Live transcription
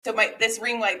So this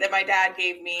ring light that my dad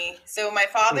gave me. So my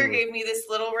father gave me this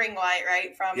little ring light,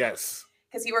 right? Yes.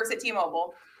 Because he works at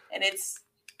T-Mobile, and it's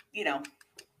a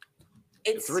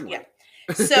ring light.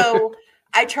 So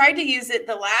I tried to use it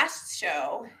the last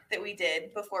show that we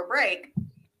did before break,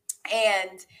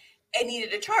 and it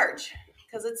needed a charge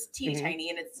because it's teeny tiny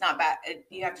and it's not bad.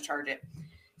 You have to charge it.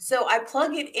 So I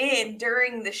plug it in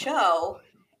during the show,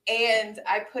 and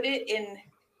I put it in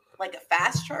like a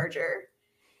fast charger.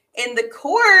 And the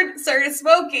cord started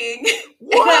smoking.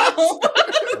 What?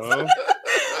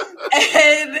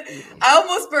 And I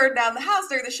almost burned down the house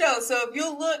during the show. So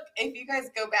if you guys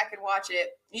go back and watch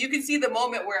it, you can see the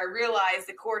moment where I realized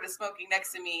the cord is smoking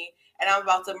next to me and I'm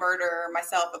about to murder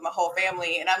myself and my whole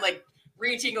family. And I'm like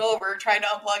reaching over, trying to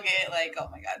unplug it. Like, oh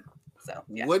my God. So,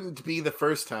 yeah. Wouldn't be the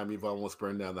first time you've almost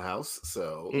burned down the house.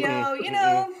 So,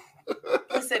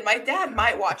 listen, my dad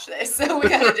might watch this. So we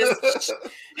got to just...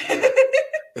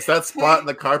 Is that spot in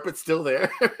the carpet still there?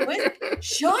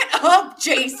 Shut up,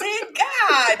 Jason.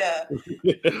 God. I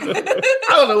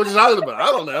don't know what you're talking about. I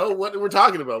don't know what we're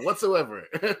talking about whatsoever.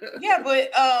 Yeah,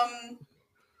 but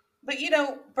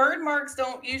bird marks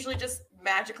don't usually just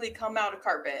magically come out of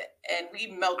carpet, and we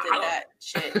melted that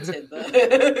shit to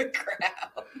the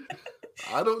ground.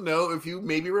 I don't know if you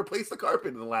maybe replaced the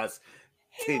carpet in the last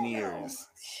 10 years.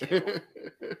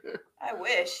 I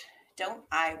wish. Don't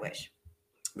I wish.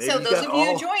 Maybe so those of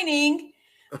you joining,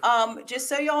 just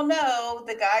so y'all know,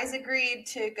 the guys agreed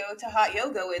to go to hot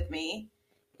yoga with me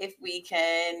if we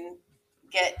can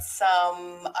get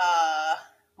some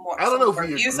more. I don't know if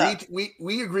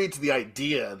we agreed to the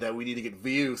idea that we need to get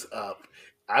views up.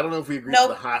 I don't know if we agreed to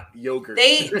the hot yoga.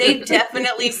 They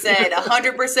definitely said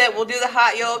 100% we'll do the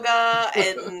hot yoga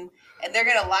and they're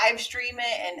gonna live stream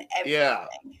it and everything. Yeah.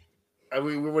 I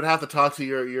mean, we would have to talk to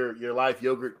your live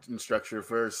yoga instructor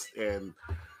first, and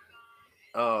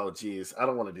oh geez, I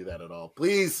don't want to do that at all.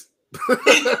 Please, please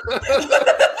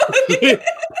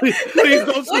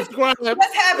don't subscribe.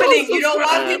 What's happening? You don't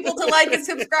want people to like and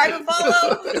subscribe and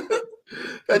follow?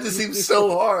 That just seems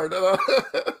so hard.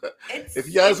 If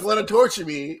you guys want to torture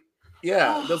me,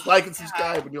 just like and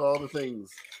subscribe and do all the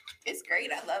things. It's great.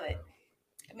 I love it.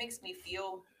 It makes me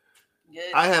feel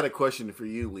good. I had a question for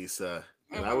you, Lisa.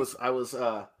 And I was I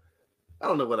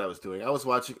don't know what I was doing. I was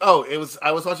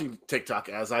watching TikTok,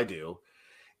 as I do.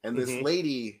 And this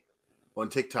lady on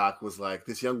TikTok was like,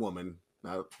 this young woman,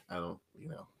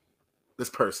 this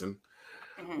person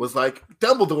was like,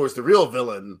 Dumbledore's the real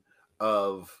villain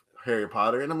of Harry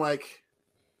Potter. And I'm like,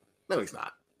 no, he's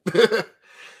not. And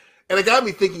it got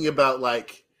me thinking about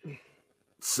like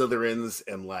Slytherins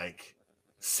and like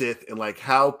Sith and like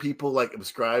how people like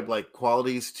ascribe like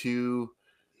qualities to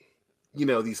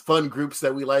these fun groups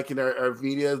that we like in our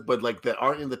media, but like that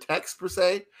aren't in the text per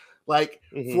se. Like,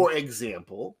 for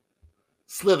example,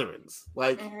 Slytherins.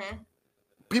 Like,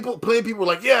 people were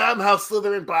like, yeah, I'm House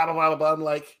Slytherin, blah, blah, blah, blah. I'm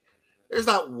like, there's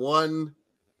not one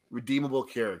redeemable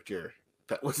character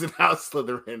that was in House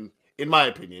Slytherin, in my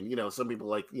opinion. Some people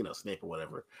like, Snape or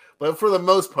whatever. But for the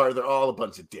most part, they're all a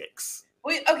bunch of dicks.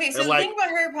 Wait, okay, so the thing about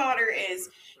Harry Potter is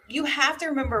you have to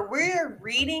remember we're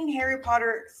reading Harry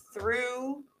Potter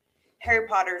through Harry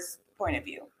Potter's point of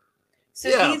view.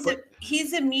 So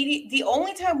he's immediate. The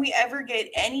only time we ever get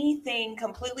anything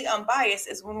completely unbiased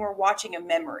is when we're watching a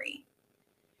memory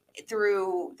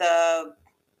through the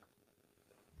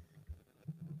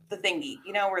thingy,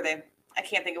 where I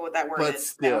can't think of what that word but is.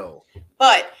 Still. Now.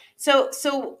 But so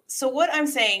what I'm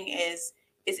saying is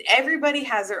everybody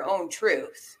has their own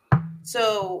truth.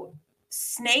 So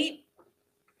Snape,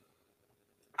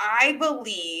 I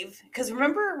believe, because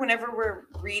remember whenever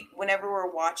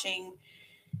we're watching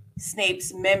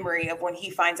Snape's memory of when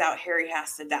he finds out Harry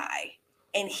has to die,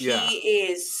 and he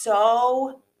is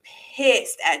so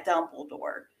pissed at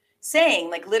Dumbledore, saying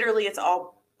like literally it's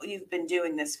all, you've been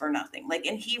doing this for nothing. Like,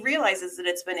 and he realizes that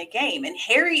it's been a game, and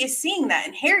Harry is seeing that,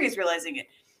 and Harry is realizing it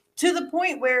to the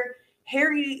point where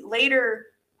Harry later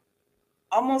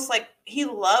almost like he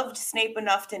loved Snape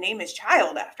enough to name his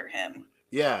child after him.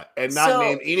 Yeah, and not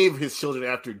name any of his children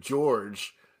after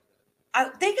George.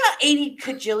 They got 80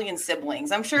 kajillion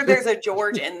siblings. I'm sure there's a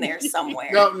George in there somewhere.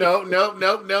 No.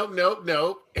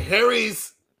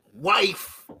 Harry's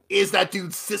wife is that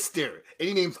dude's sister, and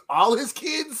he names all his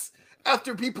kids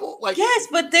after people like. Yes,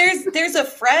 but there's a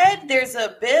Fred, there's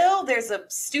a Bill, there's a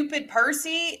stupid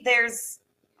Percy, there's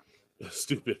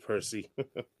stupid Percy,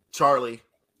 Charlie.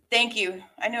 Thank you.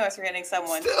 I knew I was forgetting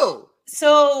someone. Still,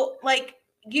 so like.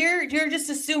 You're just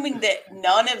assuming that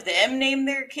none of them named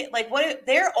their kid. Like, what?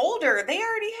 They're older. They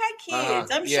already had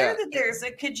kids. I'm sure that there's a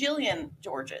kajillion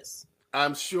Georges.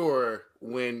 I'm sure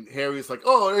when Harry's like,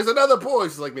 "Oh, there's another boy,"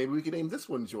 she's like, "Maybe we can name this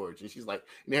one George." And she's like,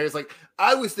 and Harry's like,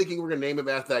 "I was thinking we're gonna name him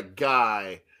after that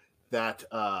guy that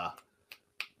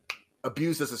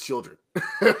abused us as children."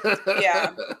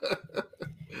 Yeah.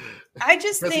 I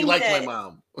just Because think he liked that my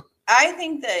mom. I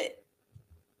think that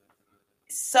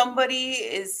somebody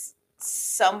is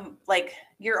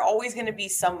you're always going to be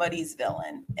somebody's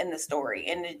villain in the story,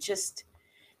 and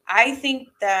I think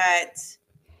that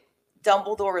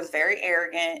Dumbledore was very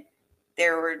arrogant.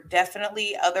 There were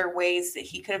definitely other ways that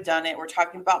he could have done it. We're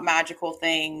talking about magical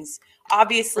things.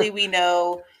 Obviously, we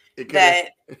know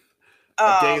that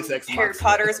Harry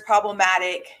Potter is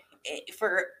problematic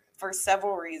for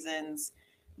several reasons,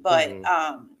 but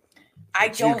I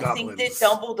don't think that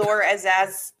Dumbledore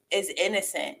is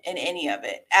innocent in any of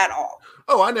it at all.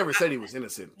 Oh, I never said he was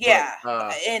innocent. Yeah,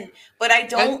 but I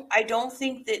don't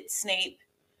think that Snape.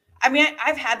 I mean,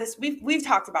 I've had this. We've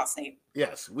talked about Snape.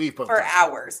 Yes, we've for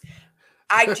hours.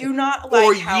 I do not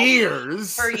like for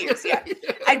years. Yeah,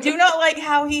 I do not like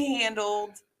how he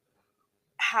handled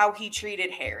how he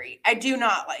treated Harry. I do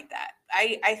not like that.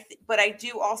 But I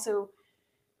do also.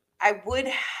 I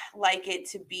would like it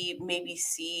to be maybe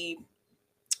see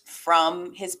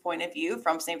from his point of view,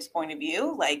 from Snape's point of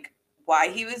view, like why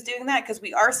he was doing that, because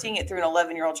we are seeing it through an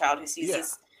 11-year-old child who sees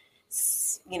this,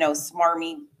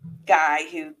 smarmy guy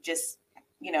who just,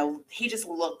 he just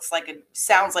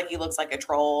sounds like he looks like a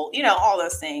troll, all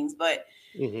those things, but,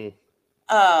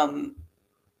 but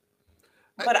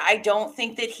I don't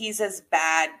think that he's as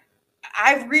bad.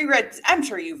 I'm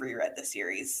sure you've reread the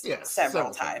series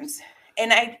several times.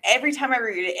 And every time I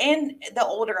read it, and the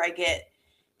older I get,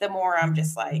 the more I'm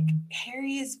just like,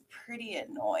 Harry is pretty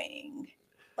annoying.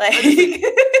 Like,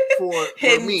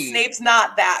 for me, Snape's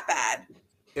not that bad.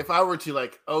 If I were to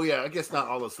I guess not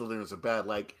all the Slytherins are bad.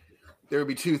 Like, there would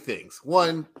be two things.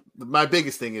 One, my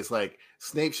biggest thing is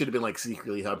Snape should have been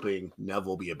secretly helping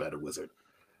Neville be a better wizard.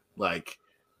 But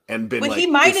he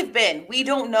might have been. We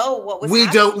don't know what was. We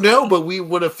don't know, but we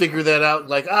would have figured that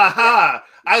out. Aha!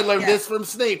 I learned this from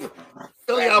Snape.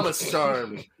 Filiamus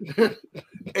charm.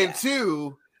 And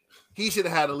two, he should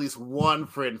have had at least one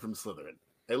friend from Slytherin.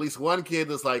 At least one kid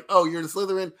that's like, "Oh, you're in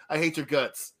Slytherin? I hate your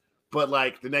guts." But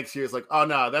the next year, it's like, "Oh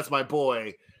no, that's my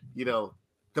boy." The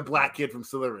black kid from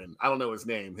Slytherin. I don't know his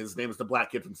name. His name is the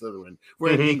black kid from Slytherin.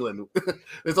 We're in England.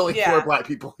 There's only 4 black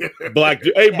people here. Black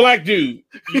dude. Hey, black dude.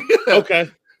 Okay.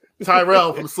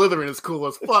 Tyrell from Slytherin is cool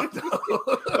as fuck, though.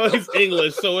 Oh, he's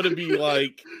English, so it'd be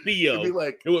Theo. It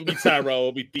wouldn't be Tyrell,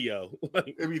 it'd be Theo.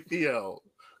 It'd be Theo.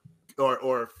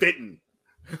 Or Fitton.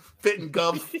 Fitton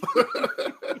Gump.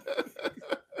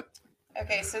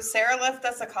 Okay, so Sarah left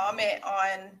us a comment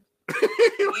on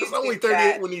he was only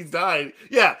 38 when he died.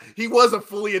 Yeah, he was a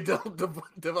fully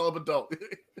developed adult.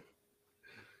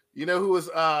 You know who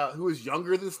was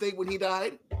younger than Snape when he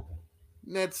died?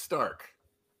 Ned Stark.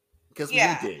 Because we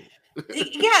did.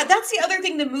 Yeah, that's the other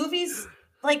thing. The movies,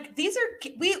 we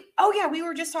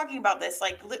were just talking about this.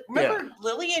 Remember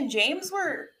Lily and James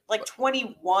were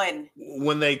 21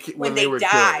 when they were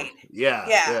died. Killed.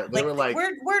 Yeah. They were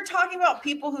we're talking about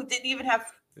people who didn't even have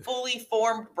fully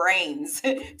formed brains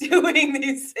doing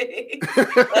these things.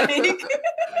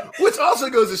 Which also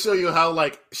goes to show you how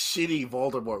shitty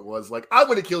Voldemort was. I'm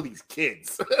going to kill these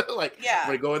kids. I'm going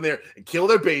to go in there and kill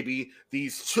their baby.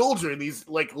 These children, these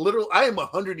literal. I am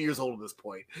 100 years old at this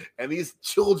point, and these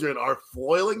children are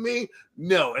foiling me.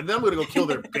 No, and then I'm going to go kill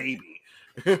their baby.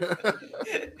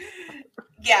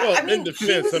 Yeah, well, in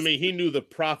defense, he knew the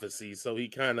prophecy, so he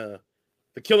kind of.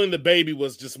 The killing the baby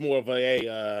was just more of you're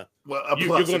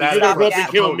going to grow up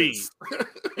and kill me.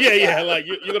 Yeah.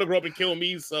 You're going to grow up and kill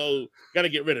me, so got to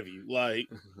get rid of you.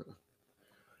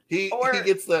 He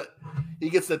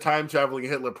gets the time traveling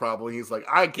Hitler problem. He's like,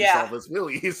 I can solve this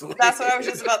really easily. That's what I was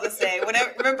just about to say.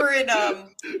 Remember in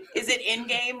is it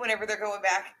Endgame? Whenever they're going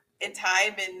back in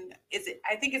time, and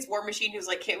I think it's War Machine who's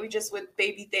like, can't we just with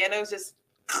baby Thanos just?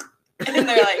 And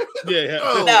they're like,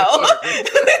 no.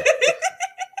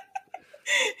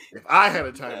 If I had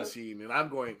a time machine and I'm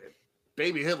going,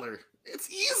 baby Hitler,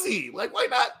 it's easy. Why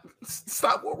not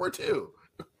stop World War II?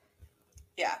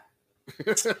 Yeah.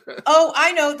 Oh,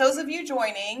 I know. Those of you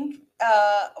joining,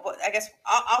 I guess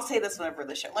I'll say this whenever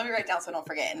the show. Let me write down so I don't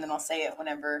forget, and then I'll say it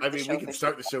whenever. We can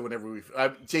start the show whenever we.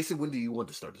 Jason, when do you want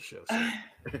to start the show?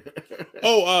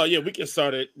 We can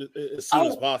start it as soon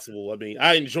as possible.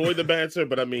 I enjoy the banter,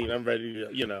 but I'm ready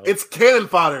to, It's cannon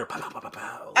fodder.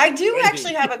 I do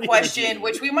actually have a question,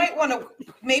 which we might want to.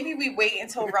 Maybe we wait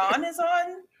until Ron is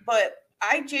on, but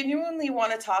I genuinely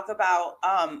want to talk about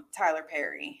Tyler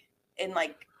Perry and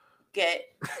get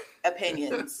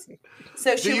opinions.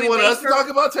 So do you want us to talk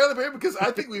about Tyler Perry? Because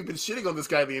I think we've been shitting on this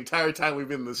guy the entire time we've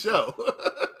been in the show.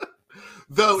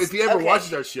 Though, if he ever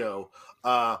watches our show,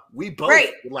 we both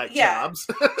like jobs.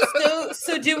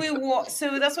 So do we want?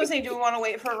 So that's what I'm saying. Do we want to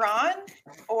wait for Ron,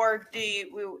 or maybe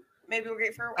we'll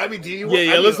wait for? I mean, do you?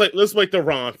 Let's wait the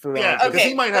Ron for Ron. Yeah, because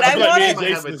he might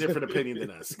have a different opinion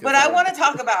than us. But I want to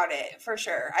talk about it for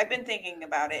sure. I've been thinking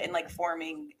about it and like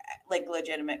forming like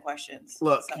legitimate questions.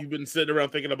 Look, you've been sitting around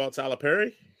thinking about Tyler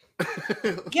Perry.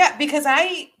 Yeah, because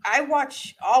I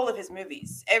watch all of his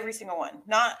movies, every single one,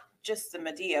 not just the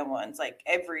Madea ones, like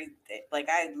everything. Like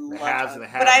I love,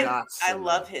 but I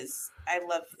love his. I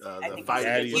think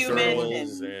he's human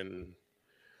and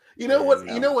you know what?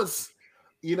 You know what's.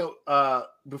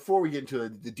 Before we get into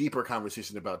the deeper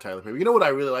conversation about Tyler Perry, you know what I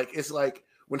really like? It's like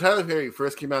when Tyler Perry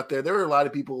first came out there were a lot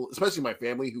of people, especially my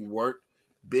family, who weren't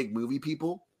big movie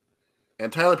people.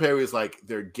 And Tyler Perry is like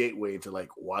their gateway to like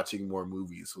watching more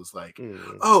movies. Was like,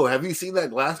 oh, have you seen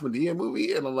that last Madea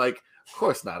movie? And I'm like, of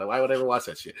course not. Why would I ever watch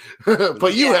that shit?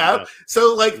 But you have.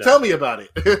 So like, tell me about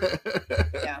it.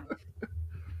 Yeah.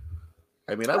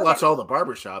 I mean, I watch all the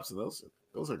barbershops, and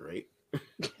those are great.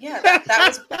 Yeah,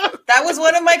 that was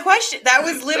one of my questions. That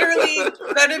was literally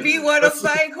going to be one of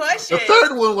my questions. The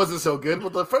third one wasn't so good,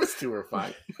 but the first two were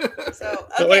fine.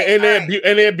 And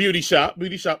then Beauty Shop.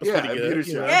 Beauty Shop was pretty good.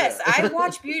 Beauty Shop, yes, I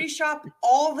watch Beauty Shop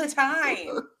all the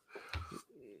time.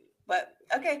 But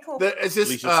okay, cool. It's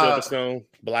just Alicia Silverstone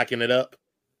blacking it up.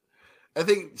 I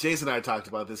think Jason and I talked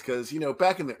about this because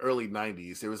back in the early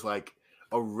 '90s, there was like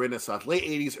a renaissance, late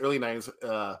 '80s, early '90s,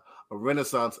 a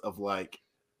renaissance of like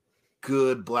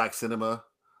good black cinema.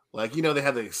 Like, they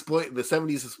had the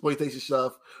 70s exploitation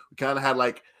stuff. We kind of had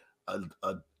like a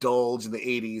dulge in the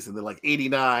 80s, and then like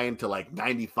 89 to like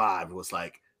 95 was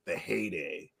like the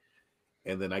heyday.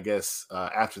 And then I guess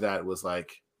after that it was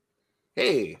like,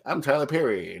 hey, I'm Tyler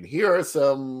Perry, and here are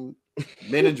some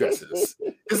men in dresses.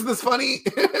 Isn't this funny?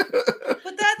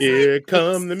 But that's here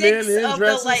come the men in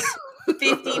dresses. The, like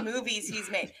 50 movies he's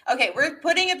made. Okay, we're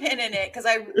putting a pin in it because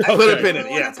I put a pin in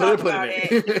it. Yeah, put a pin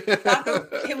in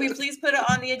it. Can we please put it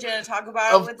on the agenda? Talk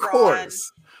about it with Ron.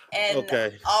 And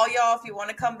all y'all, if you want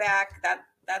to come back,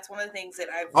 that's one of the things that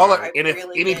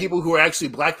if people who are actually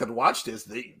black that watch this,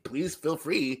 please feel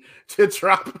free to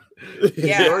drop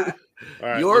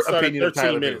your opinion of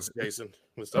Tyler minutes, Perry. Jason.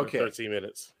 Let's start 13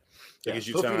 minutes. That gives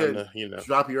you time to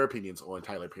drop your opinions on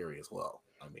Tyler Perry as well.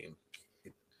 I mean,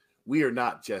 we are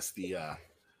not just the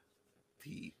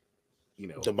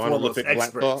monolithic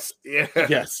black thought. Yeah.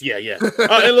 Yes. Yeah.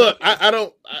 And look,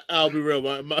 I'll be real.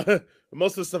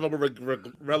 Most of the stuff I'm gonna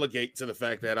relegate to the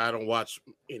fact that I don't watch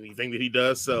anything that he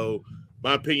does. So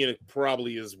my opinion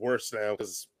probably is worse now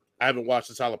because I haven't watched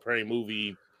the Tyler Perry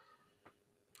movie.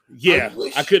 Yeah,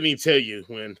 I couldn't even tell you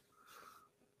when.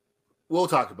 We'll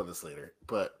talk about this later,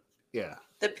 but yeah,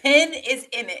 the pin is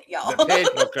in it, y'all. The pin,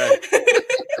 okay.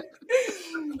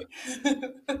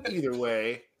 Either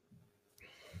way,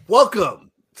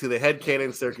 welcome to the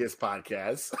Headcanon Circus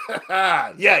podcast.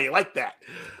 Yeah, you like that.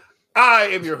 I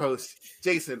am your host,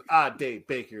 Jason Ade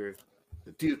Baker,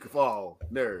 the Duke of all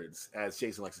nerds, as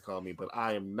Jason likes to call me, but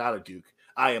I am not a Duke.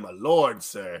 I am a Lord,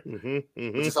 sir, which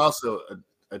is also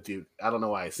a Duke. I don't know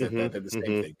why I said that. They're the same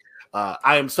thing.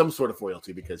 I am some sort of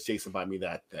royalty because Jason bought me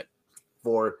that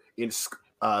for in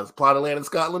plot of land in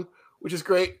Scotland, which is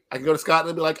great. I can go to Scotland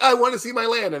and be like, I want to see my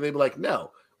land. And they'd be like,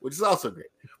 no, which is also great.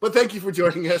 But thank you for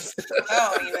joining us.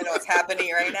 I don't even know what's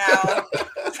happening right now.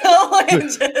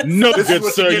 No, good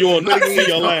sir, you will not see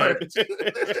your land.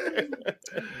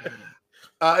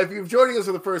 If you're joining us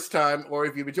for the first time, or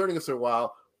if you've been joining us for a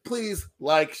while, please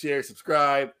like, share,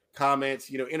 subscribe, comment,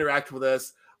 interact with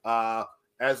us.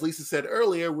 As Lisa said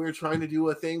earlier, we're trying to do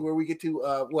a thing where we get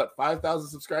to 5,000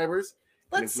 subscribers.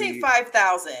 Let's say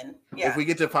 5,000. Yeah. If we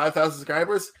get to 5,000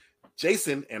 subscribers,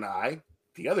 Jason and I,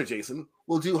 the other Jason,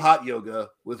 will do hot yoga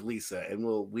with Lisa, and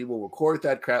we will record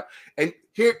that crap. And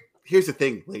here's the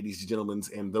thing, ladies and gentlemen,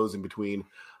 and those in between.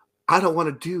 I don't want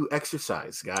to do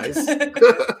exercise, guys.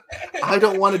 I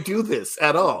don't want to do this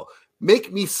at all.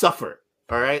 Make me suffer,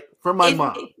 all right, for my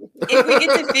mom.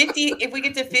 If we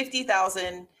get to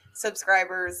 50,000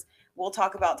 subscribers, we'll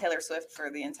talk about Taylor Swift for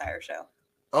the entire show.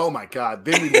 Oh my God!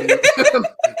 Then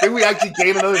we actually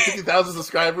gain another 50,000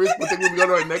 subscribers. But then when we go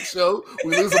to our next show,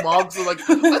 we lose them all. So I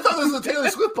thought this was a Taylor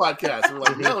Swift podcast. And we're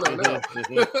like,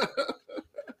 no.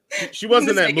 She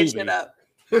wasn't that movie. Shit up.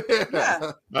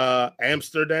 Yeah.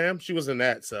 Amsterdam. She was in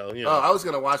that. So Oh, I was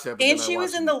gonna watch that. And she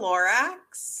was in the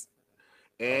Lorax.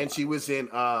 And she was in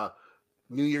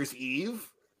New Year's Eve.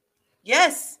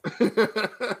 Yes. We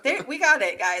got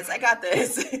it, guys. I got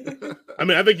this. I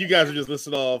mean, I think you guys are just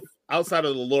listing off outside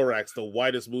of the Lorax, the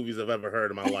whitest movies I've ever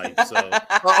heard in my life. So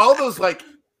all those like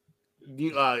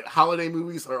holiday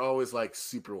movies are always like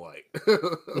super white.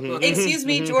 Excuse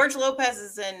me, George Lopez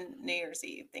is in New Year's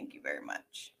Eve. Thank you very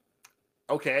much.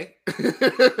 Okay.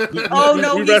 Oh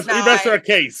no, we rest our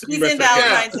case. He's in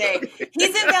Valentine's Day.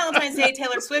 He's in Valentine's Day.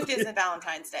 Taylor Swift is in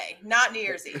Valentine's Day, not New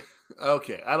Year's Eve.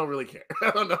 Okay, I don't really care.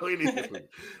 I don't know anything.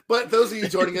 But those of you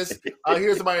joining us,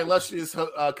 here's my illustrious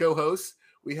co-host.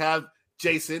 We have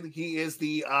Jason. He is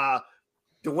the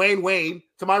Dwayne Wayne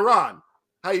to my Ron.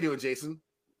 How you doing, Jason?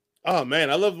 Oh man,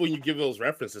 I love when you give those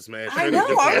references, man. I know.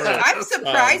 I'm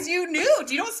surprised you knew.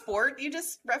 Do you know what sport you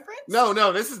just referenced? No,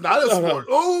 this is not a sport.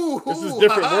 Oh, this is a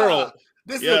different world.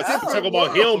 This is a different talk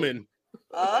about Hillman.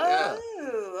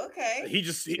 Oh, okay. He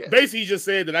basically just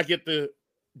said that I get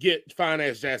fine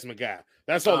ass Jasmine guy.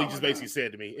 That's all he just basically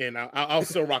said to me, and I'll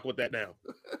still rock with that now.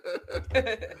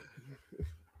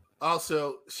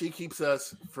 Also, she keeps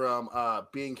us from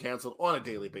being canceled on a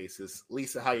daily basis.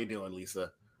 Lisa, how you doing,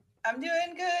 Lisa? I'm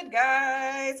doing good,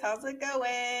 guys. How's it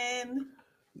going?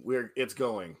 It's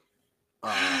going.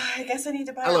 I guess I need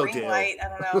to buy a ring light. I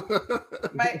don't know.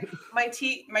 my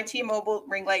T-Mobile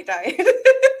ring light died.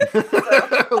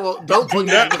 Well, don't put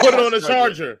it on a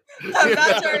charger. I'm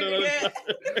not charging it.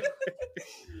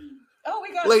 Oh,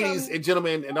 we got ladies and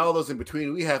gentlemen, and all those in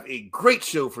between, we have a great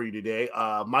show for you today.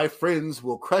 My friends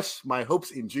will crush my hopes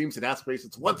and dreams and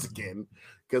aspirations once again,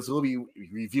 because we'll be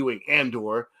reviewing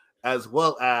Andor, as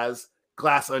well as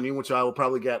Glass Onion, which I will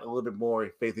probably get a little bit more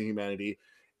faith in humanity.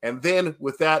 And then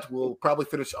with that, we'll probably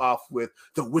finish off with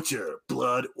The Witcher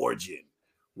Blood Origin,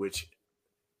 which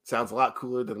sounds a lot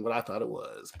cooler than what I thought it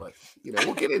was. But,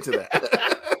 we'll get into that.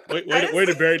 Way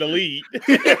to bury the lead.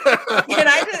 Can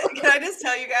I just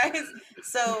tell you guys?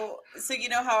 So you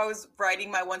know how I was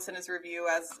writing my one sentence review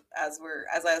as I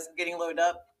was getting loaded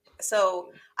up.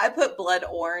 So I put Blood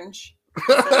Orange.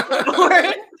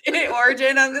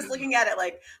 Origin. I'm just looking at it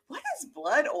like, what is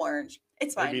Blood Orange?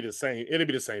 It's fine. It'll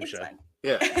be the same show. Fine.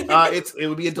 Yeah, it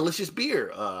would be a delicious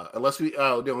beer. Unless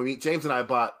James and I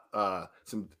bought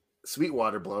some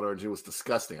Sweetwater Blood Orange. It was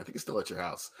disgusting. I think it's still at your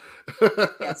house.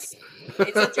 Yes,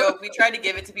 it's a joke. We try to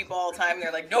give it to people all the time.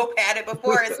 They're like, "Nope, had it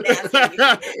before. It's nasty."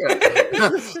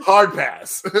 Hard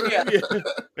pass. Yeah.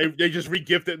 They just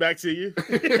re-gift it back to you.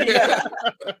 Yeah.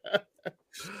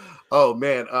 Oh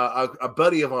man, a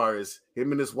buddy of ours,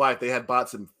 him and his wife, they had bought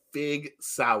some fig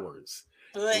sours.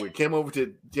 We came over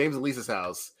to James and Lisa's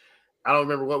house. I don't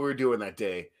remember what we were doing that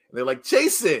day. And they're like,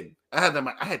 Jason, I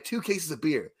had 2 cases of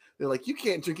beer. They're like, you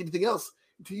can't drink anything else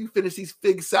until you finish these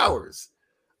fig sours.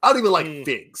 I don't even like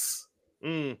figs.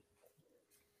 I'm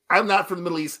not from the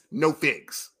Middle East. No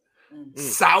figs.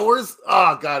 Sours?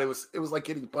 Oh God, it was like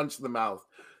getting punched in the mouth.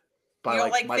 You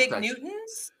don't like Fig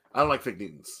Newtons? I don't like Fig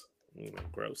Newtons.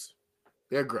 Gross.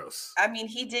 They're gross. I mean,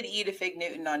 he did eat a Fig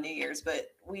Newton on New Year's,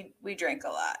 but we drank a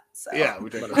lot. So. Yeah, we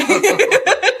drank a lot.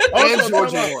 And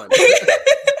Georgia won.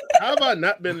 How have I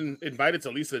not been invited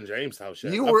to Lisa and James' house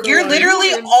yet? You're literally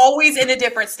always in a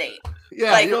different state.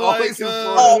 Yeah, you're always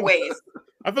always.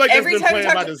 I feel like it's been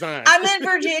planned by design. I'm in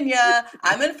Virginia.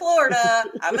 I'm in Florida.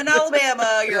 I'm in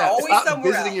Alabama. You're always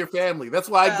somewhere visiting your family. That's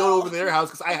why I go over to their house,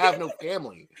 because I have no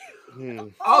family.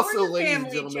 Also, ladies and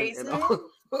gentlemen,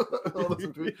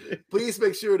 please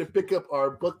make sure to pick up our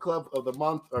book club of the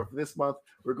month, or for this month.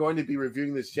 We're going to be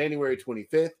reviewing this January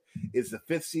 25th. It's the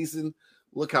 5th season.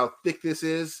 Look how thick this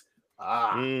is.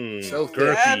 So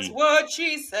girthy. That's what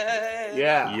she said.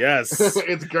 Yeah. Yes.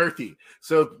 It's girthy.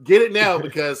 So get it now,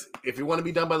 because if you want to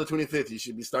be done by the 25th, you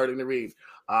should be starting to read.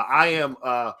 I am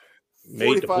more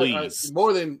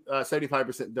than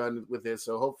 75% done with this,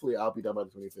 so hopefully I'll be done by the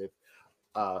 25th.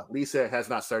 Lisa has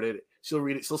not started. She'll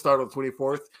read it. She'll start on the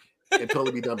 24th and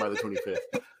totally be done by the 25th.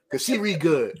 Because she read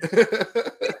good.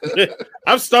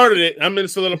 I've started it. I'm in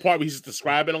this little part where he's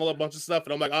describing all a bunch of stuff,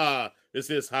 and I'm like,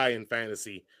 this is high in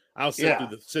fantasy. I'll sit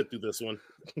through this one.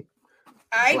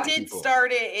 I did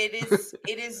start it.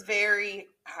 It is very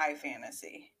high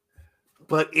fantasy.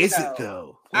 But is it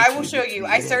though? I will show you.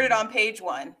 I started on page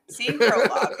 1. See,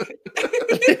 prologue.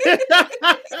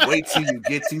 Wait till you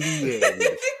get to the end.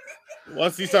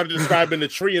 Once he started describing the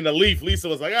tree and the leaf, Lisa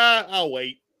was like, I'll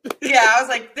wait. Yeah, I was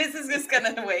like, this is just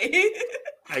gonna wait.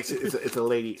 Actually, it's a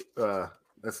lady.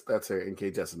 That's her,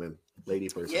 N.K. Jessamine, lady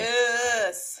person.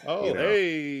 Yes. Oh,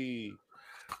 hey.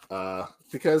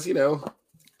 Because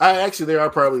there are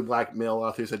probably black male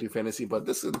authors that do fantasy, but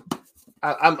this is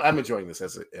I'm enjoying this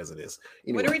as it is.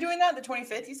 When are we doing that? The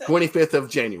 25th, you said? 25th of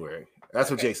January.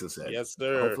 That's what Jason said. Yes,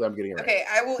 sir. Hopefully I'm getting it right. Okay,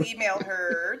 I will email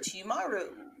her tomorrow.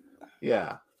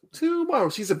 Yeah, tomorrow.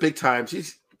 She's a big time.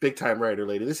 She's big time writer,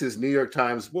 lady. This is New York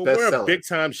Times bestseller. We're a big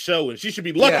time show, and she should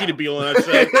be lucky to be on that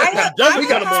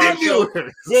show.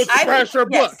 We'll crash her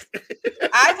book.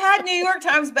 I've had New York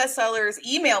Times bestsellers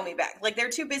email me back. Like, they're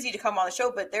too busy to come on the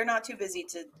show, but they're not too busy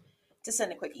to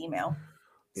send a quick email.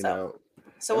 So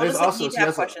we'll just need to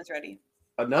have questions ready.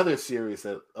 Another series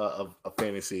of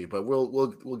fantasy, but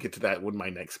we'll get to that with my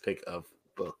next pick of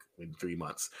book in 3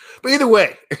 months. But either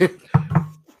way,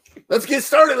 let's get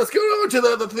started. Let's go over to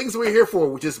the things we're here for,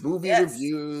 which is movie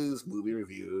reviews.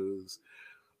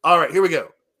 All right, here we go.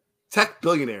 Tech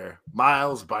billionaire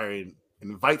Miles Byron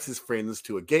invites his friends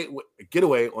to a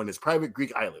getaway on his private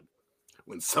Greek island.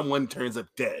 When someone turns up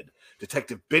dead,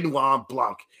 Detective Benoit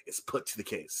Blanc is put to the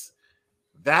case.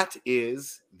 That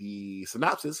is the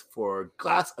synopsis for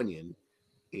Glass Onion,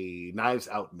 a Knives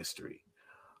Out mystery.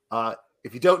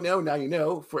 If you don't know, now you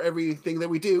know. For everything that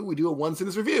we do a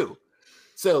one-sentence review.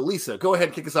 So, Lisa, go ahead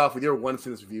and kick us off with your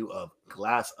one-sentence review of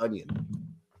Glass Onion.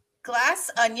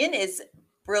 Glass Onion is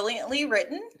brilliantly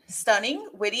written, stunning,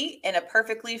 witty, and a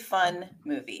perfectly fun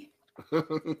movie.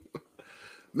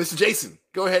 Mr. Jason,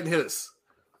 go ahead and hit us.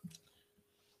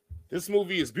 This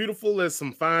movie is beautiful. There's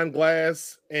some fine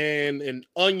glass, and an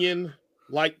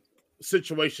onion-like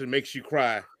situation makes you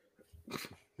cry.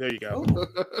 There you go.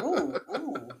 Ooh.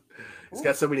 It's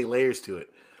got so many layers to it.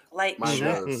 Like mine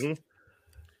does. Mm-hmm.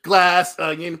 Glass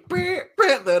onion,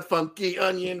 that funky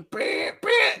onion,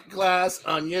 glass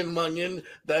onion,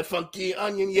 that funky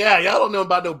onion. Yeah, y'all don't know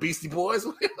about no Beastie Boys.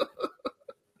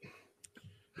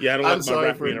 Yeah, I don't like my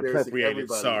rap being appropriated.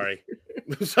 Sorry.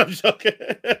 I'm joking.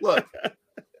 Look.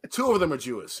 2 of them are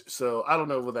Jewish, so I don't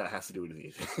know what that has to do with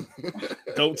anything.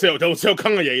 Don't tell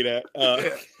Kanye that.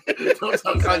 Don't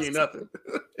tell Kanye nothing.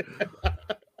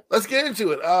 Let's get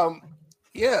into it.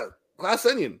 Glass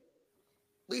Onion.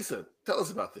 Lisa, tell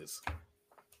us about this.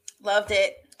 Loved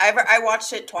it. I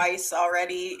watched it twice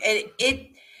already.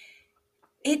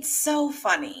 It's so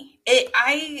funny.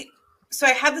 So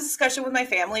I had this discussion with my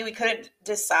family. We couldn't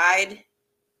decide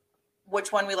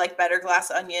which one we liked better,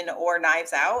 Glass Onion or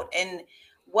Knives Out, and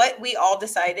what we all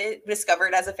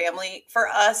discovered as a family for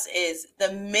us is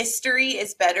the mystery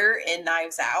is better in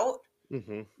Knives Out,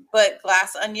 but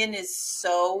Glass Onion is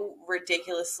so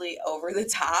ridiculously over the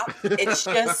top. It's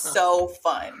just so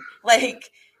fun. Like,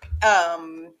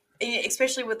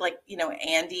 especially with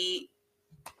Andy.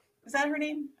 Is that her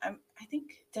name? I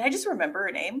think. Did I just remember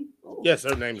her name? Yes,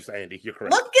 her name is Andy. You're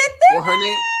correct. Look at that. Well,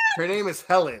 her name is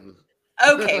Helen.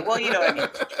 Okay, well, you know what I mean.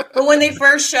 But when they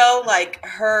first show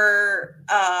her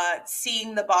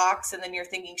seeing the box, and then you're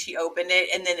thinking she opened it,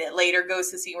 and then it later goes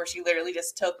to see where she literally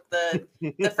just took the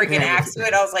freaking axe to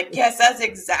it, I was like, yes, that's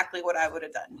exactly what I would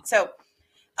have done. So,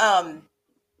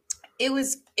 it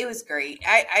was great.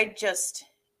 I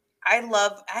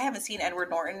haven't seen Edward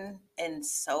Norton in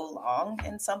so long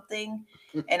in something,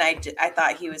 and I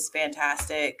thought he was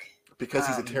fantastic because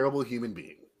he's a terrible human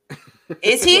being.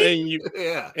 Is he?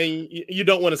 And you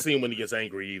don't want to see him when he gets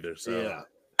angry either. So yeah.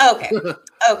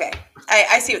 Okay.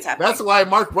 I see what's happening. That's why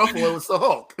Mark Ruffalo is the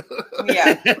Hulk.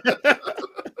 Yeah.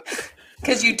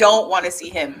 Because you don't want to see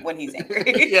him when he's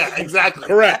angry. Yeah, exactly.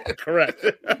 Correct.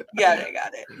 Yeah, I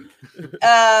got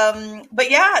it. But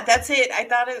yeah, that's it. I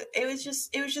thought it was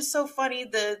just so funny.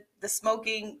 The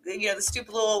smoking, the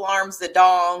stupid little alarms, the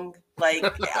dong,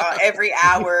 every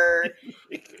hour.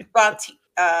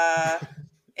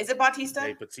 Is it Bautista?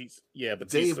 Dave Bautista. Yeah,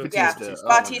 Bautista. Yeah,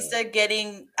 Bautista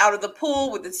getting out of the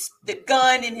pool with the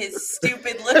gun in his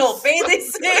stupid little bathing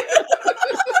suit.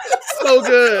 So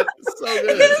good.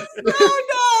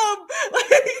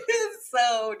 It's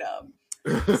so dumb.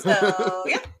 So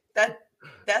yeah,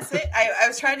 that's it. I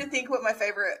was trying to think what my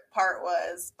favorite part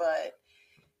was, but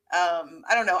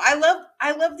I don't know. I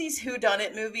love these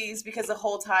whodunit movies because the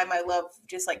whole time I love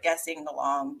just guessing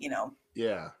along,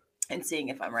 Yeah. And seeing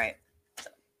if I'm right.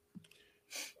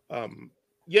 I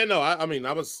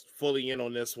was fully in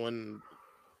on this one.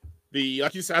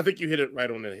 Like you said, I think you hit it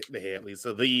right on the head,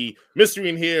 Lisa. The mystery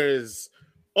in here is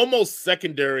almost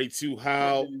secondary to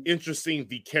how interesting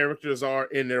the characters are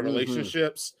in their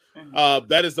relationships.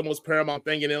 That is the most paramount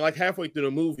thing. And then halfway through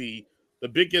the movie, the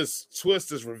biggest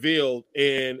twist is revealed,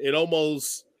 and it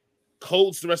almost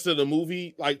codes the rest of the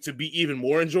movie to be even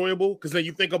more enjoyable. Because then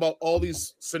you think about all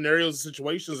these scenarios and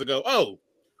situations and go, oh,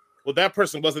 well, that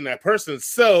person wasn't that person.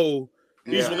 So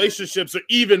these relationships are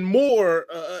even more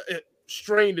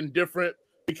strained and different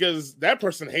because that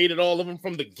person hated all of them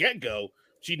from the get-go.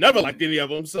 She never liked any of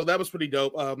them. So that was pretty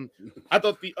dope. I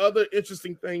thought the other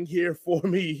interesting thing here for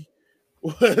me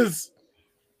was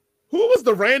who was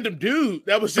the random dude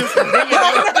that was just Daryl.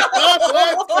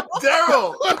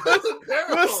 It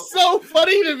was so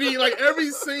funny to me. Every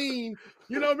scene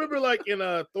remember like in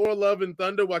Thor: Love and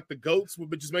Thunder, like the goats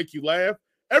would just make you laugh.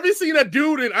 Every scene that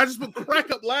dude and I just would crack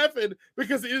up laughing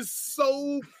because it is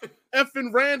so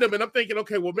effing random. And I'm thinking,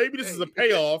 okay, well maybe this is a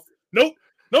payoff. Nope,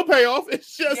 no payoff.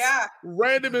 It's just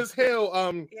random as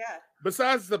hell.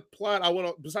 Besides the plot,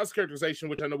 besides characterization,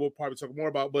 which I know we'll probably talk more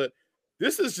about, but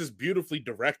this is just beautifully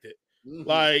directed. Mm-hmm.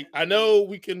 Like, I know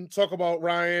we can talk about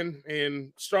Ryan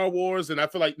and Star Wars, and I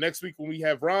feel like next week when we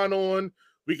have Ron on,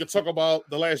 we can talk about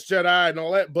The Last Jedi and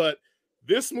all that. But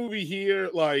this movie here,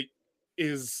 like,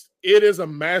 is a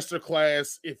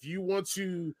masterclass. If you want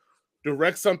to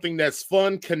direct something that's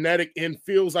fun, kinetic, and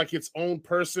feels like its own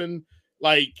person,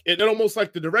 like it almost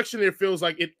like the direction there feels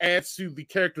like it adds to the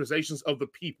characterizations of the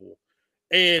people,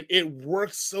 and it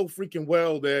works so freaking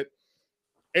well that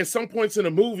at some points in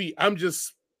a movie, I'm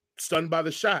just stunned by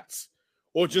the shots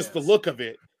or just the look of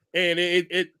it. And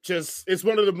it's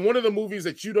one of the movies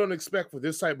that you don't expect for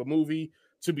this type of movie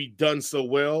to be done so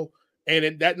well.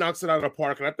 And that knocks it out of the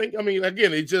park. And I think,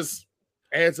 again, it just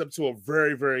adds up to a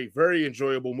very, very, very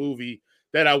enjoyable movie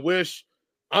that I wish,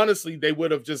 honestly, they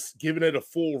would have just given it a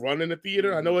full run in the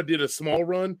theater. I know it did a small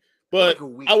run, but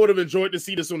I would have enjoyed to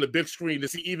see this on the big screen, to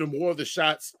see even more of the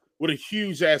shots with a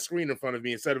huge ass screen in front of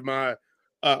me instead of my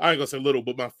I ain't gonna say little,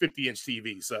 but my 50-inch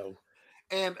TV. So,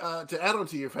 and to add on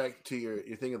to your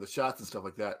thing of the shots and stuff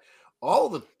like that, all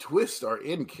the twists are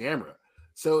in camera.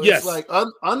 So it's like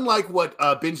unlike what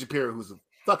Ben Shapiro, who's a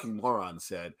fucking moron,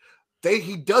 said,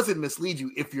 he doesn't mislead you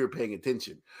if you're paying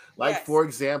attention. Like for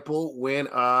example, when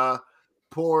I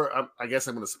guess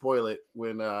I'm gonna spoil it,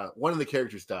 when one of the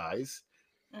characters dies,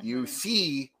 you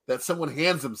see that someone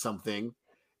hands him something,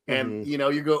 and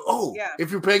you go,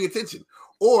 if you're paying attention.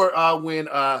 Or when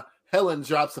Helen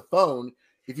drops the phone,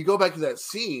 if you go back to that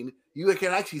scene, you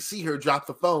can actually see her drop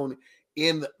the phone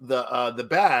in the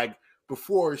bag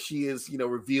before she is,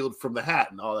 revealed from the hat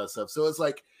and all that stuff. So it's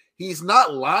like he's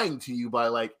not lying to you by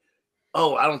like,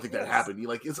 oh, I don't think that happened. You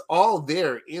like it's all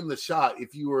there in the shot.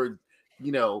 If you were,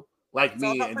 like it's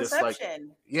me and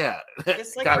perception.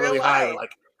 Just like got really high,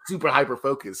 like super hyper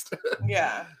focused.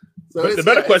 Yeah. So but the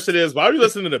better question is, why are you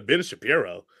listening to Ben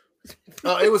Shapiro?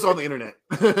 It was on the internet.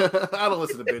 I don't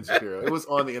listen to Ben Shapiro. It was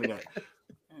on the internet.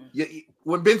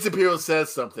 When Ben Shapiro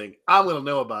says something, I'm going to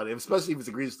know about it, especially if it's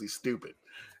egregiously stupid.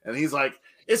 And he's like,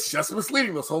 it's just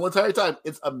misleading this whole entire time.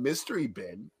 It's a mystery,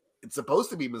 Ben. It's supposed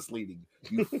to be misleading,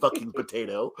 you fucking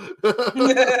potato.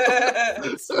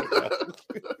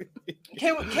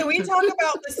 Can we talk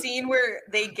about the scene where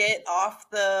they get off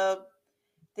the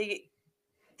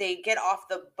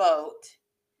boat?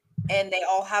 And they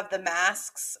all have the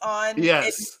masks on.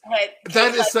 Yes,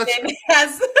 that is such.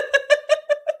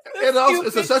 And also,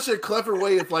 it's such a clever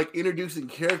way of like introducing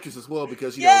characters as well,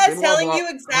 because telling you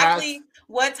exactly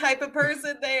what type of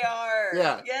person they are.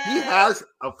 Yeah, he has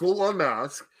a full-on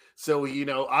mask, so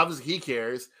obviously he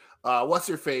cares. What's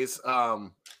her face?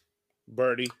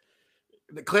 Birdie.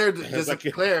 Claire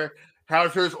Claire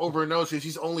has hers over her nose, so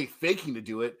she's only faking to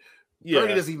do it. Yeah.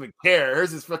 Birdie doesn't even care.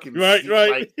 Hers is fucking right.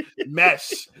 Like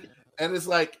mesh. And it's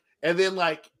like, and then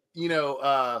like,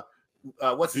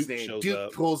 what's his name?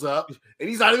 Duke pulls up and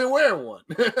he's not even wearing one.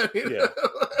 And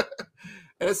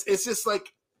it's just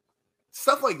like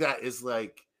stuff like that is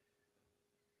like,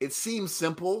 it seems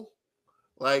simple.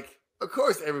 Like, of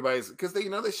course everybody's, because they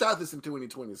shot this in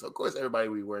 2020, so of course everybody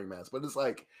will be wearing masks. But it's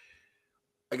like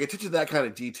attention to that kind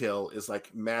of detail is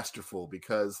like masterful,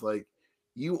 because like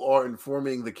you are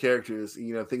informing the characters,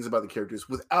 things about the characters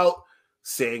without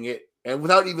saying it and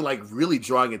without even like really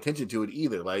drawing attention to it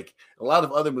either. Like a lot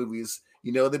of other movies,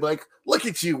 they'd be like, look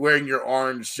at you wearing your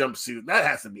orange jumpsuit. That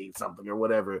has to mean something or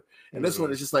whatever. And this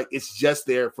one is just like, it's just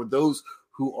there for those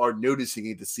who are noticing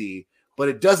it to see, but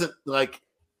it doesn't like,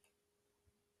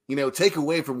 take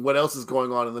away from what else is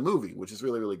going on in the movie, which is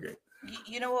really, really great.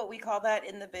 You know what we call that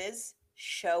in the biz?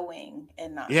 Showing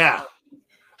and not showing.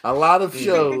 A lot of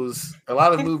shows, a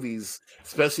lot of movies,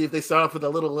 especially if they start off with a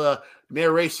little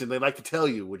narration, they like to tell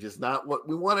you, which is not what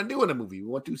we want to do in a movie. We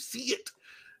want to see it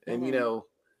and,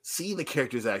 see the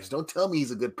character's actions. Don't tell me he's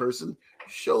a good person.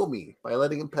 Show me by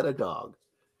letting him pet a dog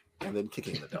and then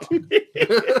kicking the dog.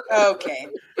 Okay.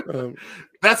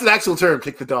 That's an actual term,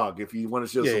 kick the dog. If you want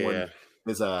to show someone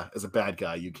as a bad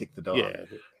guy, you kick the dog.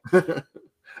 Yeah.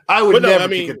 I would never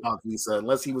kick a dog, Lisa,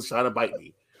 unless he was trying to bite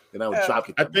me. Then I would drop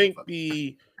kick. I think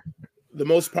the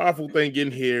most powerful thing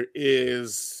in here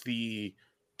is the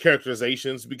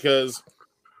characterizations, because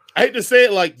I hate to say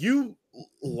it, like you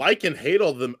like and hate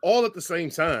all of them all at the same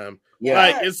time. Yeah.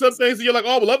 Like in some things you're like,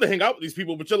 oh, I would love to hang out with these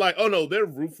people, but you're like, oh no, they're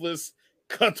ruthless,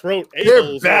 cutthroat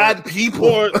they're bad people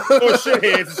or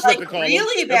shitheads, like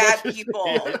really bad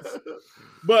people.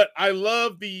 But I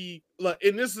love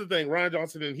and this is the thing, Rian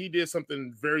Johnson, and he did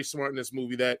something very smart in this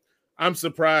movie that I'm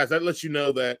surprised. That lets you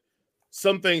know that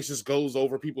some things just goes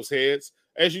over people's heads.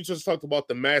 As you just talked about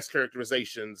the mass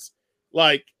characterizations,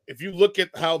 like if you look at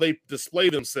how they display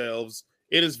themselves,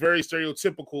 it is very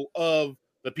stereotypical of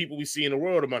the people we see in the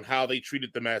world about how they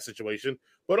treated the mass situation.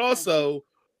 But also,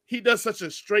 he does such a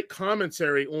straight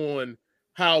commentary on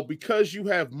how because you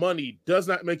have money does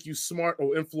not make you smart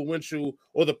or influential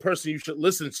or the person you should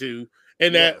listen to,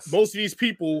 and that most of these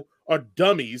people are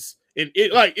dummies. And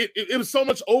it was so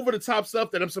much over the top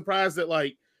stuff that I'm surprised that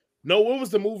what was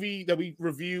the movie that we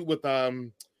reviewed with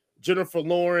Jennifer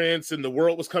Lawrence and the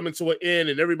world was coming to an end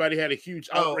and everybody had a huge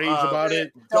outrage about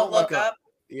it. Don't Look Up.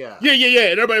 Yeah.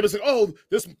 And everybody was like, oh,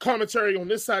 this commentary on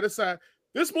this side.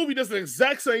 This movie does the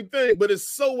exact same thing, but it's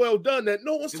so well done that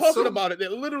no one's talking about it.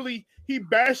 That literally he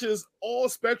bashes all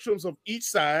spectrums of each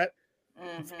side.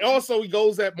 Mm-hmm. Also, he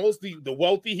goes at mostly the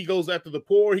wealthy. He goes after the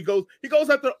poor. He goes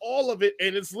after all of it,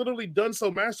 and it's literally done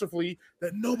so masterfully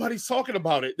that nobody's talking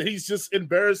about it. That he's just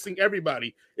embarrassing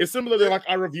everybody. It's similar to like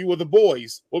our review of The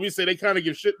Boys, where we say they kind of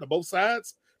give shit to both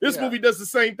sides. This movie does the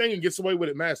same thing and gets away with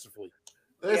it masterfully.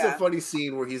 There's a funny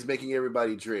scene where he's making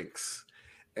everybody drinks.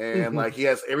 And like he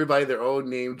has everybody their own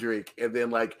name drink, and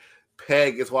then like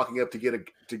Peg is walking up to get a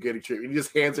drink, and he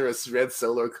just hands her a red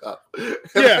Solo cup.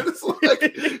 Yeah, it's like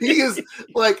he is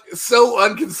like so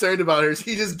unconcerned about her.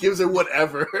 He just gives her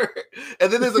whatever.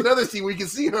 And then there's another scene where you can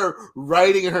see her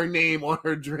writing her name on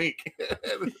her drink.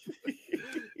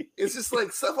 It's just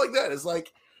like stuff like that. It's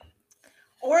like.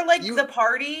 Or like the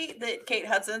party that Kate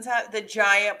Hudson's had, the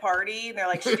giant party. And they're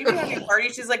like, should you be having a party?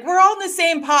 She's like, we're all in the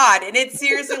same pod. And it's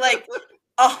seriously like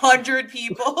 100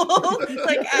 people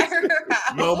like at her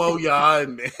house. Momo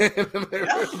Yan.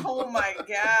 Oh my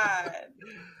God.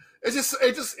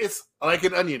 It's like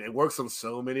an onion. It works on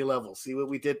so many levels. See what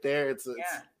we did there? It's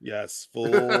yes,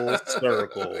 full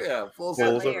circle. Yeah, full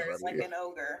circle. Layers, like an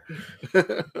ogre.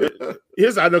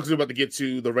 I know because we're about to get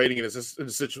to the rating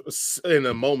in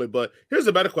a moment, but here's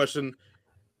a better question: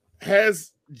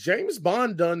 has James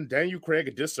Bond done Daniel Craig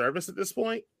a disservice at this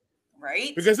point?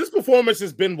 Right, because this performance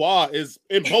as Benoit is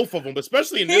in both of them, but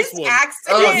especially in this one.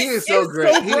 Oh, he is so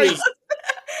great.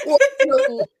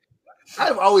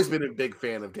 I've always been a big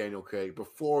fan of Daniel Craig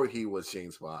before he was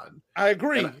James Bond. I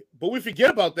agree, but we forget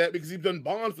about that because he's done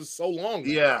Bond for so long.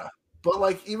 Yeah, but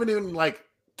like even in like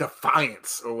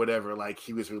Defiance or whatever, like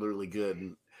he was really, really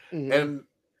good. And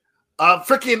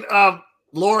freaking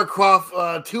Lara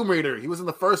Croft Tomb Raider, he was in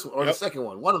the first one or the second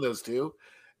one of those two,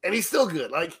 and he's still good.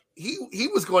 Like he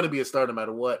was going to be a star no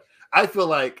matter what. I feel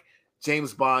like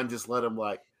James Bond just let him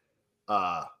like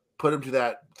put him to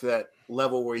that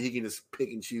level where he can just pick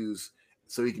and choose.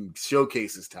 So he can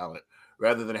showcase his talent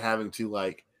rather than having to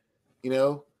like,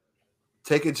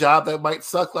 take a job that might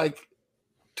suck like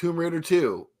Tomb Raider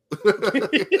 2.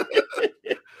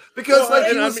 Because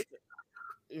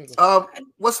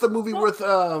what's the movie with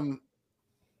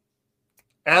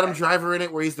Adam Driver in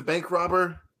it where he's the bank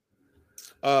robber?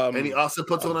 And he also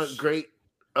puts on a great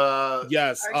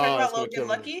yes. Are you talking about Logan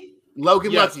Lucky?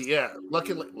 Logan Lucky, yeah.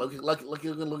 Lucky,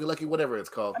 whatever it's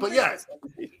called. But yeah.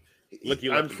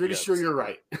 I'm pretty sure you're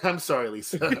right. I'm sorry,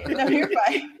 Lisa. No, you're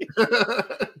fine.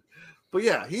 But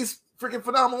yeah, he's freaking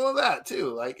phenomenal in that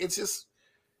too. Like it's just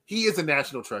he is a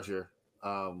national treasure.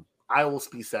 I will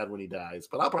be sad when he dies,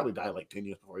 but I'll probably die like 10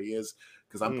 years before he is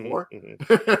because I'm poor.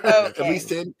 At least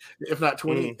 10, if not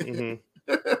 20.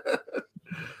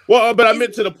 Well, but I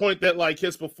meant to the point that like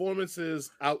his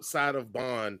performances outside of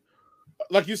Bond,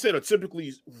 like you said, are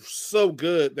typically so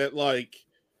good that like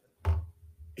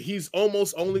he's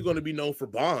almost only going to be known for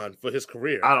Bond for his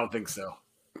career. I don't think so.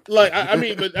 Like, I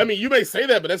mean, you may say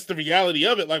that, but that's the reality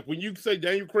of it. Like when you say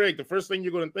Daniel Craig, the first thing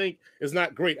you're going to think is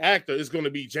not great actor, is going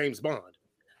to be James Bond.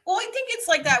 Well, I think it's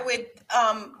like that with,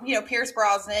 Pierce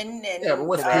Brosnan. And, but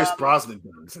what's Pierce Brosnan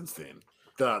done since then?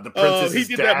 The princess. He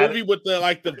did that movie with the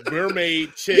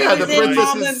mermaid chick. Yeah, the princess.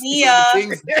 Mamma Mia.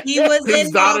 He was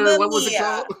in Mamma What was it Mia.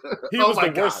 called? He was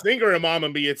the worst singer in Mamma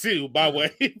Mia too. By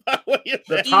way.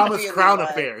 The Thomas Crown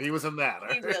Affair. He was in that.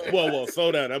 Whoa,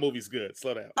 slow down. That movie's good.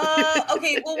 Slow down.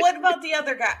 Okay. Well, what about the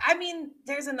other guy? I mean,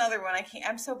 there's another one.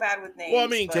 I'm so bad with names. Well, I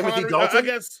mean, Timothy Dalton. I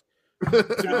guess.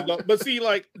 But see,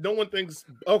 like no one thinks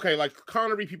like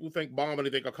Connery. People think Bond when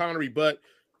they think of Connery, but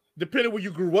depending where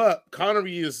you grew up,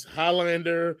 Connery is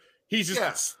Highlander. He's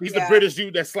just he's the British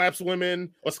dude that slaps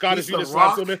women or Scottish dude that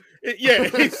slaps women.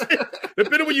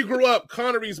 Depending where you grew up,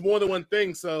 Connery's more than one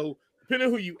thing. So depending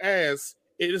on who you ask,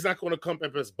 it is not going to come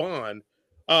up as Bond.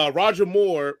 Roger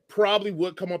Moore probably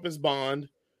would come up as Bond.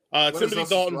 Timothy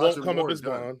Dalton won't come up as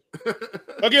Bond.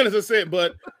 Again, as I said,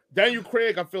 but Daniel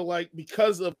Craig, I feel like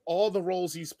because of all the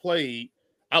roles he's played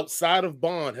outside of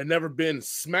Bond had never been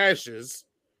smashes,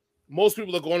 most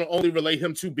people are going to only relate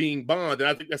him to being Bond. And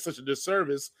I think that's such a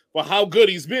disservice for how good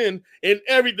he's been in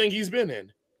everything he's been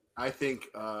in. I think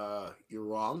you're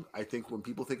wrong. I think when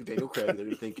people think of Daniel Craig, they're going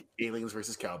to think Aliens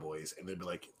versus Cowboys, and they'd be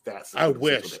like, "That's." I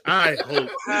wish. I hope.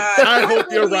 I hope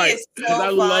you're right. So I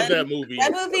love that movie.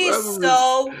 That movie is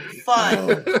so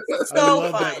fun.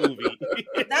 So fun. That movie.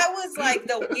 That was like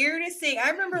the weirdest thing. I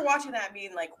remember watching that,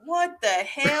 being like, "What the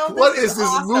hell? What is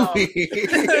this movie?"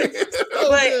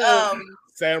 But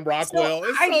Sam Rockwell.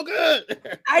 It's so good.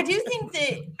 I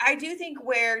do think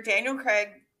where Daniel Craig,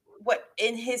 what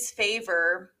in his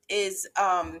favor is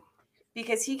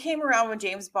because he came around when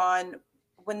James Bond,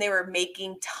 when they were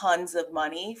making tons of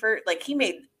money for, like, he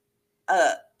made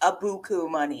a buku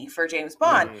money for James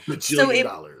Bond. So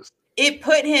it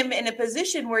put him in a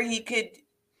position where he could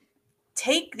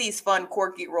take these fun,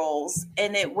 quirky roles,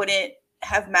 and it wouldn't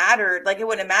have mattered. Like, it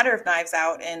wouldn't matter if Knives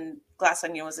Out and Glass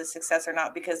Onion was a success or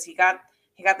not, because he got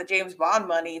the James Bond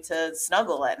money to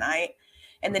snuggle at night.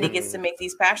 And then he gets to make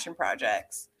these passion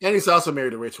projects. And he's also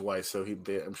married a rich wife, so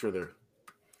I'm sure they're.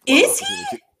 Is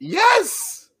he?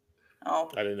 Yes.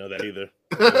 Oh, I didn't know that either.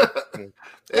 They've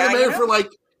been married for like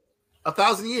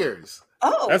 1,000 years.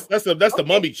 Oh, that's the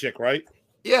mummy chick, right?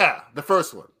 Yeah, the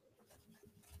first one.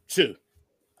 2.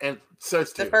 And so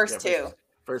it's 2. The first two.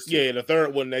 First 2. Yeah, the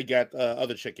third one they got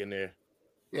other chick in there.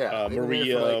 Yeah,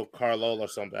 Maria Carlo or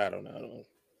something. I don't know.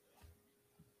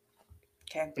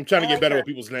 Okay. I'm trying to get better with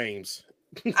people's names.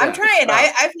 I'm trying.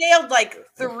 I've nailed like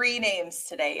 3 names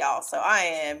today, y'all. So I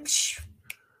am.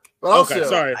 Well, also, okay,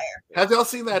 sorry. Have y'all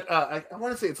seen that? I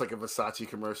want to say it's like a Versace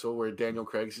commercial where Daniel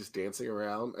Craig's just dancing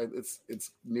around. It's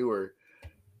newer.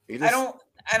 I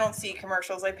don't see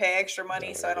commercials. I pay extra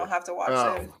money, so I don't have to watch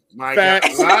them. My God,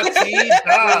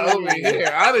 Versace over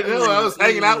here. I didn't know I was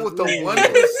hanging out with the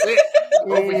 1%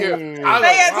 over here. I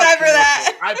got time for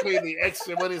that. I pay the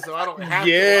extra money, so I don't have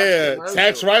to watch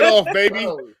tax write-off, baby.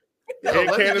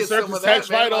 Cannon Circus tax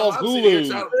write-off,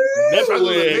 Hulu,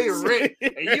 Netflix.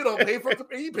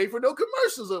 And you pay for no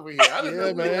commercials over here. I didn't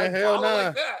know, man. Hell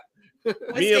nah.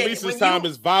 Like me and Lisa's time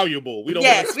is valuable. We don't.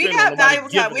 Yes, we got valuable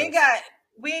time.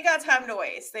 We ain't got time to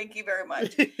waste. Thank you very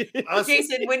much.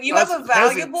 Jason, when you have a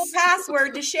valuable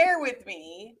password to share with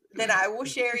me, then I will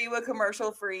share you a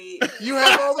commercial-free. You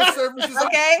have all the services.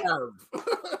 Okay. I have.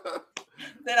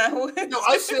 Then I will. No,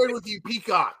 I shared with you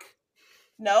Peacock.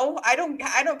 No, I don't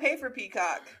pay for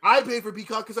Peacock. I pay for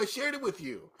Peacock because I shared it with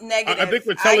you. Negative. I think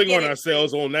we're telling on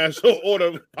ourselves on National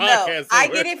Order Podcast. No, I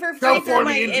get it for free through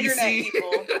my internet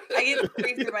people. I get it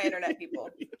free through my internet people.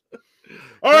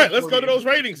 All right, let's go to those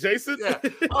ratings, Jason. Yeah.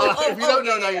 If you don't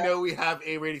know, now you know we have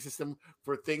a rating system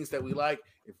for things that we like.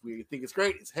 If we think it's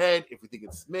great, it's head. If we think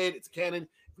it's mid, it's canon.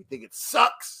 If we think it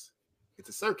sucks, it's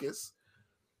a circus.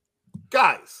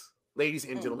 Guys, ladies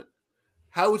and gentlemen,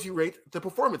 how would you rate the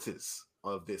performances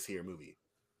of this here movie?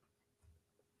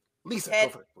 Lisa, go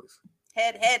for it, please.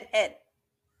 Head.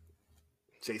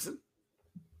 Jason?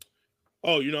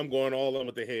 Oh, I'm going all in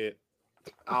with the head.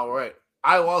 All right.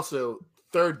 I will also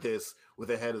third this with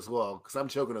a head as well, because I'm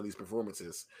choking on these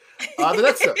performances. The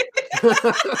next up.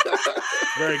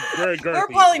 Very, very girthy. We're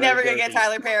probably never going to get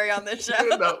Tyler Perry on this show.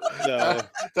 No.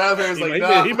 Tyler Perry's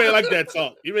he may like that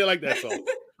talk.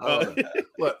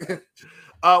 Look,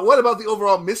 what about the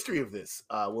overall mystery of this?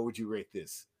 What would you rate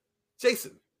this?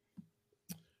 Jason?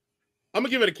 I'm going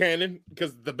to give it a canon,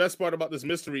 because the best part about this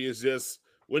mystery is just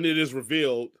when it is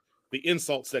revealed, the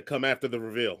insults that come after the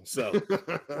reveal. So,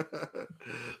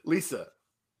 Lisa?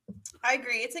 I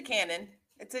agree. It's a canon.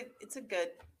 It's good.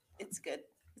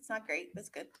 It's not great, but it's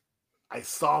good. I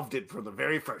solved it from the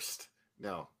very first.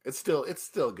 No, it's still a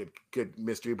good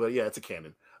mystery, but yeah, it's a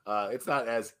canon. It's not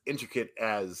as intricate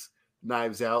as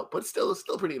Knives Out, but it's still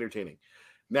pretty entertaining.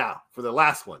 Now, for the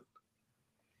last one.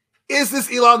 Is this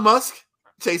Elon Musk,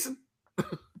 Jason?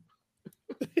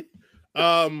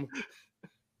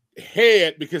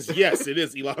 Head, because yes, it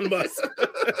is Elon Musk.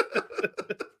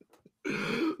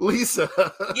 Lisa.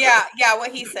 Yeah,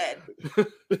 what he said.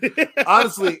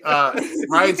 Honestly,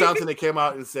 Rian Johnson that came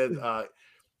out and said,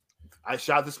 I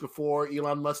shot this before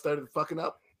Elon Musk started fucking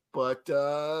up, but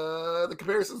the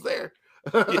comparison's there.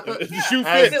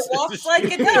 If it walks like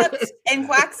a duck and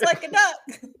quacks like a duck.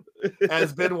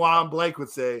 As Benoit Blanc would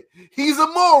say, he's a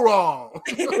moron.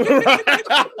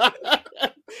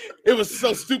 It was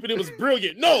so stupid. It was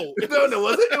brilliant. No, it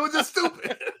wasn't. It was just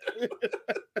stupid.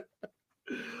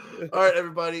 All right,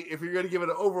 everybody. If you're going to give it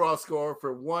an overall score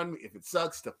for 1, if it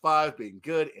sucks, to 5 being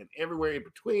good and everywhere in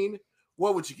between,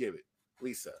 what would you give it,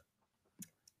 Lisa?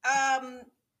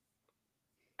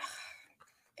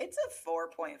 It's a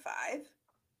 4.5.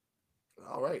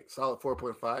 All right, solid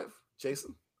 4.5.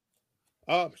 Jason?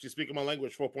 She's speaking my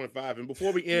language, 4.5. And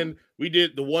before we end, we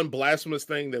did the one blasphemous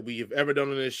thing that we have ever done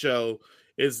on this show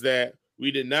is that we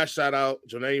did not shout out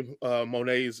Janelle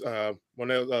Monáe's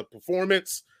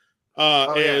performance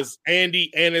as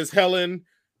Andy and as Helen,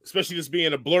 especially this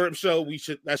being a blurb show.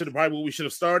 That should have probably what we should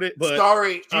have started. But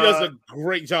she does a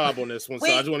great job on this one. So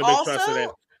I just want to make sure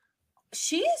that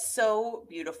she is so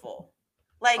beautiful.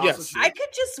 Like, yes. I could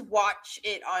just watch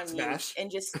it on mute and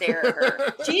just stare at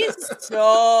her. She's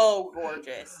so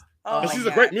gorgeous. Oh, and she's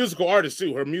a great musical artist,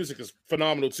 too. Her music is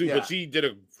phenomenal, too. Yeah. But she did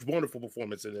a wonderful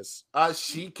performance in this.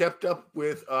 She kept up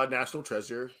with National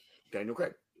Treasure, Daniel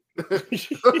Craig.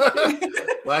 He's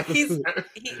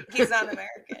not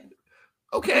American.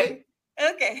 Okay.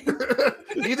 Okay.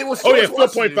 Neither was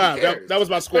 4.5. That was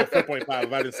my score. 4.5. If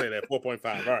I didn't say that,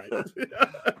 4.5. All right.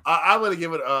 I'm gonna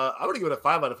give it a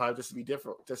 5 out of 5 just to be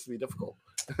different. Just to be difficult.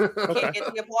 Can't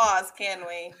get the applause, can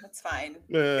we? That's fine.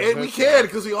 And we can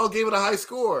because we all gave it a high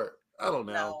score. I don't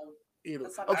know. No,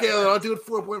 okay, I'll do it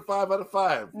 4.5 out of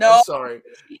 5. No, I'm sorry.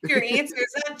 Your answer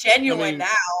is not genuine now.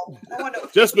 I want to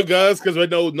just because we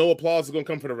know no applause is gonna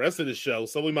come for the rest of the show,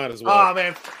 so we might as well. Oh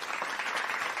man.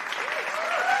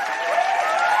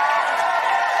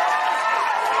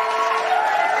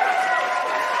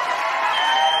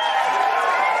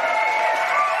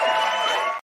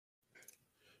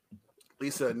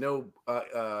 Lisa, no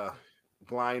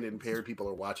blind and impaired people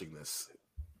are watching this.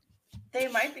 They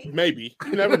might be. Maybe.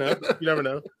 You never know. You never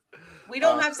know. We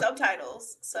don't have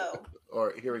subtitles, so.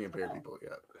 Or hearing impaired people,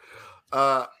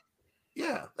 yeah.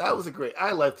 Yeah, that was a great.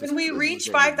 I love this. When we reach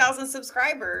 5,000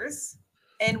 subscribers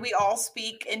and we all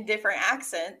speak in different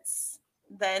accents,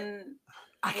 then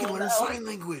I can learn sign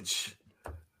language.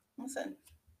 Listen,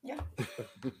 yeah,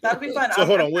 that'd be fun.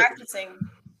 So I'm practicing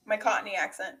my Cockney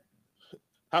accent.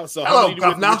 How many do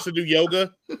you reach to do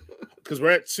yoga? Because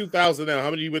we're at 2,000 now. How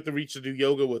many do you with the reach to do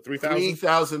yoga with 3,000?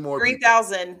 3,000 more.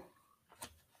 3,000.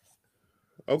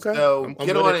 Okay. So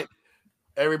get on it.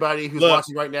 Everybody who's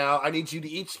watching right now, I need you to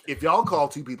each, if y'all call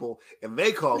 2 people and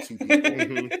they call 2 people,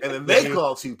 and then they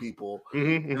call 2 people,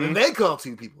 and then they call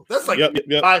 2 people. That's like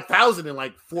 5,000 in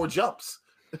like 4 jumps.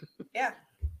 Yeah.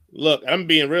 Look, I'm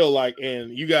being real,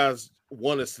 and you guys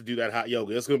want us to do that hot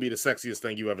yoga. It's going to be the sexiest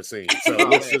thing you've ever seen. So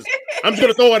I'm just going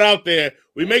to throw it out there.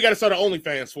 We may got to start an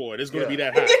OnlyFans for it. It's going to be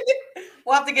that hot.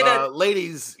 We'll have to get a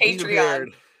ladies,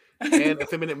 Patreon. And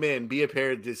effeminate men, be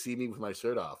prepared to see me with my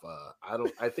shirt off.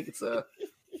 I think it's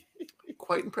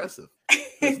quite impressive.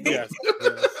 Yes.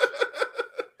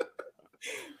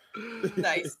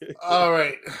 Nice. All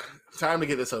right. Time to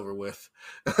get this over with.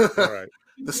 All right.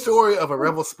 The story of a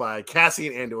rebel spy,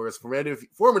 Cassian Andor's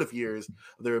formative years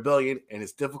of the rebellion and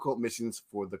his difficult missions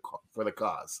for the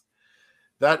cause.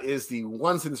 That is the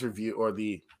one-sentence review or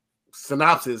the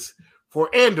synopsis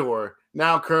for Andor,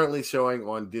 now currently showing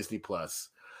on Disney+.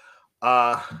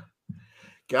 Guys,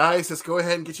 let's go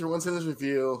ahead and get your one-sentence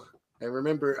review. And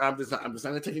remember, I'm just not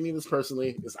going to take any of this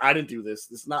personally. Because I didn't do this.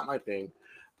 This is not my thing.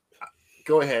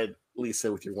 Go ahead,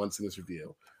 Lisa, with your one-sentence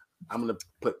review. I'm going to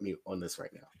put mute on this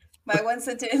right now. My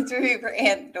one-sentence review for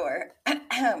Andor.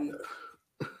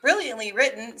 Brilliantly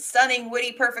written, stunning,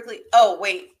 witty, perfectly. Oh,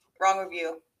 wait. Wrong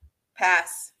review.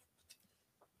 Pass.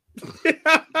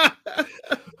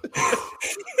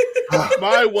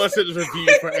 My one-sentence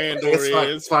review for Andor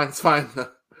it's fine.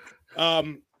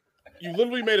 You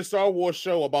literally made a Star Wars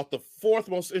show about the 4th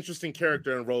most interesting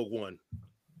character in Rogue One.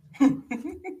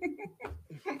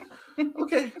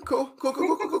 Okay, cool.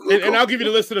 And I'll give you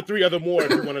the list of the 3 other more if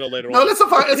you want to know later on. No, that's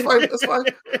fine. That's fine.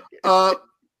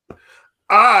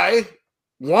 I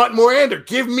want more Andor.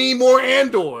 Give me more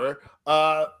Andor.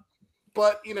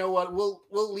 But you know what?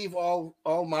 We'll leave all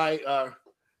my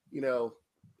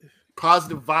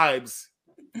positive vibes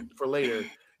for later.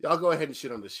 Y'all go ahead and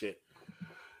shit on this shit.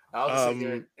 I'll just sit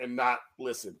here and not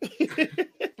listen.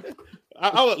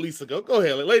 I'll let Lisa go. Go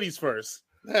ahead, ladies first.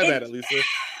 Have at it, Lisa.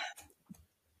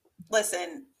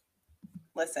 Listen.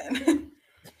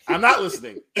 I'm not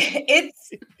listening.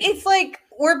 It's like,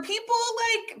 were people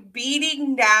like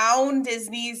beating down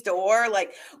Disney's door?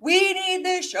 Like, we need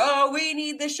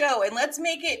the show, and let's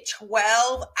make it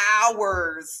 12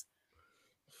 hours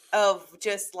of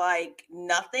just like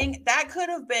nothing. It could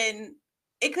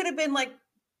have been like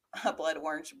Blood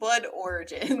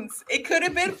Origins. It could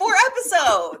have been 4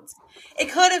 episodes. It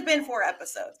could have been 4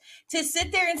 episodes. To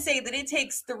sit there and say that it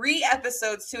takes 3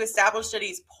 episodes to establish that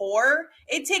he's poor,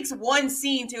 it takes 1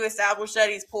 scene to establish that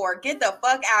he's poor. Get the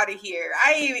fuck out of here.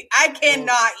 I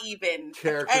cannot even.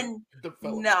 And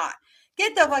not.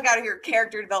 Get the fuck out of here,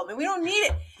 character development. We don't need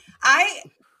it. I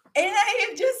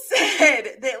have just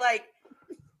said that, like,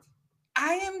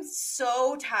 I am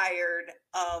so tired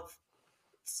of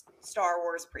Star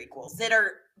Wars prequels that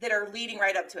are leading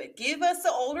right up to it. Give us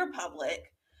the Old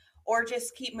Republic, or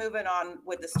just keep moving on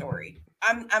with the story.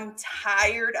 I'm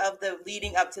tired of the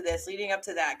leading up to this, leading up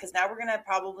to that, because now we're gonna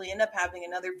probably end up having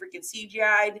another freaking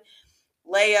CGI'd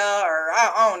Leia, or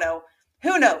I don't know,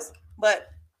 who knows? But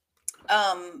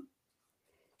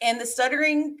and the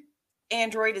stuttering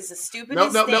android is the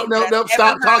stupidest thing. No!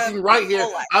 Stop talking right here.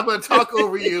 I'm going to talk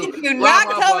over you. You do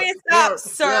not tell me to stop,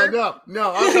 sir.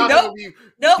 No, I'm talking over you.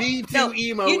 D2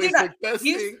 emo is the best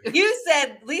thing. You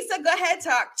said, Lisa, go ahead,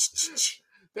 talk.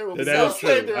 That is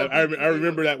true. I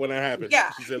remember that when that happened.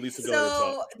 Yeah. She said, Lisa,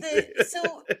 go ahead, talk.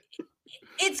 So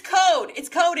it's code. It's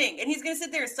coding. And he's going to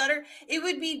sit there and stutter. It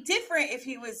would be different if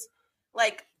he was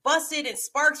like busted and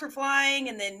sparks were flying,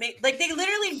 and then like they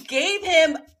literally gave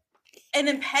him an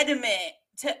impediment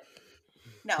to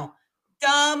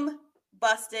dumb,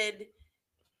 busted,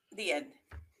 the end.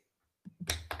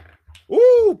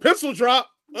 Ooh, pencil drop.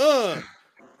 All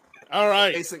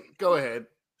right. Jason, go ahead.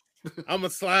 I'm gonna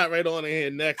slide right on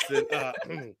ahead next. And,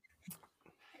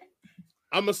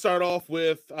 I'm gonna start off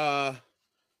with my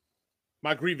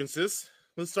grievances.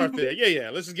 Let's start there. Yeah.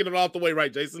 Let's just get it all out the way,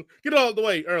 right, Jason? Get it all out the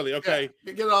way early, okay?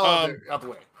 Yeah, get it all out the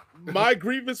way. My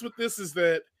grievance with this is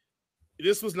that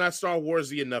this was not Star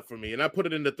Warsy enough for me, and I put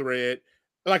it in the thread.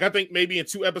 Like, I think maybe in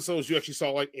 2 episodes you actually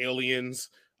saw like aliens.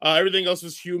 Everything else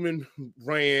was human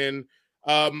ran.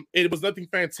 It was nothing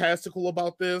fantastical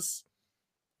about this.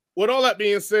 With all that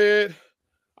being said,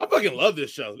 I fucking love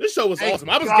this show. This show was awesome.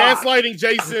 I was gaslighting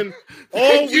Jason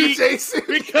all week, Jason,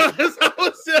 because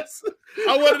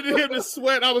I wanted him to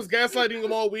sweat. I was gaslighting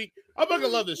him all week. I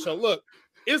fucking love this show. Look,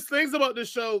 it's things about this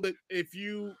show that if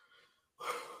you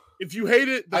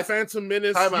hated the Phantom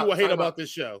Menace, you will hate about this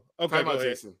show. Okay, go ahead.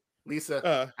 Jason.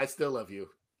 Lisa, I still love you.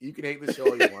 You can hate the show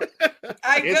all you want.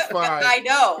 It's fine. I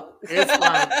know. It's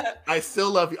fine. I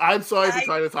still love you. I'm sorry for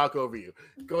trying to talk over you.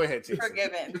 Go ahead, Jason.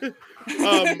 Forgiven.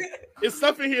 It's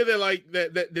stuff in here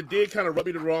that did kind of rub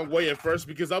me the wrong way at first,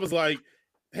 because I was like,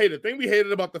 hey, the thing we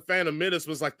hated about the Phantom Menace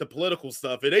was like the political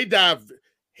stuff, and they dived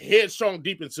headstrong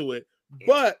deep into it.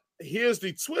 But here's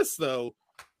the twist, though.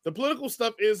 The political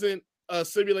stuff isn't a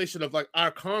simulation of like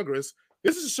our Congress.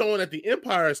 This is showing that the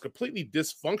Empire is completely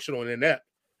dysfunctional and inept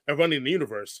at running the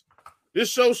universe. This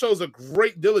show shows a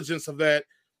great diligence of that.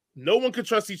 No one can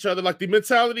trust each other. Like the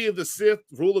mentality of the Sith,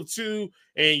 rule of 2,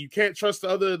 and you can't trust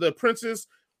the princes.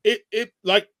 It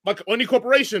like any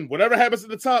corporation, whatever happens at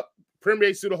the top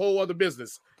permeates through the whole other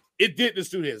business. It did this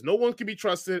to his. No one can be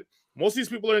trusted. Most of these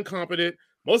people are incompetent.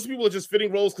 Most people are just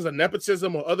fitting roles because of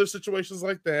nepotism or other situations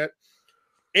like that.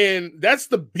 And that's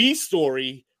the B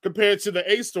story compared to the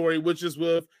A story, which is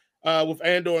with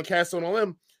Andor and Cassian and all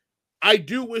them. I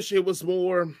do wish it was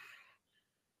more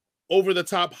over the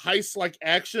top heist like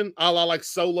action, a la like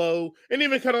Solo, and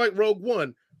even kind of like Rogue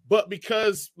One. But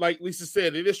because, like Lisa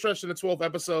said, it is stretched into 12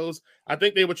 episodes, I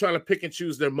think they were trying to pick and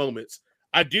choose their moments.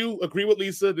 I do agree with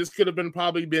Lisa. This could have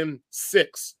probably been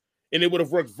 6, and it would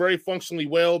have worked very functionally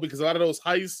well, because a lot of those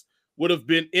heists would have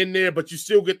been in there, but you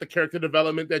still get the character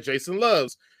development that Jason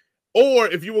loves. Or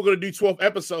if you were going to do 12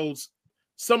 episodes,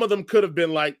 some of them could have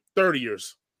been like 30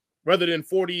 years rather than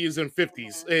 40s and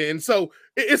 50s. And so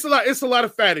it's a lot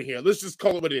of fat in here. Let's just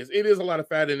call it what it is. It is a lot of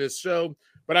fat in this show,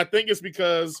 but I think it's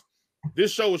because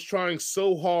this show is trying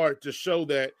so hard to show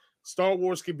that Star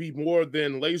Wars can be more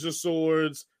than laser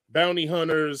swords, bounty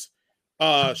hunters,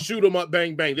 shoot 'em up,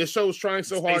 bang, bang. This show is trying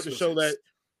so hard to show that,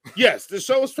 yes, this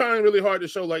show is trying really hard to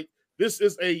show like this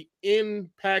is a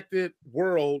impacted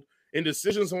world, and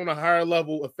decisions on a higher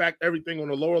level affect everything on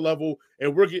a lower level,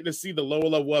 and we're getting to see the lower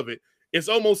level of it. It's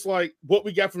almost like what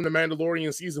we got from The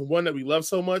Mandalorian season 1 that we love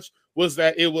so much was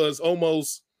that it was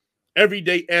almost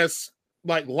everyday-esque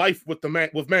like life with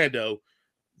with Mando.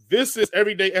 This is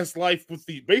everyday-esque life with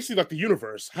basically like the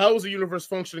universe. How is the universe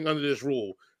functioning under this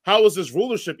rule? How is this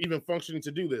rulership even functioning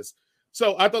to do this?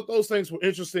 So I thought those things were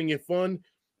interesting and fun,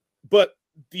 but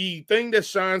the thing that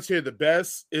shines here the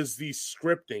best is the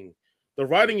scripting. The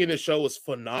writing in the show is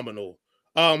phenomenal.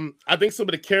 I think some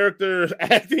of the character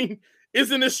acting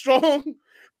isn't as strong,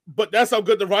 but that's how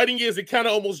good the writing is. It kind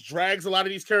of almost drags a lot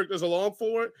of these characters along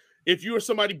for it. If you are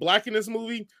somebody black in this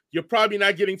movie, you're probably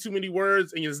not getting too many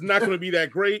words, and it's not going to be that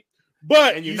great.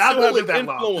 But and you still have an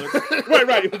influence.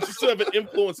 right. But you still have an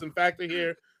influence and factor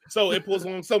here. So it pulls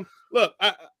along. So look,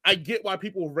 I get why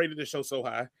people rated the show so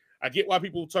high. I get why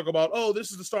people talk about, oh,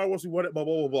 this is the Star Wars we wanted, blah,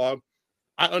 blah, blah, blah.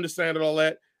 I understand all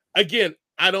that. Again,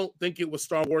 I don't think it was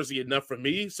Star Warsy enough for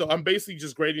me. So I'm basically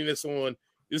just grading this on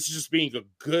this is just being a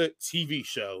good TV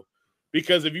show.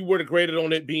 Because if you were to grade it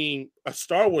on it being a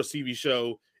Star Wars TV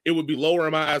show, it would be lower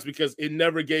in my eyes because it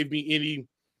never gave me any,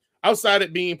 outside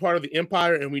it being part of the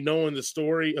Empire and we knowing the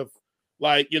story of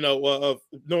of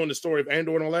knowing the story of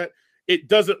Andor and all that, it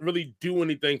doesn't really do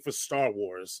anything for Star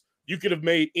Wars. You could have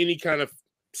made any kind of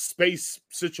space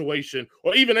situation,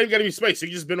 or even they've got to be space.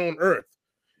 You've just been on Earth.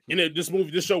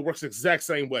 This show works the exact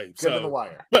same way. So, The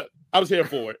Wire. But I was here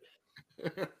for it.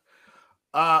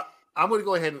 I'm going to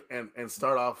go ahead and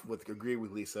start off with agree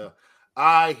with Lisa.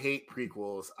 I hate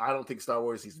prequels. I don't think Star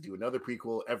Wars needs to do another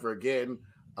prequel ever again.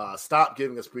 Stop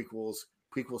giving us prequels.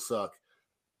 Prequels suck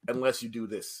unless you do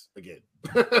this again.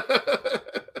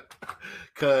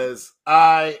 Because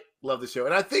I love the show.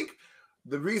 And I think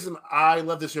the reason I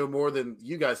love the show more than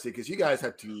you guys did, because you guys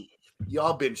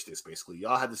y'all binged this basically.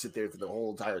 Y'all had to sit there for the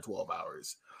whole entire 12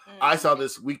 hours. I saw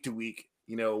this week to week.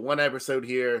 One episode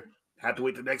here, had to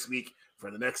wait the next week for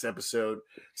the next episode.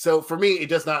 So for me, it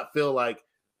does not feel like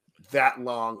that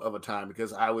long of a time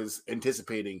because I was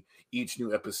anticipating each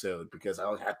new episode because I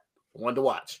only had one to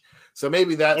watch. So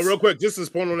maybe that's... real quick, just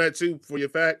to point on that too, for your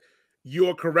fact,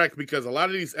 you're correct because a lot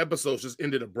of these episodes just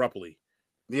ended abruptly.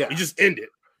 Yeah. It just ended.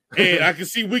 And I can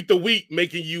see week to week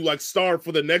making you like starve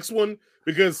for the next one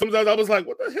because sometimes I was like,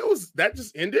 what the hell is that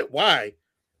just ended? Why?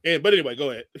 But anyway,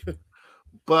 go ahead.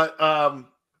 But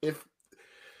if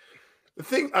the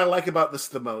thing I like about this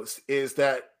the most is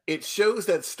that it shows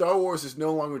that Star Wars is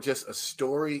no longer just a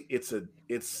story, it's a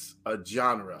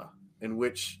genre in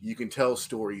which you can tell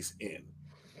stories in.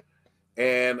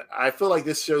 And I feel like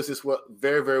this shows this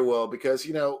very, very well because,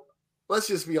 let's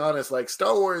just be honest, like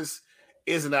Star Wars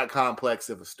isn't that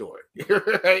complex of a story,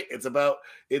 right?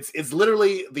 It's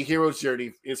literally the hero's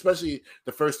journey, especially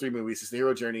the first 3 movies. It's the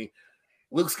hero journey.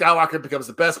 Luke Skywalker becomes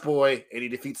the best boy and he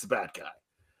defeats the bad guy.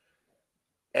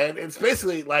 And it's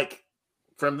basically like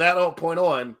from that point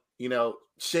on,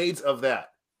 shades of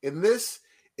that. In this,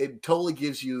 it totally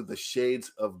gives you the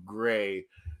shades of gray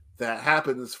that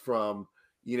happens from,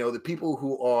 the people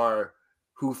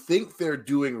who think they're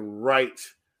doing right,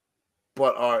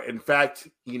 but are in fact,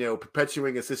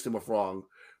 perpetuating a system of wrong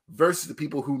versus the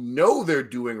people who know they're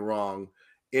doing wrong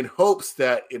in hopes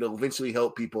that it'll eventually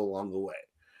help people along the way.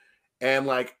 And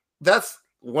like, that's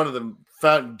one of the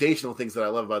foundational things that I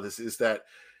love about this is that,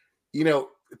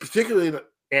 particularly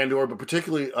Andor, but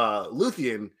particularly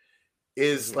Luthien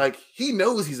is like, he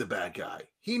knows he's a bad guy.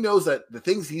 He knows that the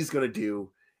things he's going to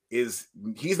do is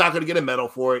he's not going to get a medal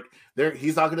for it.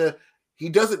 He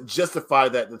doesn't justify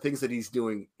that the things that he's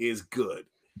doing is good.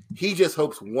 He just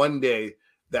hopes one day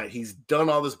that he's done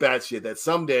all this bad shit, that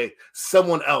someday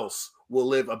someone else will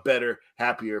live a better,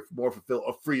 happier, more fulfilled,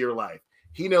 a freer life.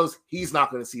 He knows he's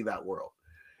not going to see that world.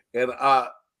 And I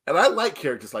like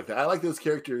characters like that. I like those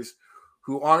characters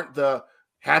who aren't the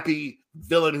happy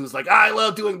villain who's like, I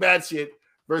love doing bad shit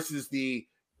versus the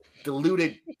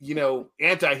deluded,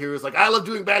 anti-heroes like, I love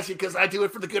doing bad shit because I do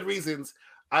it for the good reasons.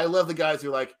 I love the guys who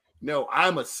are like, no,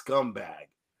 I'm a scumbag,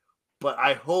 but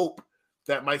I hope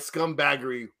that my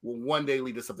scumbagery will one day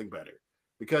lead to something better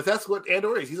because that's what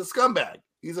Andor is. He's a scumbag.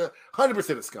 He's 100% a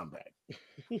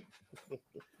scumbag.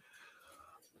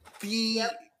 The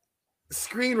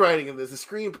screenwriting of this,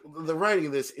 the writing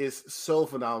of this is so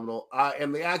phenomenal.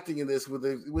 And the acting in this, with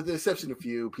the exception of a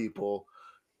few people,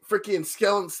 freaking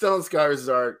Stellan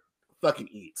Skarsgård fucking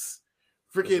eats.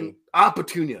 Freaking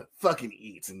Petunia fucking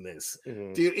eats in this,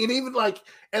 dude. And even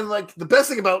the best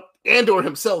thing about Andor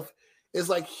himself is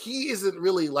like he isn't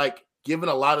really like given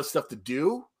a lot of stuff to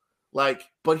do,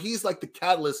 but he's like the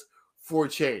catalyst for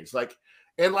change.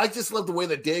 And I just love the way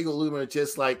that Diego Luna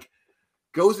just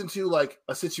goes into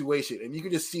a situation, and you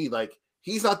can just see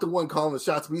he's not the one calling the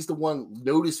shots, but he's the one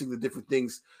noticing the different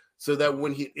things, so that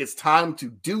when it's time to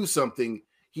do something,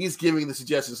 he's giving the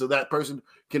suggestions so that person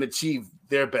can achieve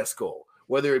their best goal.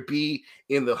 Whether it be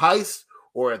in the heist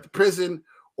or at the prison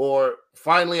or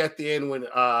finally at the end when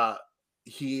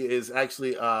he is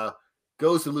actually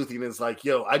goes to Luthien and is like,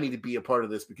 yo, I need to be a part of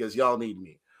this because y'all need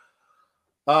me.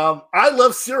 I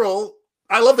love Cyril.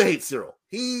 I love to hate Cyril.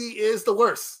 He is the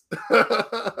worst.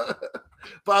 But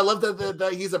I love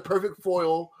that he's a perfect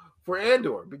foil for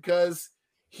Andor because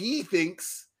he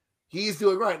thinks he's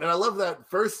doing right. And I love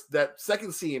that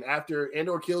second scene after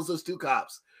Andor kills those 2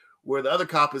 cops where the other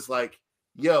cop is like,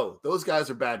 yo, those guys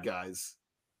are bad guys.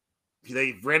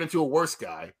 They ran into a worse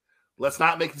guy. let's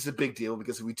not make this a big deal,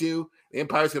 because if we do, the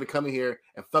Empire's going to come in here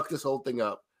and fuck this whole thing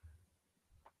up.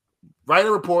 Write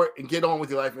a report and get on with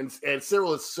your life. And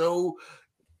Cyril is so,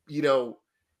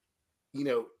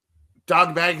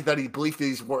 dogmatic that he believes that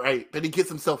he's right, that he gets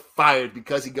himself fired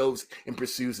because he goes and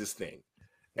pursues this thing.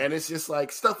 And it's just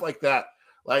like stuff like that.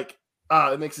 Like,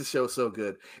 it makes the show so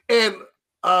good. And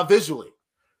visually,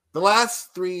 the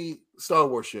last 3 Star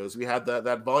Wars shows, we had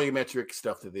that volumetric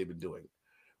stuff that they've been doing,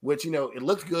 which, it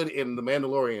looked good in The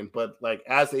Mandalorian, but like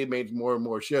as they made more and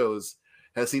more shows,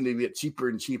 has seemed to get cheaper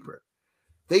and cheaper.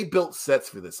 They built sets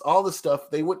for this. All the stuff,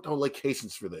 they went on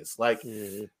locations for this. Like,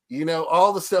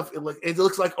 all the stuff, it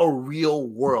looks like a real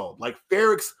world. Like,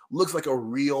 Ferrix looks like a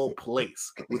real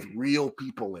place with real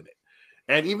people in it.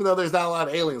 And even though there's not a lot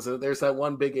of aliens in it, there's that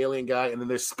one big alien guy, and then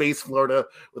there's Space Florida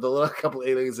with a couple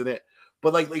aliens in it.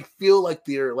 But, like, they feel like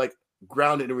they're, like,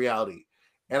 grounded in reality.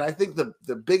 And I think the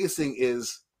biggest thing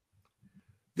is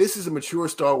this is a mature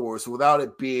Star Wars without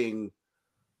it being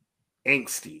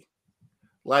angsty.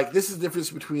 Like, this is the difference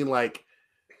between, like,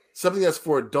 something that's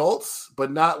for adults,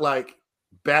 but not like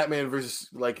Batman versus,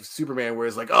 like, Superman, where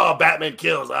it's like, oh, Batman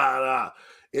kills,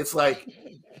 It's like,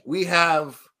 we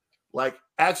have, like,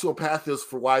 actual pathos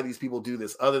for why these people do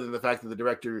this, other than the fact that the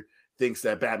director thinks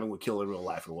that Batman would kill in real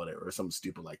life or whatever, or something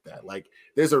stupid like that. Like,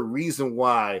 there's a reason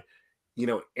why,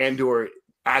 Andor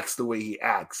acts the way he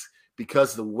acts,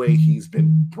 because of the way he's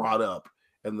been brought up.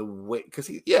 And the way, because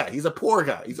he's a poor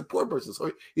guy. He's a poor person.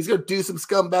 So he's going to do some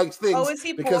scumbag things. Oh, is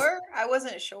he poor? I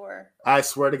wasn't sure. I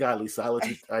swear to God, Lisa,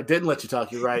 I didn't let you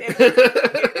talk. You're right.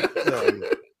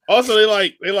 Also,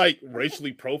 they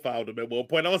racially profiled him at one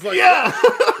point. I was like,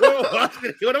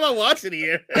 what am I watching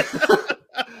here?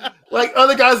 Like,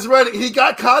 other guys running, he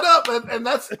got caught up, and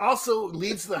that's also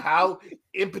leads to how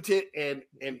impotent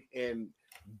and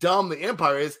dumb the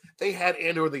Empire is. They had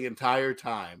Andor the entire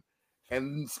time.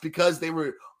 And it's because they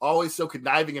were always so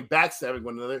conniving and backstabbing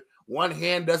one another, one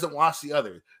hand doesn't wash the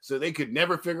other. So they could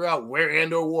never figure out where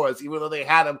Andor was, even though they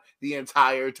had him the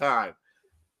entire time.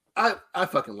 I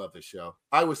fucking love this show.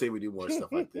 I wish they would do more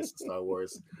stuff like this in Star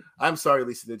Wars. I'm sorry,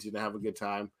 Lisa, that you didn't have a good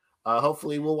time.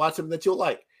 Hopefully we'll watch something that you'll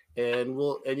like, and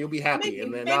you'll be happy. Maybe,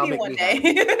 and then maybe I'll make one me day.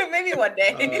 happy. Maybe one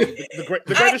day.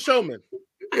 The Greatest Showman.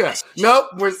 Yeah. Nope,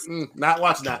 we're not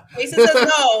watching that. Jason says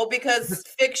no, because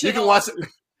fiction. You can watch it.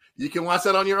 You can watch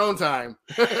that on your own time.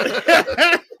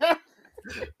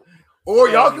 Or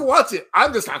y'all can watch it.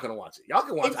 I'm just not going to watch it. Y'all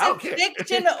can watch it. I don't care. It's a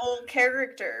fictional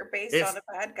character based on a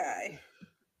bad guy.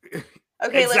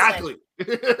 Okay, exactly.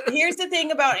 Listen. Here's the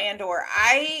thing about Andor.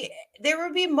 There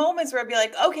would be moments where I'd be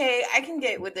like, okay, I can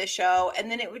get with this show. And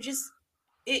then it would just,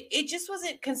 it just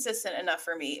wasn't consistent enough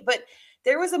for me. But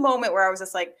there was a moment where I was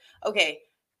just like, okay,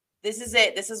 this is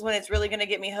it. This is when it's really going to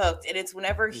get me hooked. And it's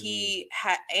whenever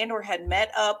Andor had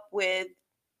met up with,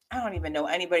 I don't even know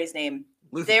anybody's name.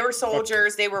 Luthen. They were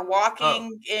soldiers. They were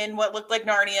walking in what looked like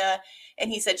Narnia.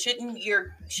 And he said, shouldn't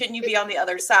you be on the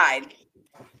other side?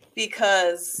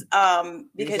 Because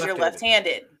you're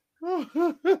left-handed.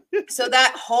 So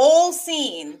that whole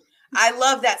scene, I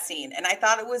love that scene. And I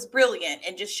thought it was brilliant.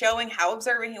 And just showing how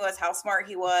observant he was, how smart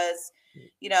he was.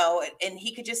 And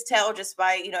he could just tell just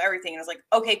by, everything. And I was like,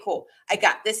 okay, cool.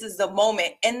 This is the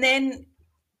moment. And then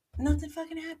nothing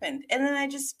fucking happened. And then I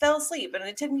just fell asleep and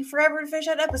it took me forever to finish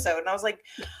that episode. And I was like,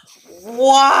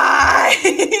 why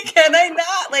can I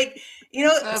not? Like,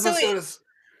 is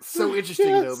so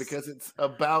interesting though, because it's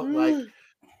about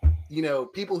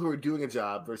people who are doing a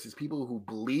job versus people who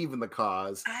believe in the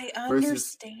cause. I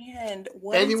understand.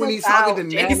 And when he's talking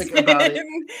to Namek about it,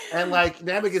 and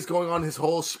Namek is going on his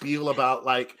whole spiel about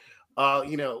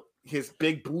his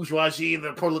big bourgeoisie,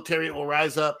 the proletariat will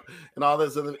rise up, and all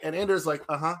this other. And Andor's like,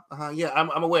 yeah,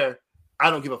 I'm aware. I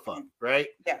don't give a fuck, right?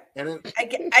 Yeah. And then, I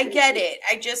get it.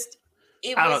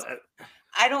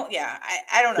 I don't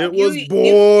know. It was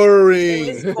boring.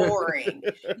 It was boring.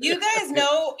 You guys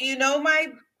know,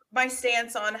 my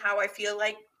stance on how I feel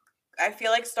like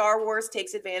Star Wars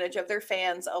takes advantage of their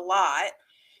fans a lot.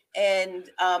 And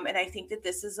I think that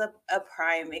this is a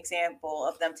prime example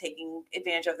of them taking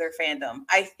advantage of their fandom.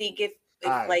 I think if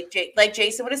like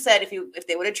Jason would have said, if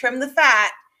they would have trimmed the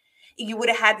fat, you would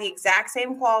have had the exact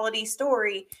same quality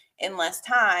story in less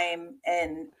time.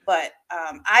 But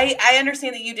I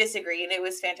understand that you disagree, and it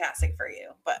was fantastic for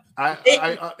you. But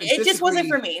it just wasn't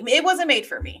for me. It wasn't made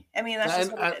for me. I mean, that's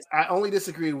just what it is. I only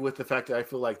disagree with the fact that I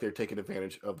feel like they're taking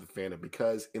advantage of the fandom,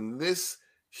 because in this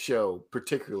show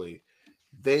particularly,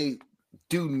 they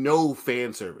do no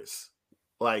fan service.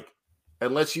 Like,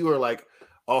 unless you are like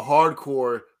a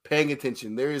hardcore paying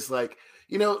attention, there is like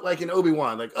in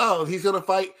Obi-Wan, like, oh, he's gonna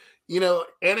fight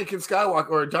Anakin Skywalker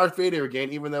or Darth Vader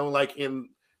again, even though like in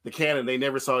the canon, they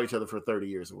never saw each other for 30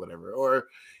 years or whatever. Or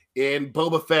in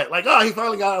Boba Fett, like, oh, he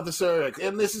finally got out of the Sarlacc,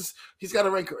 and he's got a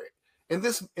rancor. In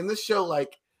this show,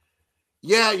 like,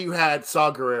 yeah, you had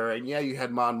Saw Gerrera, and yeah, you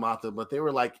had Mon Mothma, but they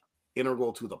were like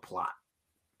integral to the plot.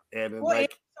 And then,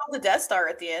 like, the Death Star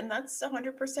at the end, that's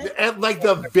 100%. And like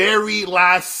the very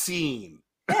last scene.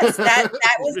 Yes, that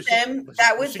was them.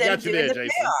 That was them doing the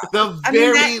payoff. The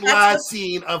very last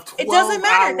scene of 12 It doesn't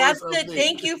matter. That's the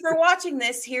thank you for watching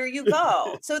this. Here you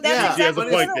go. So that's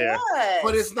exactly what it was.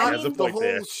 But it's not. The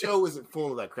whole show isn't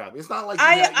full of that crap. It's not like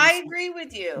I agree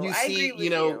with you. You see, you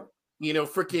know,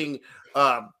 freaking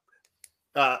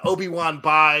Obi-Wan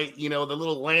buy, the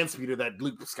little land speeder that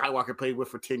Luke Skywalker played with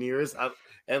for 10 years,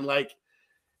 and like.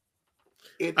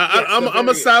 I'm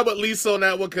gonna side with Lisa on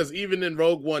that one because even in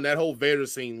Rogue One, that whole Vader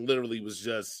scene literally was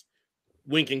just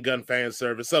wink and gun fan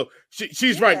service. So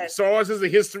she's right. Star Wars has a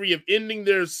history of ending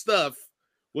their stuff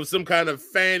with some kind of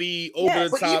fanny, over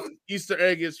the top Easter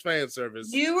eggish fan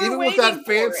service. Even with that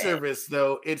fan service,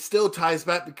 though, it still ties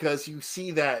back because you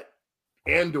see that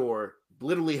Andor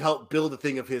literally helped build the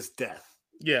thing of his death.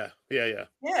 Yeah.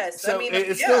 Yes, so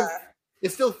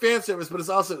it's still fan service, but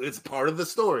it's part of the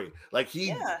story. Like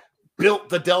he built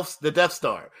the Death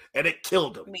Star, and it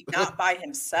killed him. I mean, not by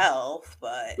himself,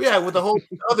 but with the whole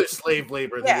other slave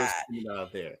labor that was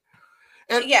out there.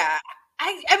 And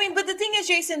I mean, but the thing is,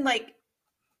 Jason, like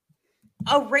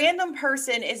a random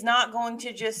person is not going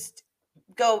to just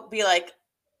go be like,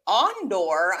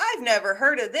 Andor, I've never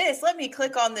heard of this. Let me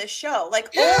click on this show.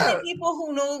 Like only people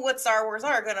who know what Star Wars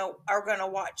are gonna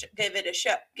watch, give it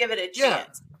a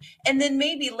chance, and then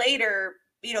maybe later,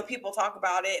 people talk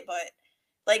about it, but.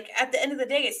 Like at the end of the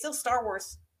day, it's still Star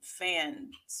Wars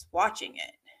fans watching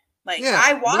it. Like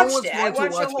I watched it. I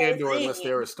watched the whole Andor thing. Unless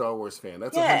they're a Star Wars fan.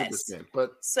 That's 100%.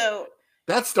 But so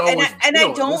that's Star Wars. And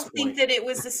I don't think that it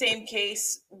was the same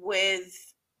case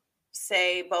with,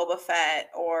 say, Boba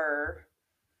Fett or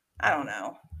I don't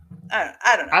know. I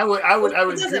don't know. I would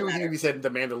agree with you if you said The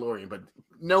Mandalorian, but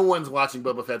no one's watching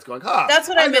Boba Fett's going, That's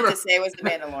what I meant to say was The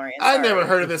Mandalorian. I never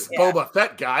heard of this Boba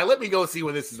Fett guy. Let me go see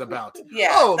what this is about.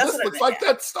 This looks like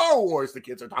that Star Wars the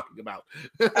kids are talking about.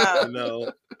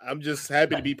 No, I'm just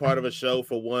happy to be part of a show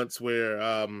for once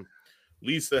where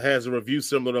Lisa has a review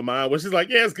similar to mine, where she's like,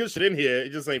 it's good shit in here.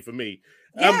 It just ain't for me.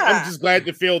 I'm just glad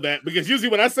to feel that, because usually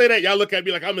when I say that, y'all look at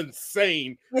me like I'm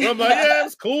insane. And I'm like,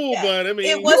 it's cool, but I mean,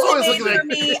 it wasn't made for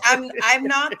me.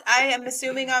 I am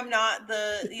assuming I'm not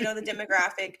the the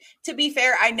demographic. To be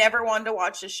fair, I never wanted to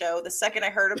watch the show. The second I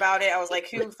heard about it, I was like,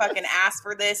 who fucking asked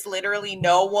for this? Literally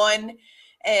no one.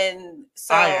 And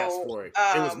so I asked for it.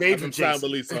 It was made from Jason.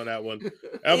 With Lisa on that one.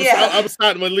 I was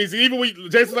starting with Lisa. Even when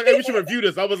Jason's like, hey, we should review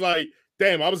this. I was like,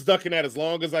 damn, I was ducking that as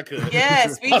long as I could.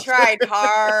 Yes, we tried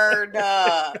hard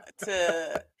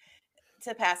to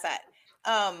pass that.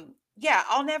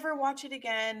 I'll never watch it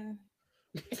again.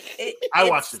 I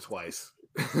watched it twice.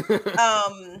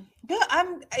 I'm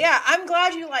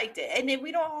glad you liked it, and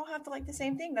we don't all have to like the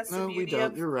same thing. That's the beauty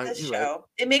of this show. Right.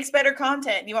 It makes better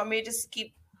content. You want me to just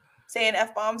keep saying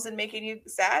F-bombs and making you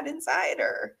sad inside,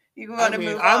 or you want to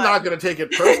move on? I'm not going to take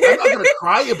it personally. I'm not going to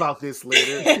cry about this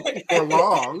later for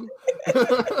long.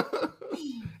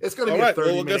 It's going to be a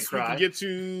 30-minute cry. We can get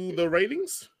to the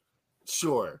ratings.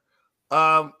 Sure.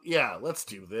 Let's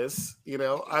do this.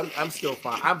 I'm still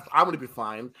fine. I'm going to be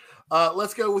fine.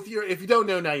 Let's go with if you don't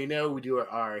know now, we do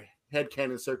our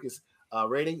headcanon circus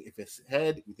rating. If it's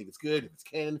head, we think it's good. If it's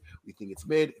canon, we think it's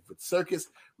mid. If it's circus,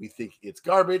 we think it's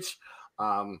garbage.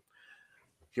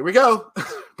 Here we go.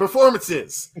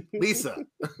 Performances. Lisa.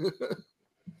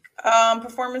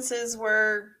 Performances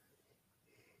were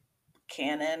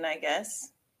canon, I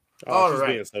guess. She's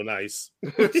being so nice.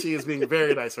 She is being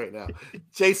very nice right now.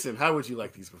 Jason, how would you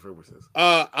like these performances?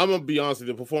 I'm gonna be honest with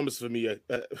you. The performance for me,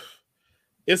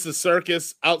 it's a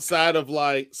circus outside of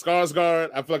like Skarsgård.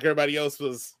 I feel like everybody else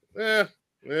was,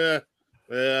 The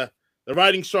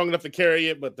writing's strong enough to carry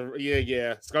it, but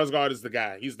Skarsgård is the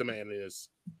guy. He's the man. It is.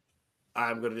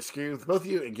 I'm going to disagree with both of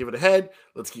you and give it a head.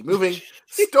 Let's keep moving.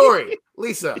 Story,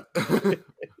 Lisa.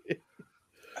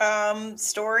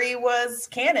 Story was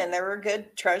canon. There were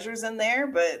good treasures in there,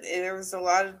 but there was a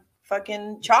lot of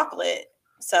fucking chocolate.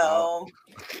 So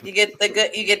you get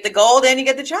the gold and you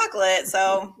get the chocolate.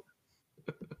 So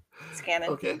it's canon.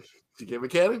 Okay, you give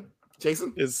it canon.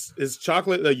 Jason, is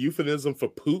chocolate a euphemism for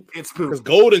poop? It's poop. Because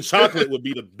gold and chocolate would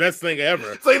be the best thing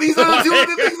ever. It's like, these are the two of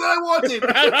the things that I wanted.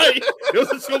 Right. Those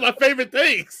are two of my favorite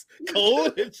things: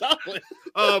 gold and chocolate.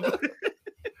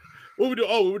 What we do?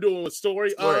 Oh, we were doing a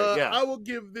story. I will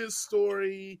give this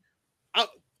story.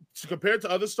 Compared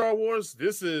to other Star Wars,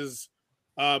 this is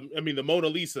I mean the Mona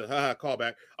Lisa.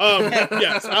 Callback.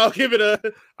 Yes, I'm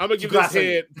gonna give this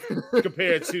head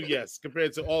compared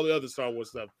to all the other Star Wars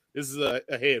stuff. This is a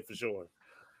head for sure.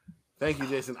 Thank you,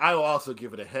 Jason. I will also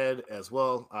give it a head as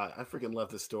well. I freaking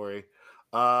love this story.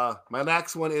 My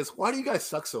next one is, why do you guys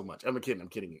suck so much? I'm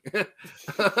kidding you.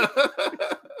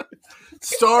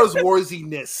 Star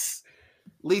Warsiness.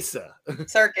 Lisa.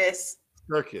 Circus.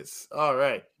 All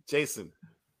right, Jason.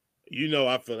 You know,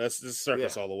 I feel this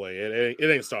circus all the way. It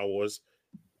ain't Star Wars.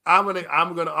 I'm gonna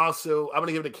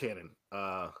give it a canon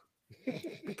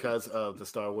because of the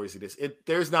Star Warsiness.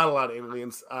 There's not a lot of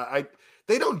aliens.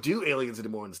 They don't do aliens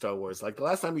anymore in Star Wars. Like the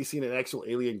last time we seen an actual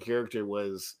alien character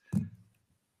was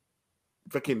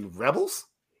freaking Rebels.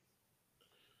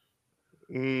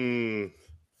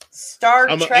 Star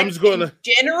Trek. I'm just gonna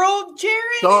General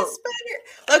Jared is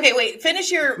better. Okay, wait.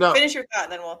 Finish your thought,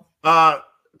 and then we'll.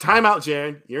 Time out,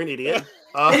 Jared. You're an idiot.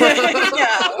 Yeah,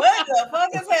 what the fuck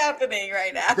is happening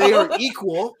right now? They are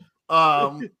equal,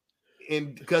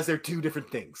 because they're two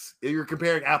different things. You're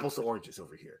comparing apples to oranges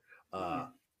over here.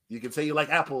 You can say you like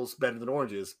apples better than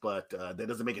oranges, but that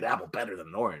doesn't make an apple better than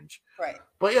an orange. Right.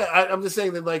 But yeah, I'm just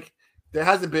saying that like there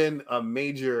hasn't been a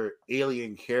major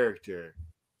alien character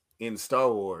in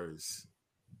Star Wars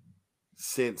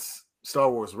since Star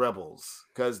Wars Rebels,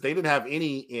 because they didn't have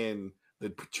any in the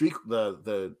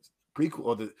prequel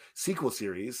or the sequel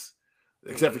series,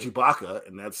 except for Chewbacca,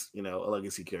 and that's a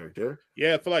legacy character.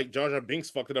 Yeah, I feel like Jar Jar Binks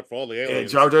fucked it up for all the aliens. And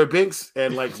Jar Jar Binks,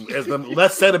 and like as the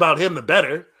less said about him, the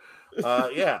better.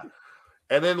 Yeah,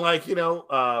 and then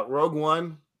Rogue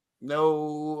One,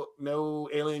 no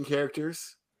alien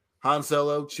characters. Han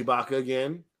Solo, Chewbacca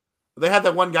again. They had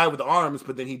that one guy with the arms,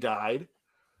 but then he died.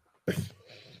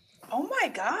 Oh my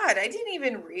god, I didn't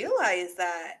even realize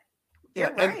that.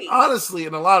 You're right. And honestly,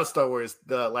 in a lot of Star Wars,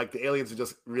 the aliens are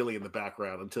just really in the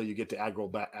background until you get to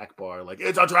Admiral Akbar. Like,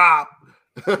 it's a trap.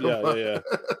 Yeah.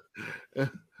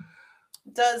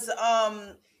 Does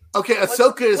okay,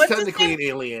 Ahsoka is technically an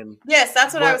alien. Yes,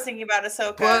 that's what I was thinking about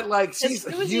Ahsoka. But like, she's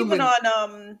human. Even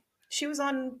on she was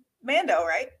on Mando,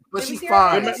 right? But she's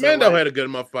fine. Mando had a good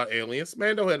amount about aliens.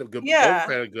 Mando had a good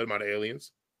amount of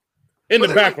aliens in the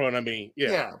background. I mean,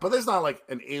 yeah, but there's not like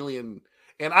an alien.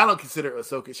 And I don't consider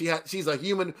Ahsoka. She's a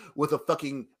human with a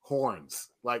fucking horns.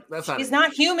 Like that's not. She's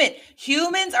not human.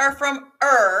 Humans are from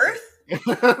Earth.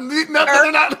 None of these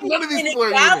people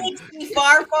are galaxy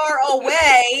far, far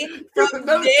away from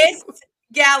this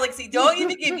galaxy. Don't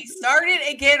even get me started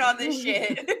again on this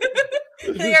shit.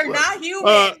 They are not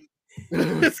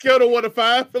human. Scale of 1 to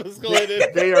 5. Let's go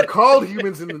ahead. They are called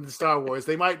humans in the Star Wars.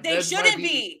 They shouldn't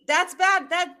be. That's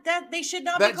bad. That they should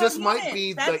not be called just humans. Might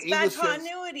be that's the bad English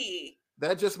continuity.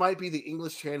 That just might be the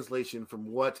English translation from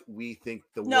what we think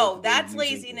the No, that's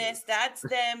laziness. That's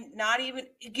them not even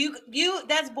you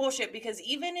that's bullshit, because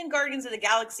even in Guardians of the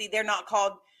Galaxy, they're not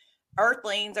called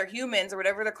Earthlings or humans or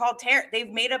whatever they're called.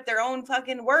 They've made up their own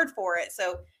fucking word for it.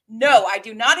 So no, I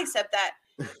do not accept that.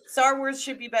 Star Wars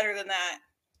should be better than that.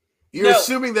 You're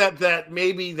assuming that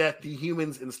maybe that the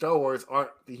humans in Star Wars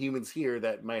aren't the humans here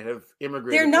that might have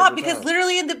immigrated. They're not, because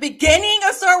literally in the beginning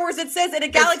of Star Wars it says in a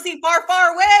galaxy far,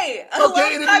 far away.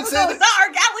 Okay, it didn't say it's not our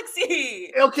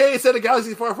galaxy. Okay, it said a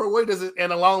galaxy far, far away.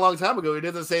 And a long, long time ago, it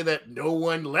doesn't say that no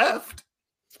one left.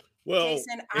 Well,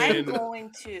 Jason, I'm going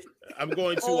to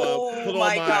put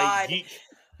on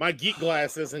my geek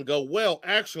glasses and go, well,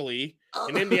 actually,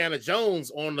 in Indiana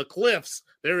Jones on the cliffs,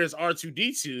 there is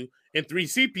R2-D2 and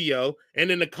 3CPO, and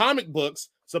in the comic books,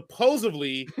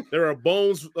 supposedly there are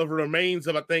bones of remains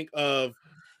of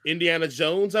Indiana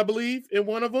Jones, I believe, in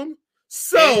one of them.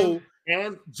 So,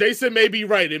 and Jason may be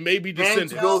right; it may be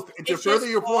descendants. To further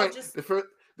your point,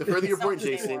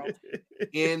 Jason,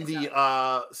 in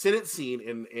the Senate scene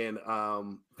in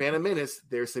Phantom Menace,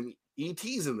 there's some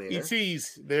ETs in there.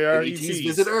 ETs, there are ETs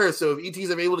visit Earth. So if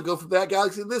ETs are able to go from that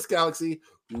galaxy to this galaxy,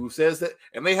 who says that?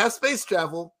 And they have space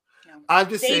travel. I'm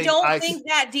just saying. They don't think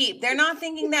that deep. They're not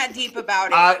thinking that deep about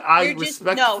it.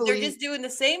 They're just doing the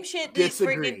same shit that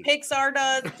freaking Pixar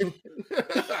does.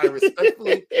 I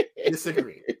respectfully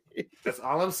disagree. That's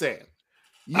all I'm saying.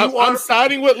 I'm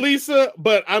siding with Lisa,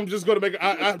 but I'm just going to make.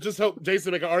 I just hope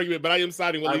Jason make an argument, but I am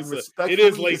siding with Lisa. It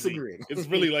is lazy. It's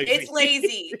really lazy. It's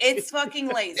lazy. It's fucking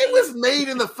lazy. It was made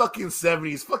in the fucking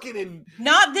 70s.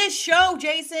 Not this show,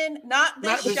 Jason. Not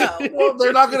this show. Well,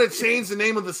 they're not going to change the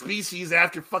name of the species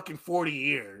after fucking 40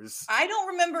 years. I don't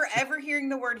remember ever hearing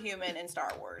the word human in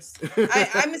Star Wars.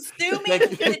 I'm assuming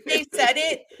that they said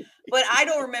it, but I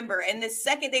don't remember. And the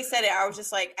second they said it, I was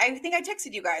just like, I think I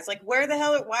texted you guys, like, why are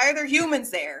there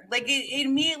humans there? Like, it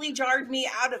immediately jarred me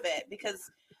out of it, because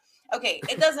Okay,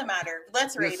 it doesn't matter.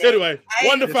 Let's rate it. Anyway,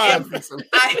 1 to 5.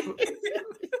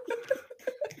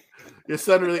 Your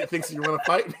son really thinks you want to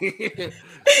fight me.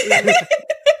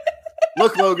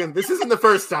 Look, Logan, this isn't the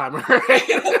first time, all right?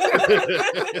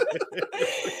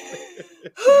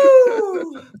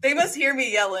 They must hear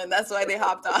me yelling. That's why they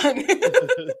hopped on.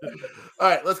 All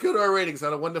right, let's go to our ratings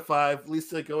on a 1 to 5.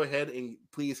 Lisa, go ahead and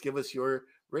please give us your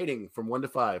rating from 1 to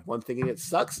 5. 1 thinking it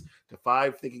sucks to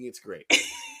 5 thinking it's great.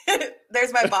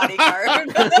 There's my bodyguard.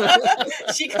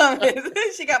 She coming.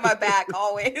 She got my back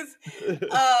always.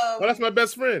 Well, that's my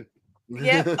best friend.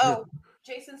 Yeah. Oh,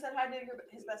 Jason said hi to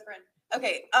his best friend.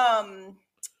 Okay.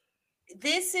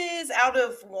 This is out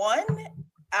of 1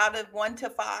 to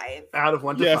 5. Out of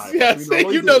 1 to 5. Yes.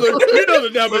 You know the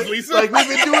numbers, Lisa. Like we've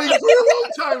been doing for a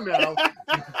long time now.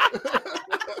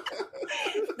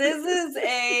 This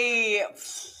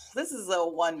is a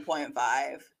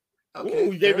 1.5. Okay,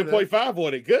 ooh, you gave it 0.5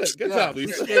 on it. Good job,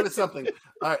 Lisa. You gave it something.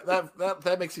 All right,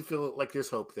 that makes you feel like there's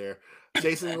hope there.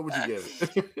 Jason, what would you give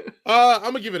it? I'm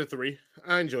gonna give it a 3.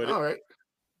 I enjoyed it. All right,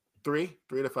 3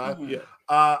 to 5. Yeah.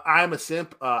 I'm a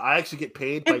simp. I actually get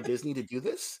paid by Disney to do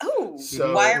this. Oh,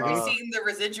 so why are we seeing the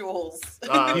residuals?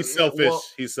 He's selfish. Well,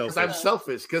 he's selfish. I'm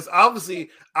selfish because obviously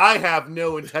I have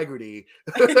no integrity,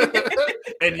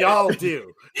 and y'all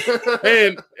do.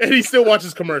 and he still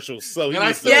watches commercials. So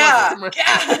I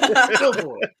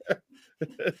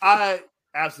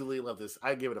absolutely love this.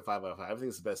 I give it a 5 out of 5. I think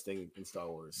it's the best thing in Star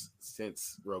Wars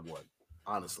since Rogue One,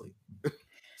 honestly.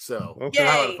 So 5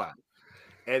 out of 5.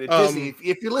 And Disney,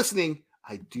 if you're listening,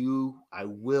 I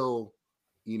will,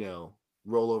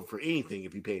 roll over for anything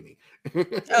if you pay me.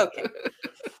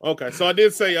 Okay. So I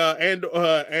did say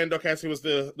Andor Cassian was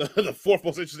the 4th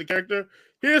most interesting character.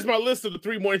 Here's my list of the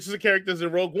 3 more interesting characters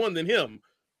in Rogue One than him.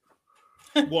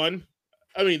 1,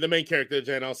 the main character,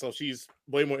 Jan. Also, she's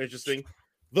way more interesting.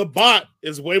 The bot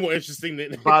is way more interesting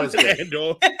than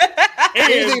Andor.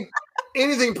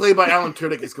 Anything played by Alan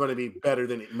Tudyk is going to be better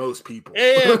than most people.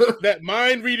 And that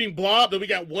mind-reading blob that we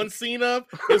got one scene of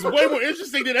is way more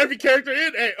interesting than every character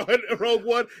in Rogue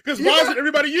One. Because why isn't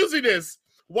everybody using this?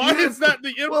 Why is that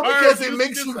the Empire? Well, because it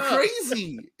makes you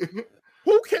crazy.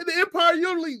 Who can the Empire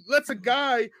usually lets a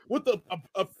guy with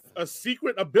a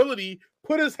secret ability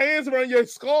put his hands around your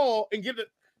skull and get it?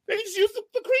 They just use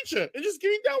the creature and just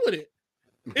get down with it.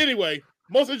 Anyway,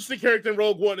 most interesting character in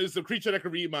Rogue One is the creature that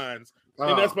can read minds.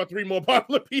 And that's my 3 more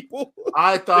popular people.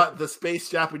 I thought the space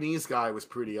Japanese guy was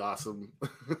pretty awesome.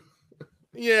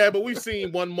 Yeah, but we've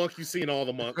seen one monk. You've seen all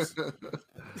the monks.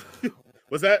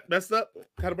 Was that messed up?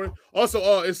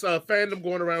 Also, it's fandom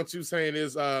going around too saying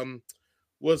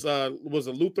was a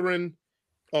Lutheran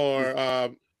or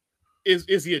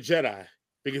is he a Jedi?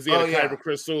 Because he had a kyber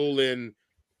crystal and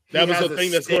that was the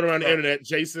thing that's going around the internet.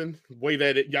 Jason,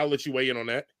 y'all let you weigh in on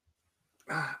that.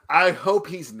 I hope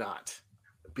he's not.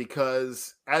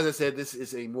 Because, as I said, this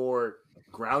is a more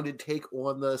grounded take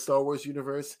on the Star Wars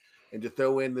universe. And to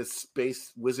throw in this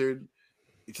space wizard,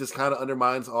 it just kind of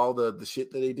undermines all the shit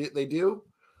that they do.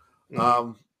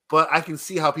 Mm-hmm. But I can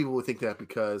see how people would think that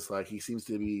because, he seems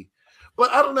to be...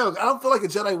 But I don't know. I don't feel like a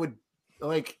Jedi would,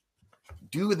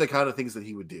 do the kind of things that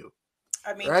he would do.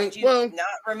 Right? Did you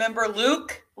not remember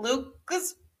Luke? Luke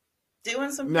was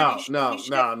doing some shit.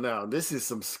 No. This is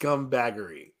some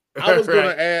scumbaggery. I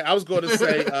was going to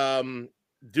say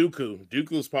Dooku.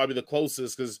 Dooku's probably the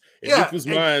closest because in Dooku's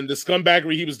mind, the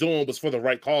scumbaggery he was doing was for the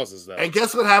right causes, though. And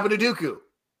guess what happened to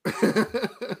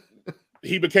Dooku?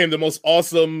 He became the most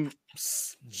awesome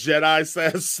Jedi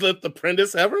Sith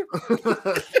apprentice ever.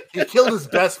 He killed his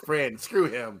best friend. Screw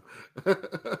him.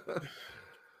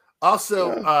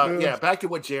 Also, back to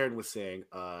what Jaron was saying.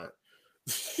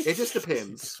 It just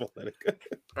depends.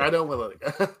 I don't want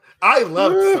to. I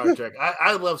love Star Trek.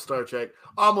 I love Star Trek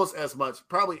almost as much,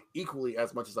 probably equally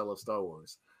as much as I love Star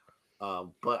Wars.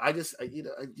 But I just,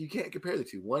 you can't compare the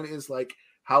two. One is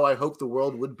how I hope the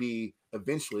world would be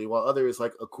eventually, while other is a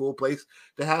cool place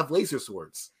to have laser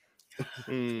swords.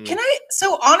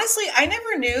 So honestly, I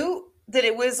never knew that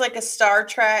it was a Star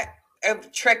Trek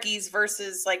of Trekkies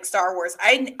versus Star Wars.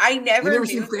 I never knew.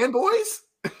 Seen Fanboys?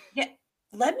 Yeah.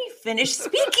 Let me finish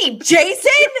speaking,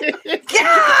 Jason.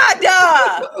 God!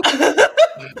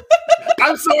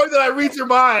 I'm sorry that I read your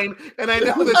mind, and I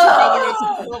know that you're probably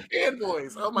going to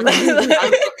fanboys. Oh my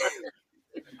God!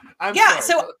 I'm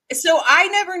sorry. So I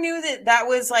never knew that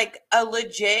was a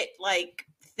legit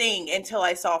thing until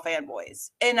I saw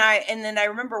Fanboys, and then I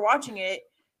remember watching it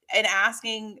and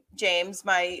asking James,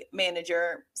 my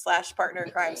manager / partner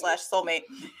in crime / soulmate,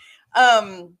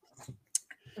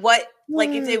 what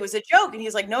if it was a joke, and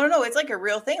he's like, no, it's a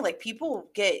real thing. People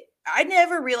get I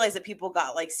never realized that people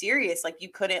got like serious, like you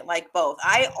couldn't like both.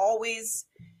 I always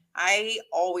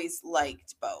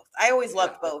liked both. I always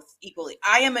loved both equally.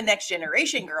 I am a Next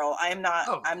Generation girl. I'm not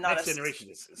Next Generation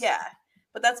is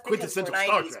but that's because we're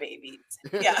 90s babies.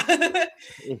 Yeah.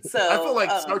 So I feel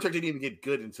like Star Trek didn't even get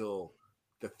good until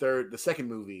the second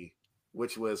movie,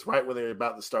 which was right when they were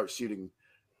about to start shooting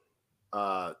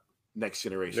Next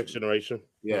Generation. Next Generation.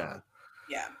 Yeah.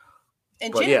 Yeah.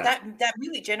 And that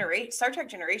really Star Trek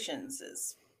Generations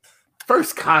is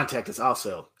First Contact is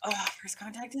also. Oh, First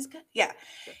Contact is good. Yeah.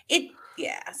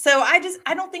 So I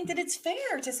don't think that it's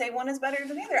fair to say one is better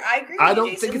than the other. I agree with I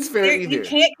don't think it's fair either. You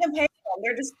can't compare them.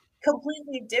 They're just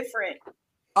completely different.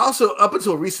 Also, up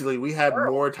until recently, we had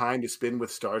more time to spend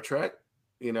with Star Trek.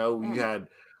 You know, we had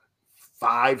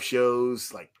 5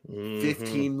 shows, like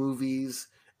 15 movies,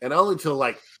 and only until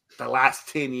like the last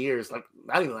 10 years, like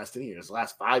not even the last 10 years, the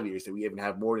last 5 years, that we even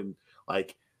have more than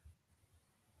like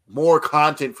more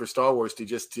content for Star Wars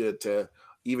to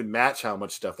even match how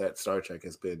much stuff that Star Trek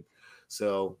has been.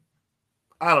 So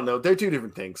I don't know. They're two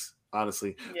different things,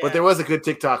 honestly. Yeah. But there was a good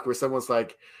TikTok where someone's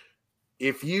like,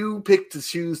 if you pick to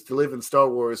choose to live in Star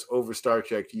Wars over Star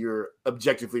Trek, you're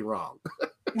objectively wrong.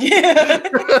 Yeah.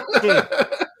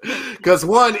 Because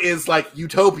one is like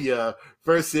utopia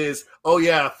versus,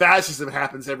 fascism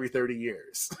happens every 30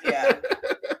 years. Yeah.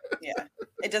 Yeah.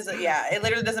 It doesn't, it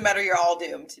literally doesn't matter. You're all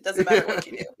doomed. It doesn't matter what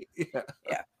you do.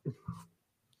 Yeah.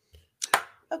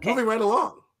 Okay. Moving right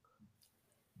along.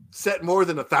 Set more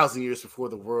than 1,000 years before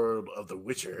the world of The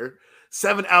Witcher,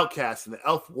 7 outcasts in the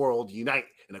elf world unite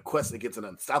in a quest against an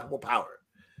unstoppable power.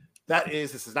 That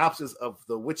is the synopsis of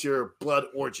The Witcher Blood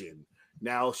Origin,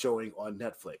 now showing on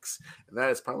Netflix. And that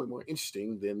is probably more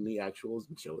interesting than the actual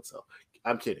show itself.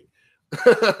 I'm kidding.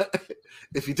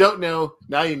 If you don't know,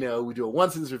 now you know. We do a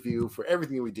 1-sentence review for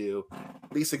everything we do.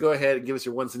 Lisa, go ahead and give us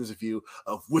your 1-sentence review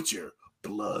of Witcher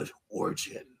Blood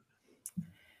Origin.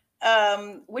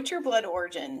 Witcher Blood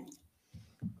Origin.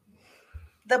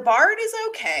 The bard is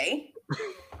okay.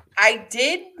 I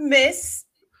did miss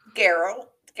Geralt.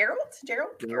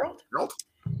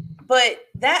 But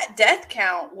that death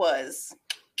count was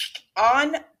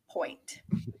on point.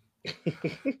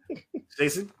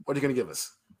 Jason, what are you going to give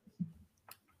us?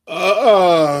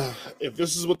 If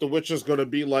this is what The Witcher's going to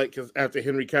be like after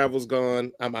Henry Cavill's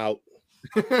gone, I'm out.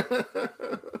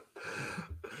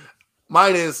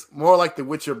 Mine is more like The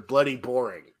Witcher bloody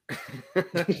boring.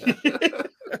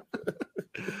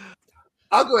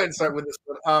 I'll go ahead and start with this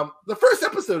one. The first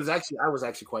episode I was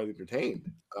actually quite entertained.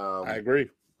 I agree.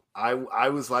 I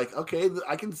was like, okay,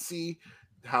 I can see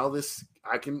how this,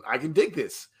 I can dig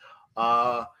this.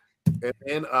 And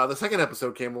then the second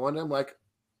episode came on, and I'm like,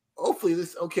 hopefully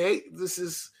this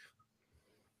is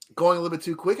going a little bit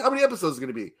too quick. How many episodes is it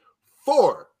going to be?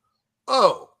 4.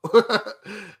 Oh,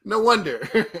 no wonder.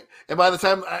 And by the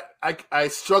time I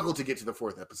struggled to get to the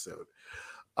 4th episode,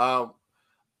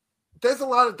 there's a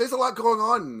lot going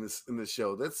on in this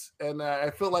show. I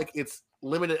feel like its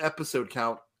limited episode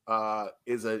count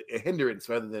is a hindrance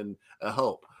rather than a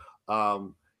help.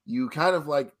 You kind of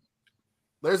like,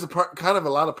 there's a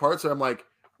lot of parts where I'm like,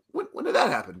 when did that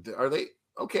happen? Are they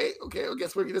okay? I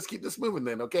guess we're gonna just keep this moving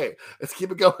then. Okay, let's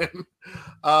keep it going.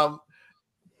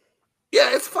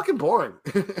 Yeah, it's fucking boring.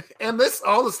 And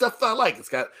all the stuff that I like. It's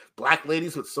got black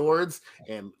ladies with swords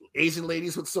and Asian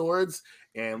ladies with swords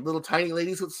and little tiny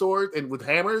ladies with swords and with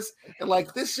hammers. And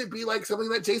like, this should be like something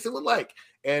that Jason would like.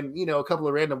 And, a couple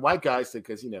of random white guys,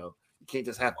 because, you can't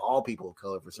just have all people of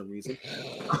color for some reason.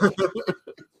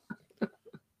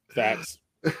 Facts.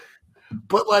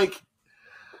 But like,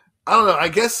 I don't know. I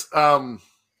guess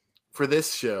for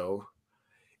this show,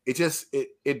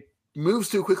 it moves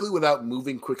too quickly without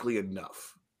moving quickly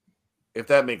enough, if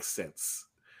that makes sense.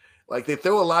 Like, they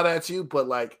throw a lot at you, but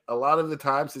like a lot of the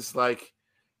times it's like,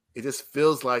 it just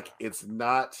feels like it's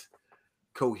not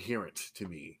coherent to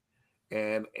me.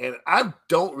 And I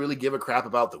don't really give a crap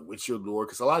about the Witcher lore,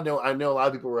 because I know a lot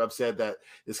of people were upset that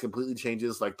this completely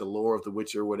changes like the lore of the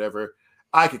Witcher or whatever.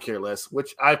 I could care less,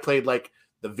 which I played like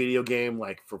the video game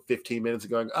like for 15 minutes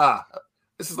and going,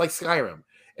 this is like Skyrim.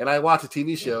 And I watch a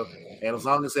TV show, and as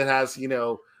long as it has,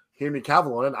 Henry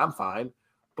Cavill on it, I'm fine.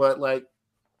 But like,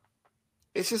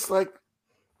 it's just like,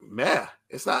 meh.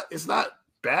 It's not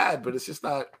bad, but it's just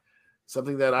not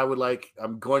something that I would like.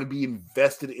 I'm going to be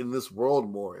invested in this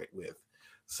world more with.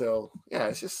 So yeah,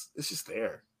 it's just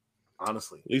there.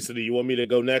 Honestly, Lisa, do you want me to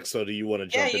go next, or do you want to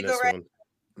jump in this one?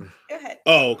 Go ahead.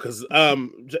 Oh, because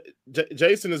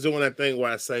Jason is doing that thing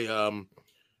where I say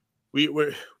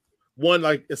we're one,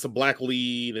 like, it's a black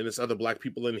lead and there's other black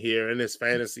people in here and it's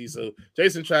fantasy. So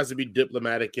Jason tries to be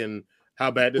diplomatic and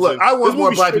how bad this Look, is. I want this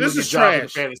more black people this to is get jobs in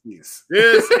trash. fantasies.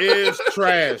 This is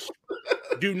trash.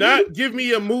 Do not give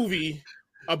me a movie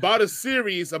about a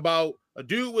series about a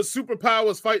dude with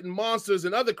superpowers fighting monsters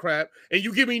and other crap, and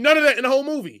you give me none of that in the whole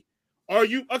movie. Are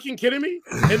you fucking kidding me?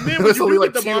 And then when you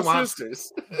do get the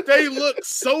monsters, they look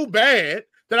so bad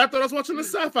that I thought I was watching the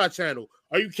Sci-Fi Channel.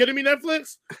 Are you kidding me,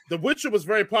 Netflix? The Witcher was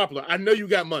very popular. I know you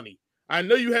got money. I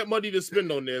know you had money to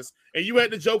spend on this, and you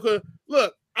had the Joker.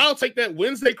 Look, I'll take that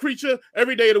Wednesday creature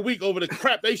every day of the week over the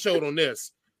crap they showed on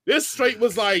this. This straight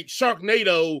was like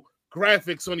Sharknado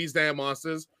graphics on these damn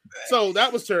monsters. So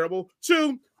that was terrible.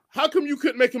 2, how come you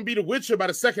couldn't make him be the Witcher by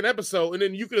the second episode, and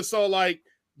then you could have saw like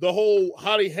the whole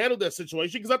how they handled that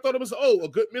situation? Because I thought it was a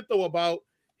good mytho about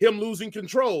him losing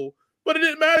control, but it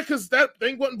didn't matter because that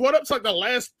thing wasn't brought up to like the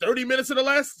last 30 minutes of the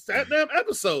last damn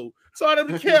episode. So I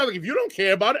didn't care. Like, if you don't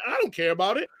care about it, I don't care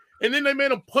about it. And then they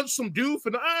made him punch some dude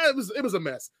for it was a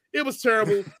mess. It was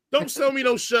terrible. Don't sell me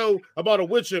no show about a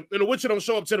Witcher, and the Witcher don't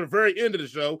show up to the very end of the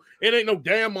show. It ain't no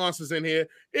damn monsters in here.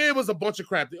 It was a bunch of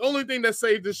crap. The only thing that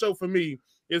saved this show for me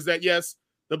is that yes,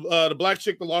 the black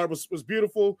chick, the Lara was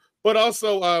beautiful, but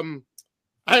also I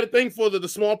had a thing for the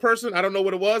small person. I don't know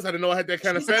what it was. I didn't know I had that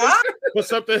kind of fetish, but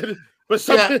something.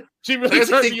 Yeah, she really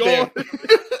turned me on.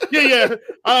 Yeah.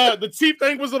 The teeth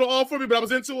thing was a little off for me, but I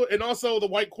was into it. And also the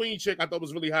White Queen chick I thought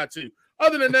was really hot too.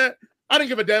 Other than that, I didn't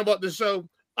give a damn about this show.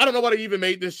 I don't know why they even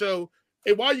made this show.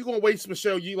 And why are you going to waste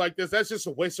Michelle Yeoh like this? That's just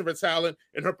a waste of her talent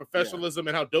and her professionalism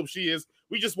and how dope she is.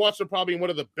 We just watched her probably in one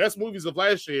of the best movies of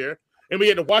last year, and we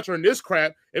had to watch her in this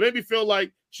crap. It made me feel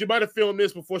like she might have filmed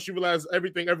this before she realized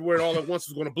everything everywhere all at once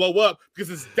was going to blow up, because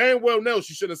it's damn well knows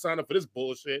she shouldn't have signed up for this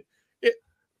bullshit.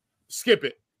 Skip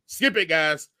it,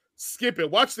 guys. Skip it.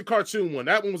 Watch the cartoon one.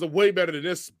 That one was a way better than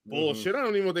this bullshit. I don't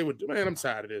even know what they would do. Man, I'm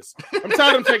tired of this. I'm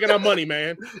tired of them taking our money,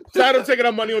 man. I'm tired of taking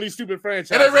our money on these stupid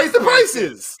franchises. And they raise the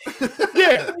prices.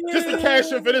 Yeah, just to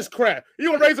cash in for this crap.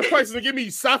 You gonna raise the prices and give me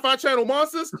Sci-Fi Channel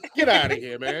monsters? Get out of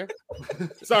here, man.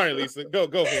 Sorry, Lisa. Go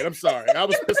ahead. I'm sorry. I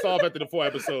was pissed off after the 4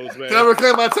 episodes, man. Can I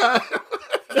reclaim my time?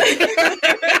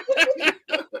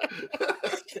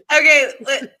 Okay,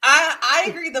 I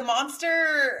agree. The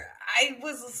monster, I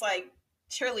was just like,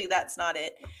 surely that's not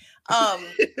it.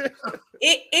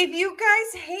 If you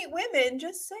guys hate women,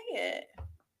 just say it.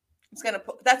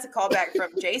 That's a callback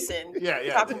from Jason. Yeah.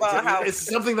 Talking about how it's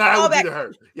something that I would do to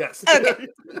her. Yes. Okay.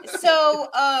 So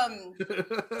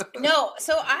no.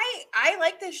 So I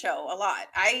like this show a lot.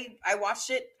 I watched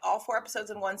it all 4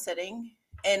 episodes in one sitting,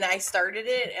 and I started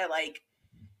it at like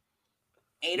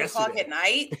 8 o'clock at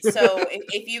night. So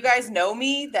if you guys know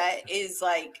me, that is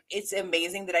like, it's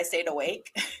amazing that I stayed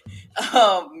awake.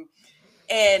 Yeah,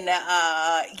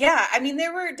 I mean,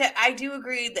 I do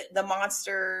agree that the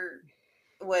monster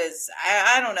was,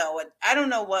 I don't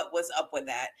know what was up with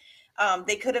that.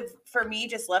 They could have, for me,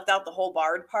 just left out the whole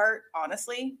Bard part,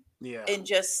 honestly. Yeah. And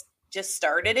just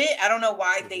started it. I don't know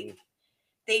why they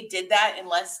did that,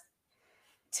 unless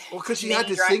because she had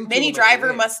to sing. Minnie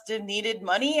Driver must have needed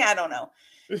money. I don't know.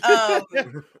 Well,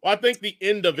 I think the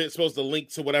end of it's supposed to link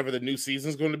to whatever the new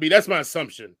season's going to be. That's my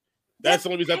assumption. That's the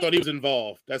only reason I thought he was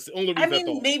involved. That's the only reason I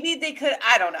thought. Maybe they could.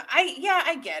 I don't know.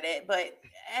 I get it, but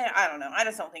I don't know. I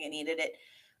just don't think I needed it.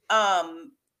 I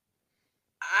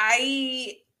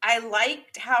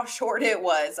liked how short it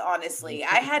was. Honestly,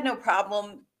 I had no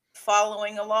problem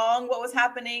following along what was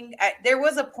happening. There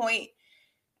was a point.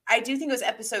 I do think it was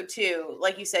episode 2,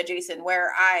 like you said, Jason,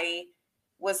 where I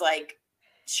was like,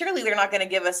 surely they're not going to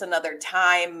give us another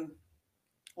time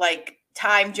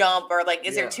jump, or like,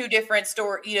 is there 2 different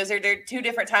is there 2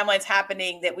 different timelines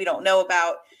happening that we don't know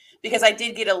about? Because I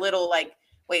did get a little like,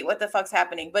 wait, what the fuck's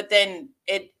happening? But then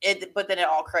it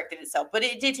all corrected itself. But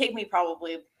it did take me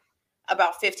probably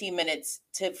about 15 minutes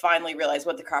to finally realize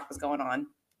what the crap was going on.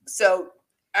 So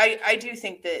I do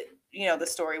think that, the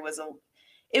story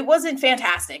it wasn't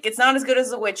fantastic. It's not as good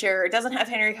as The Witcher. It doesn't have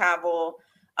Henry Cavill.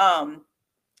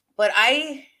 But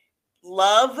I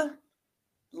love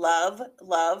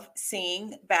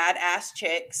seeing badass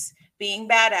chicks being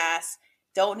badass.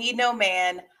 Don't need no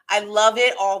man. I love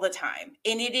it all the time.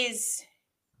 And that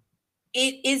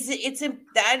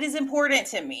is important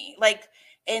to me. Like,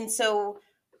 and so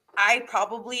I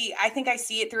think I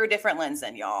see it through a different lens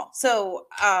than y'all. So,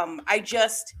 I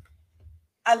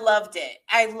loved it.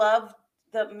 I loved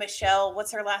the Michelle,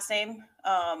 what's her last name?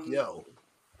 Yeoh.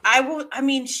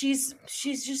 She's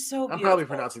just so beautiful. I'm probably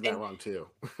pronouncing that wrong too.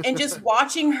 And just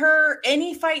watching her,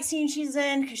 any fight scene she's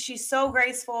in, because she's so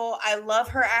graceful. I love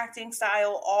her acting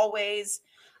style always.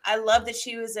 I love that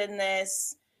she was in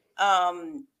this.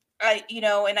 And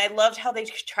I loved how they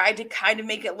tried to kind of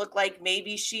make it look like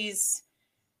maybe she's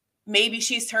maybe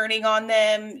she's turning on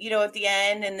them, you know, at the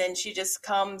end, and then she just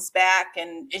comes back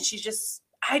and she's just,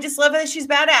 I just love that she's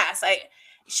badass.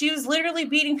 She was literally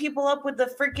beating people up with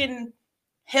the freaking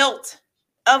hilt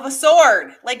of a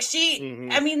sword. Like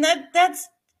I mean, that's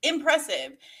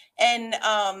impressive. And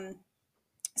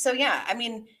so yeah, I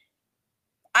mean,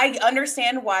 I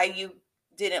understand why you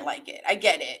didn't like it. I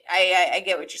get it. I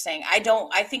get what you're saying.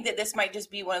 I think that this might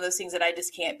just be one of those things that I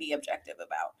just can't be objective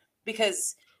about,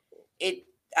 because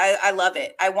I love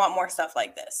it. I want more stuff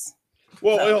like this.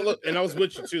 Well, look, and I was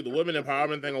with you too. The women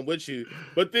empowerment thing, I'm with you.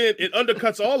 But then it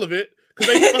undercuts all of it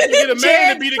because they fucking get a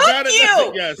man to be the guy that does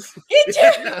it. Yes.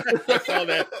 I saw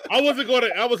that. I wasn't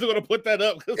gonna put that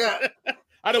up because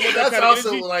I don't want that kind of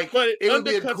energy. Like, but it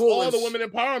undercuts all the women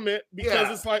empowerment because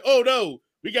it's like, oh no,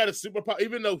 we got a superpower,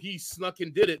 even though he snuck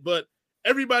and did it, but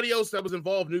everybody else that was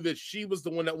involved knew that she was the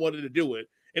one that wanted to do it.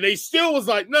 And they still was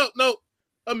like, no,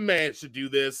 a man should do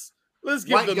this. Let's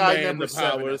give the man the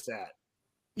powers.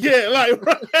 Yeah, like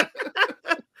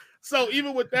so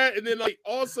even with that, and then like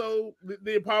also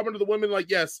the empowerment of the women, like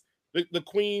yes, the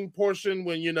queen portion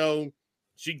when you know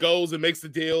she goes and makes the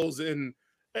deals, and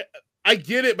I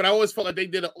get it, but I always felt like they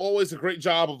did always a great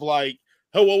job of like,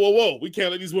 oh, whoa, we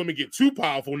can't let these women get too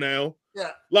powerful now.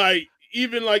 Yeah, like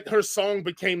even like her song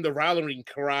became the rallying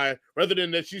cry rather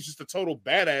than that she's just a total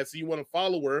badass. So you want to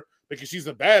follow her because she's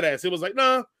a badass. It was like,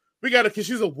 nah, we got to, because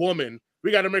she's a woman.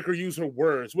 We got to make her use her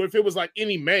words. Well, if it was like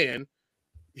any man,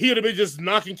 he would have been just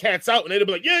knocking cats out, and they'd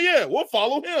be like, yeah, we'll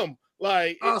follow him.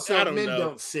 Like, also, I don't know.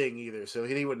 Don't sing either, so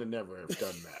he would have never have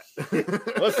done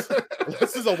that.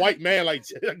 This is a white man, like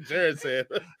Jared said.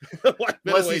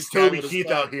 Unless he's Toby Keith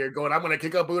out here going, I'm going to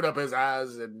kick a boot up his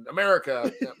ass in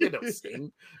America. They don't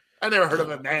sing. I never heard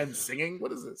of a man singing.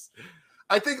 What is this?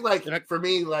 I think, like, for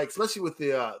me, like, especially with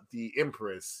the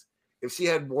Empress, if she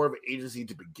had more of an agency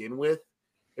to begin with,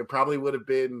 it probably would have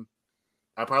been,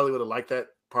 I probably would have liked that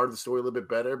part of the story a little bit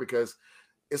better, because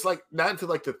it's like not until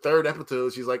like the third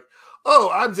episode she's like, oh,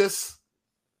 I'm just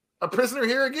a prisoner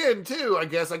here again too. I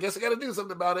guess I got to do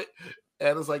something about it.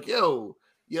 And it's like, yo,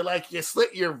 you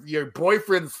slit your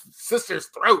boyfriend's sister's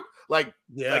throat. Like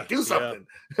do something.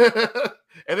 Yeah.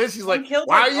 And then she's like,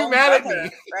 why are you mad brother, at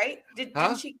me? Right?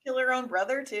 Didn't she kill her own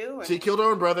brother too? And... She killed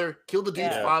her own brother, killed the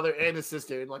dude's father and his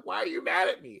sister. And like, why are you mad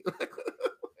at me?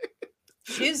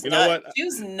 She's nuts.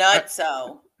 She's nuts.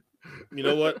 So you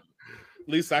know what? At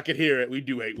least I could hear it. We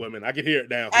do hate women. I can hear it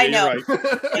now. I know.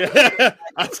 Right.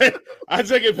 I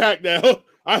take it back now.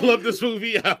 I love this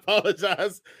movie. I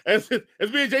apologize. As me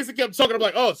and Jason kept talking, I'm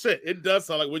like, oh shit, it does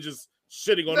sound like we're just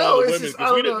shitting on all the women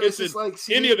because we didn't mention like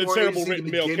any of the terrible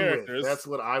male characters. That's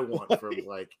what I want from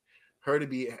like her to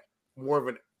be more of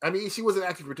an. I mean, she was an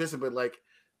active participant. Like,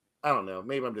 I don't know.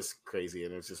 Maybe I'm just crazy,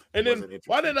 and it's just. And then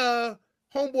why did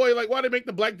homeboy like why they make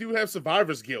the black dude have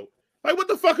survivor's guilt? Like, what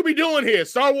the fuck are we doing here?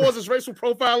 Star Wars is racial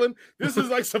profiling. This is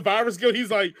like survivor's guilt.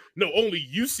 He's like, no, only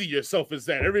you see yourself as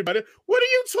that. Everybody, what are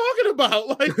you talking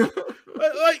about? Like,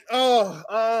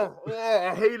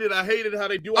 I hated how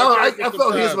they do. I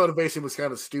thought his motivation was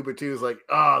kind of stupid too. It's like,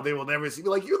 they will never see me.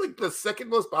 Like, you're like the second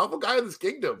most powerful guy in this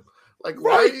kingdom. Like,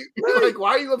 why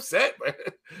are you upset, man?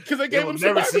 Because they gave him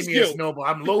never survivor's see me guilt. as noble.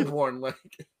 I'm lowborn. Like,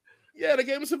 yeah, they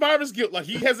gave him survivor's guilt. Like,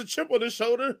 he has a chip on his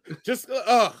shoulder. Just,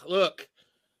 look.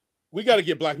 We got to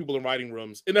get black people in writing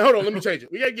rooms. And hold on, let me change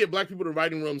it. We got to get black people in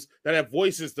writing rooms that have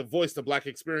voices to voice the black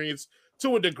experience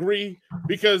to a degree,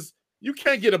 because you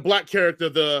can't get a black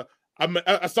character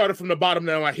I started from the bottom,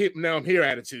 now I'm here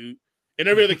attitude. And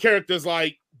every other character is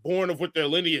like born of what their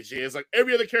lineage is. Like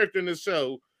every other character in this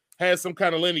show has some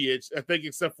kind of lineage, I think,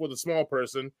 except for the small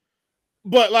person.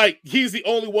 But like he's the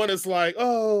only one that's like,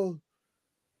 oh,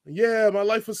 yeah, my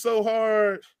life was so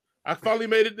hard. I finally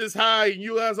made it this high, and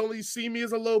you guys only see me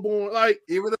as a lowborn. Like,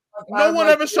 no one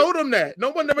ever showed him that.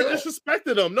 No one ever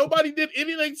disrespected him. Nobody did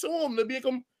anything to him to make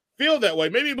him feel that way.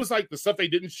 Maybe it was like the stuff they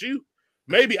didn't shoot.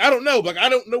 Maybe I don't know. Like I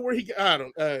don't know where he. I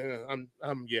don't. I'm.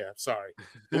 Yeah. Sorry.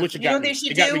 But what you got? They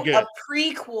should do a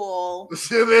prequel.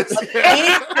 Story.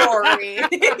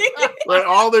 Like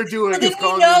all they're doing is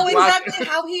calling exactly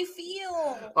how he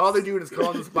feels. All they're doing is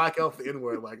calling this black elf the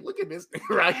N-word. Like, look at this thing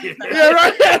right here. Yeah,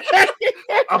 right.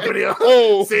 Up in here,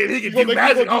 saying he can do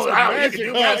magic. He can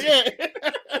do magic.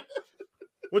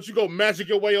 What you go magic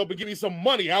your way up and give me some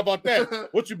money? How about that?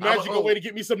 What you magic your way to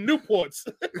get me some Newports?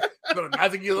 Gonna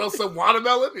magic you some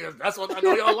watermelon? Yeah, that's what I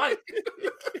know y'all like.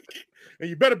 And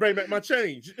you better bring back my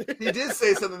change. He did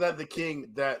say something that the king,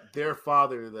 that their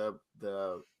father,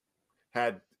 the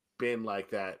had been like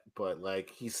that, but like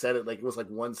he said it like it was like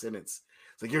one sentence.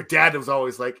 It's like your dad was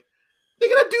always like,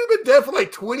 nigga, that dude been dead for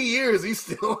like 20 years. He's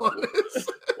still on this.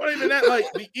 Well, even that. Like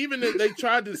they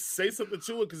tried to say something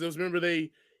to it because remember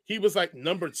he was like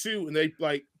number 2 and they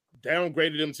like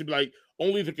downgraded him to be like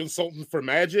only the consultant for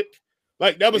magic.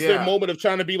 Like that was their moment of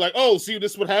trying to be like, oh, see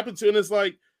this what happened to, and it's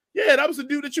like, yeah, that was the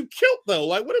dude that you killed though.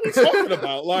 Like, what are we talking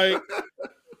about? Like,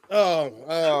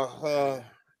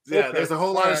 yeah, there's a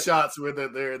whole lot of shots where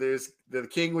the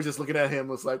king was just looking at him,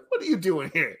 was like, what are you doing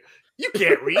here? You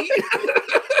can't read.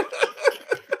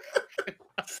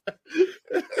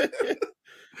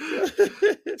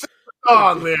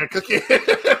 Oh, man, I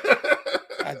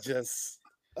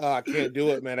can't do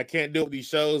it, man. I can't do it with these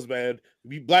shows, man.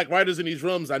 Be black writers in these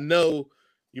rooms. I know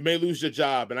you may lose your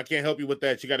job, and I can't help you with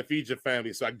that. You got to feed your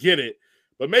family, so I get it.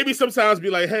 But maybe sometimes be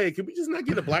like, hey, can we just not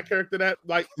get a black character that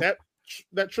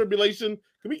tribulation?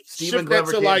 Can we Stephen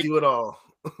Glover can't do it all?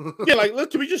 Yeah, like, look,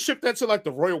 can we just shift that to like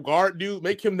the Royal Guard dude?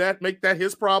 Make that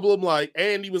his problem. Like,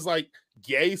 and he was like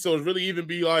gay, so it really even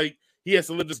be like he has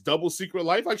to live this double secret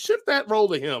life. Like, shift that role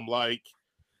to him. Like,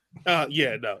 no.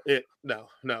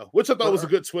 Which I thought was a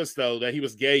good twist though, that he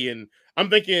was gay, and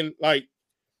I'm thinking like,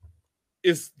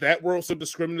 is that world so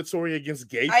discriminatory against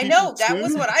gay people? I know that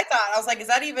was what I thought. I was like, is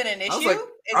that even an issue? Like,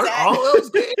 is are that all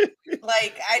those gay?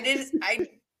 Like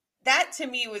that to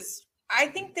me was. I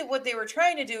think that what they were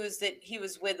trying to do is that he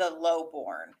was with a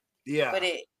lowborn. Yeah. But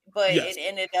it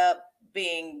ended up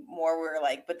being more where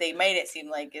like, but they made it seem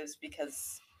like it was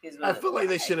because he was with I feel like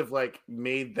they should have like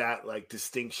made that like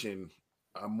distinction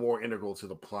more integral to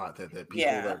the plot that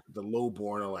people that the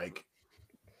lowborn are like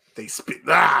they spit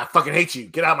I fucking hate you.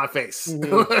 Get out of my face.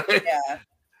 Mm-hmm. Yeah.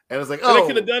 And it's like, they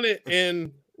could have done it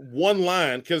in one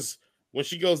line because when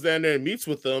she goes down there and meets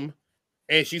with them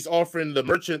and she's offering the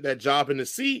merchant that job in the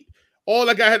seat. All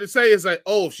that guy had to say is like,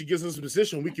 oh, if she gives us a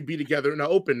position, we can be together in the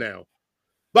open now.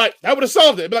 Like, that would have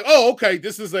solved it. Be like, oh, okay,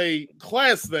 this is a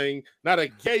class thing, not a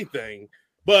gay thing.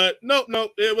 But no,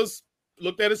 it was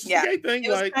looked at as a gay thing.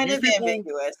 It was like kind of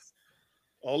ambiguous.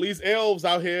 All these elves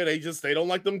out here, they don't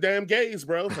like them damn gays,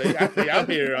 bro. They out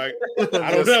here. Like,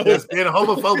 I don't know. Just being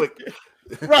homophobic.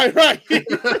 Right.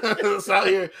 It's out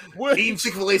here eating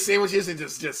Chick-fil-A sandwiches and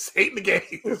just hating the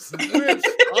gays. Which,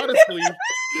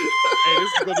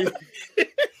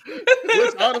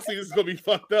 honestly, this is gonna be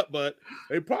fucked up, but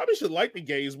they probably should like the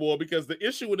gays more because the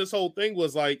issue with this whole thing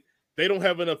was like they don't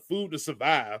have enough food to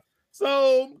survive.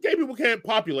 So gay people can't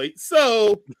populate.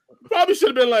 So probably should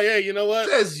have been like, hey, you know what?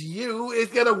 Says you.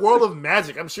 It's got a world of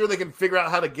magic. I'm sure they can figure out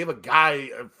how to give a guy.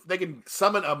 They can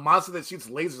summon a monster that shoots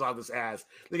lasers out of his ass.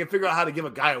 They can figure out how to give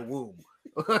a guy a womb.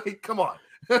 Come on.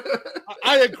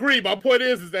 I agree. My point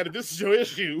is that if this is your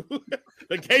issue,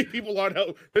 the gay people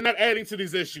they're not adding to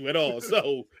this issue at all.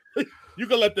 So you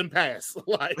can let them pass.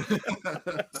 Like,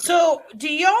 so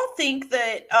do y'all think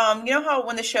that you know how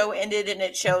when the show ended and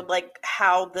it showed like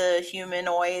how the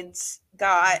humanoids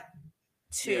got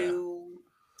to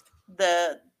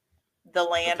the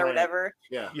land or whatever?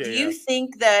 Yeah. Do you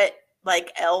think that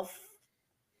like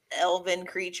elven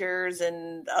creatures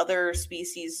and other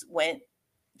species went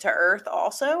to Earth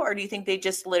also, or do you think they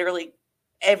just literally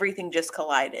everything just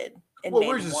collided? Well,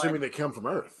 we're just assuming they come from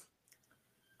Earth.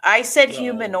 I said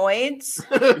humanoids.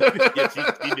 Yes,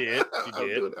 he did.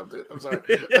 I'm sorry.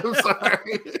 I'm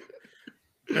sorry.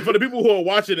 And for the people who are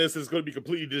watching this, it's going to be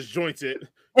completely disjointed.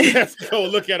 You have to go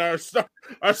look at our Star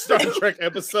Trek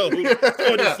episode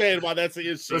to understand why that's an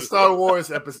issue. The Star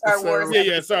Wars episode.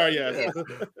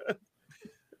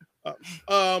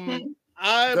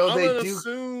 I'm gonna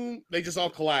assume they just all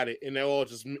collided and they all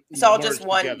just it's all just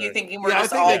one. Together. You thinking we're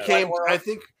just all came? I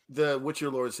think the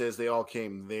Witcher Lord says they all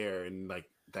came there and like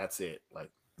that's it. Like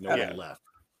no one left.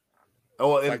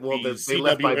 Oh, like they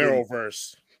left by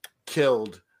Arrowverse.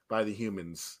 Killed by the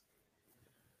humans.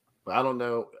 But I don't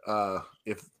know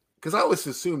if because I always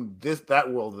assumed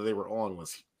that world that they were on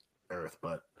was Earth,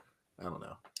 but I don't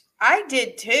know. I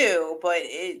did too, but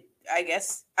I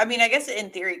guess in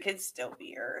theory it could still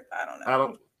be Earth. I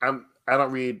don't know. I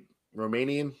don't read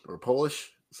Romanian or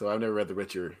Polish, so I've never read the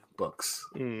Witcher books.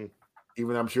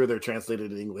 Even I'm sure they're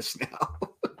translated in English now.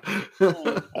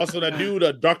 Also, that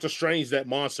dude, Doctor Strange, that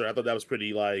monster, I thought that was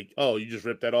pretty like, oh, you just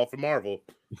ripped that off of Marvel.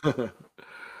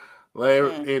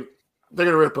 They're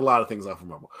gonna rip a lot of things off of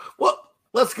Marvel. Well,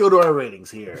 let's go to our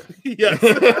ratings here. Yes.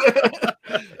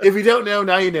 If you don't know,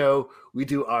 now you know. We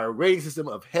do our rating system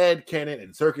of head, canon,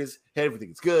 and circus. Head if we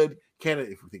think it's good, canon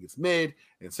if we think it's mid,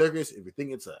 and circus if we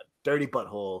think it's a dirty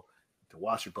butthole to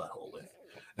wash your butthole with.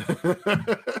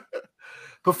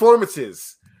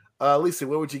 Performances. Lisa,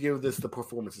 what would you give the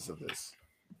performances of this?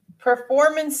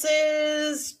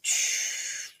 Performances.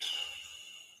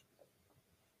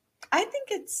 I think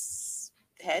it's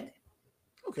head.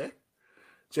 Okay.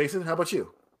 Jason, how about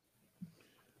you?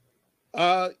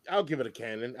 I'll give it a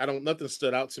canon. Nothing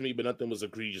stood out to me, but nothing was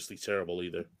egregiously terrible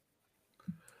either.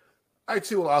 I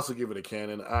too will also give it a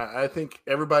canon. I think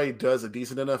everybody does a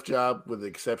decent enough job, with the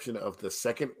exception of the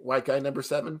second white guy, number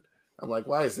 7. I'm like,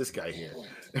 why is this guy here?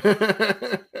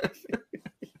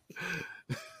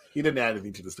 He didn't add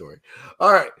anything to the story.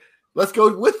 All right, let's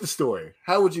go with the story.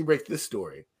 How would you rate this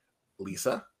story,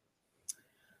 Lisa?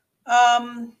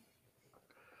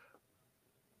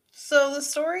 So the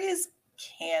story is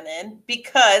canon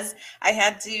because I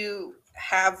had to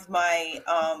have my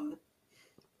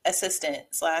assistant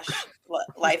 /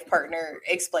 life partner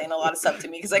explain a lot of stuff to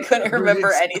me because I couldn't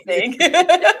remember anything.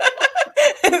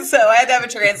 So I had to have a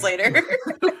translator.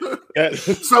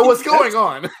 So what's going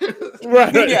on?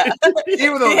 Right. Yeah.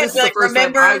 Even though this is the first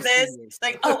remember time this.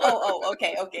 Like,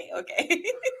 okay.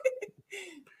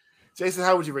 Jason,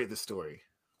 how would you rate this story?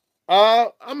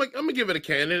 I'm gonna give it a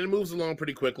canon. It moves along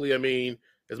pretty quickly. I mean,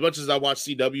 as much as I watch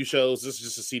CW shows, this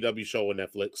is just a CW show on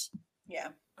Netflix. Yeah.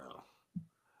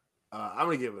 I'm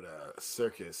gonna give it a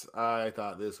circus. I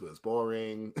thought this was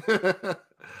boring.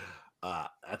 I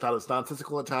thought it was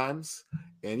nonsensical at times,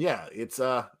 and yeah, it's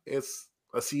a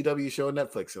CW show on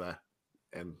Netflix,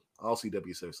 and all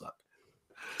CW shows suck.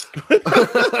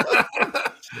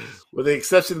 With the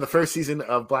exception of the first season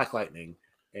of Black Lightning,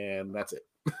 and that's it.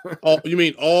 Oh, you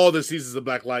mean all the seasons of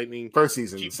Black Lightning? First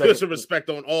season. Put some respect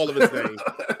on all of its names.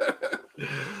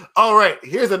 All right,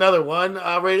 here's another one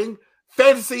rating: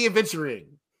 fantasy adventuring.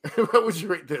 What would you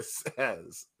rate this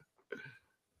as?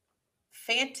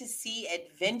 Fantasy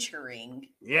adventuring.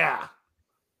 Yeah,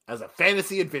 as a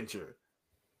fantasy adventure.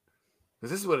 Because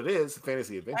this is what it is, a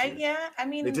fantasy adventure. I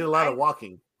mean, they did a lot of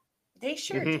walking. They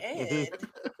sure did.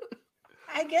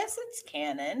 I guess it's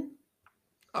canon.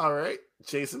 All right,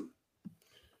 Jason.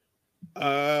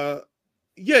 Yeah.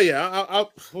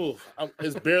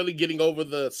 It's barely getting over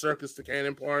the circus to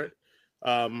canon part.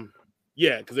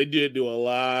 Yeah, because they did do a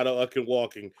lot of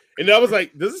walking, and I was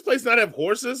like, "Does this place not have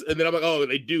horses?" And then I'm like, "Oh,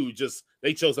 they do. Just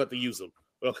they chose not to use them."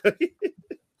 Okay.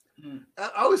 I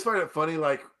always find it funny,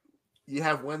 like you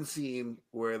have one scene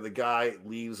where the guy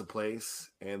leaves a place,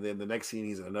 and then the next scene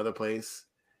he's in another place,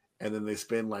 and then they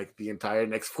spend like the entire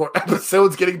next 4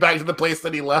 episodes getting back to the place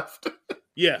that he left.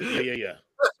 Yeah.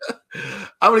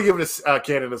 I'm gonna give it a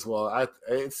canon as well.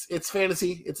 It's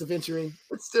fantasy, it's adventuring,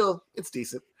 it's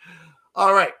decent.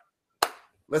 All right,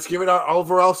 let's give it our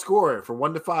overall score from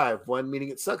 1 to 5. 1 meaning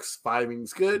it sucks, 5 meaning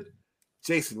it's good.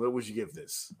 Jason, what would you give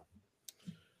this?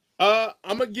 I'm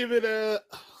gonna give it a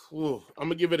 2.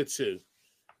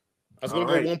 I was gonna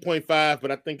go 1.5,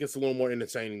 but I think it's a little more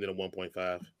entertaining than a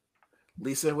 1.5.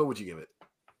 Lisa, what would you give it?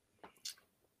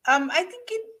 I think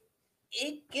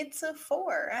it gets a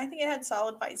 4. I think it had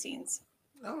solid fight scenes.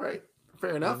 All right,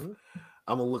 fair enough. Mm-hmm.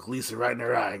 I'm gonna look Lisa right in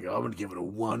her eye and go, I'm gonna give it a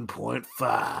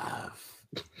 1.5.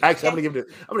 Actually, I'm gonna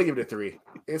give it a 3.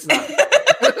 It's not.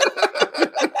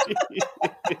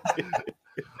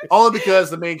 Only because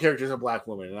the main character is a black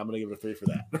woman, and I'm gonna give it a 3 for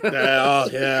that. Oh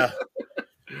yeah.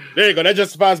 There you go. That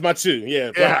justifies my 2. Yeah,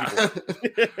 black people.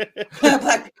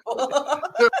 Black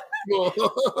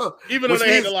people. Even though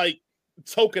they had to like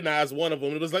tokenize one of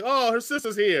them, it was like, oh, her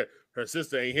sister's here. Her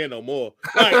sister ain't here no more.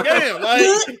 Like, damn, like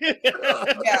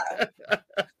yeah.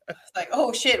 It's like,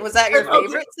 oh shit, was that your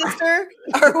favorite sister?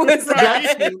 Or was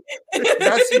that in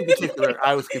particular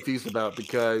I was confused about,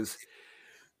 because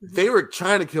they were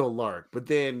trying to kill Lark, but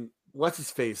then what's his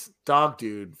face? Dog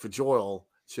dude for Joel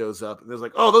shows up and there's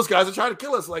like, oh, those guys are trying to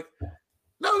kill us. Like,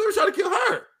 no, they were trying to kill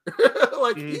her.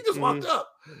 Like, he just walked up.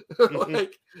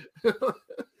 Like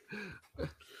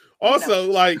also,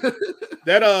 like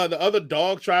that the other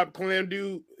dog tribe clan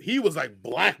dude, he was like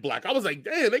black. I was like,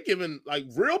 damn, they giving like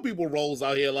real people roles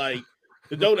out here. Like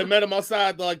the dude that met him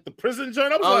outside the prison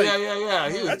joint. I was yeah.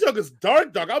 That joke is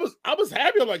dark. I was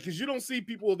happy. I'm like, because you don't see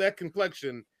people of that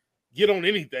complexion get on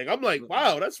anything. I'm like,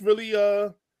 wow, that's really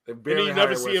and you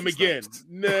never see him again.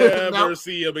 Never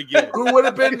see him again. Who would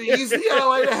have been the easy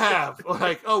ally to have?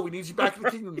 Like, oh, we need you back in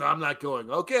the kingdom. No, I'm not going.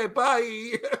 Okay,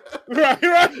 bye.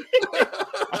 Right.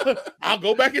 I'll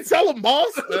go back and tell him,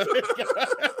 boss.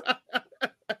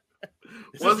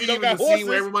 Wasn't even the scene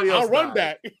where everybody else I'll run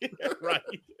back. Right.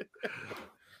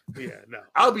 Yeah, no.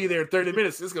 I'll be there in 30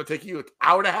 minutes. This is going to take you an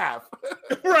hour and a half.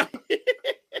 Right.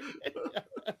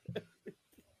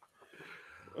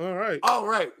 All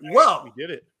right. Well, we did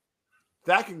it.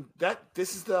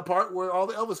 This is the part where all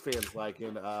the Elvis fans like,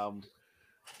 and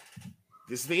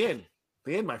this is the end.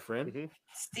 The end, my friend. Mm-hmm.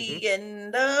 It's the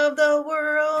end of the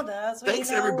world. Thanks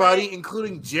everybody,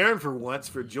 including Jaron for once,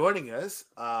 for joining us.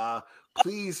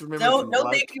 Please remember.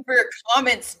 No, thank you for your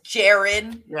comments,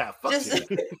 Jaron. Yeah, fuck He's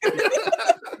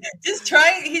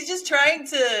just trying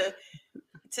to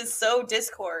to sow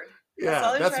discord.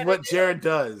 Yeah, that's what Jared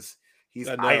does. He's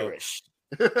Irish.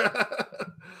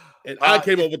 And I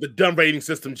came up with the dumb rating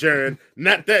system, Jared.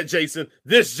 Not that Jason.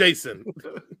 This Jason.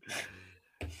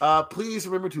 Please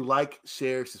remember to like,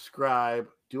 share, subscribe,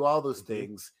 do all those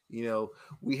things. You know,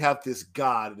 we have this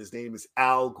God, and his name is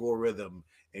Algorithm.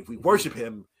 And if we worship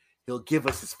him, he'll give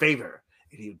us his favor.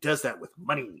 And he does that with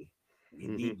money. We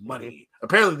need money.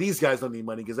 Apparently, these guys don't need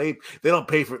money because they don't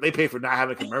pay for it. They pay for not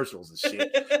having commercials and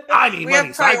shit. I need money.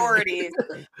 Have priorities.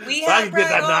 We have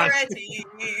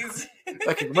priorities.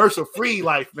 Like a commercial-free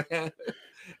life, man.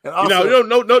 And also, you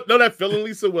know that feeling,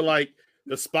 Lisa, with like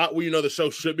the spot where you know the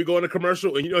show should be going to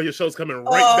commercial and you know your show's coming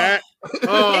right back.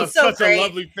 Oh, it's such a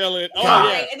lovely feeling. Oh,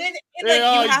 yeah. And then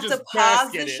you have to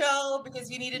pause the show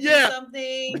because you need to do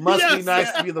something. It must be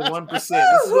nice to be the 1%. This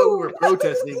is what we were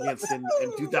protesting against in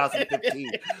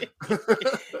 2015.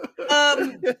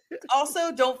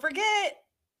 Also, don't forget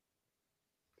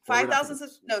 3,000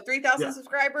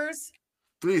 subscribers.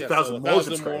 3,000 more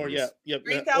subscribers.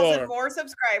 3,000 more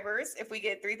subscribers. If we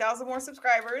get 3,000 more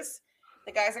subscribers,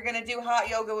 the guys are going to do hot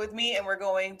yoga with me, and we're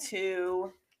going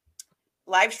to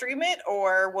live stream it,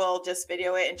 or we'll just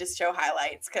video it and just show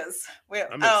highlights because I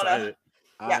don't know.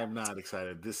 I am not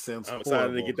excited. This sounds I'm horrible.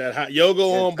 excited to get that hot yoga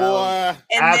on, boy.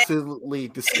 Absolutely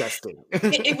disgusting.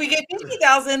 If we get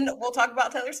 50,000, we'll talk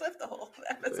about Taylor Swift the whole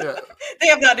episode. Yeah. They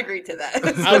have not agreed to that.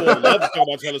 So. I would love to talk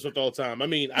about Taylor Swift all the time. I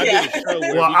mean, I did a show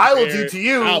where I will do to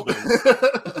you. Albums,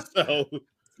 so.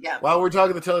 Yeah. While we're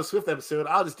talking the Taylor Swift episode,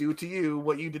 I'll just do to you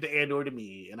what you did to Andor to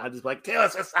me, and I'll just be like, Taylor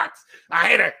Swift sucks. I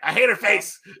hate her. I hate her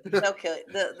face. They'll kill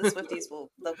it. The Swifties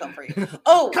they'll come for you.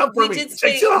 Oh, come for me.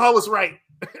 Jake Gyllenhaal was right.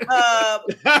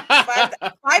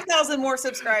 5,000 more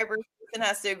subscribers and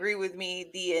has to agree with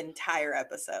me the entire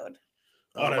episode.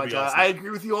 Oh my God, awesome. I agree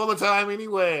with you all the time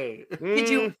anyway. Did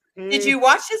you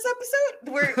watch this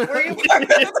episode? Were you for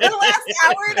the last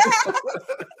hour and a half?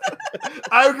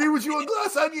 I agree with you on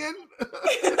Glass Onion.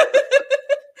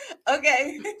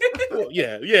 Okay. Well,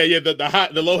 yeah.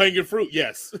 The low hanging fruit.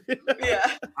 Yes.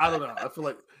 Yeah. I don't know. I feel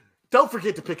like don't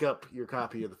forget to pick up your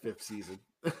copy of the 5th season.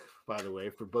 By the way,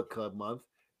 for Book Club month,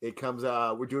 it comes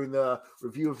out. We're doing the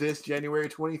review of this January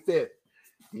 25th.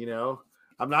 You know,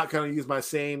 I'm not going to use my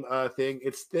same thing.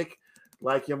 It's thick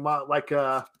like your mom,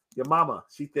 your mama.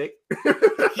 She thick.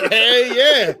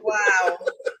 Yeah. Wow.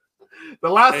 The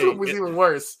last one was even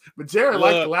worse, but Jared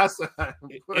liked the last time.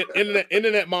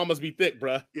 Internet mamas be thick,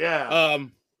 bruh. Yeah.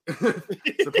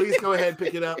 So please go ahead and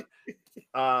pick it up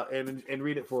and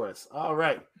read it for us. All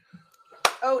right.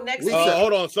 Oh, next week.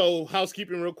 Hold on. So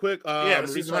housekeeping real quick.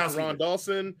 Reach out to Ron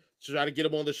Dawson to try to get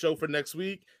him on the show for next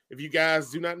week. If you guys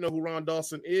do not know who Ron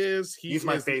Dawson is, he's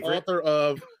my favorite. The author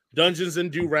of Dungeons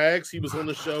and Do-Rags. He was on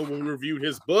the show when we reviewed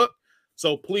his book.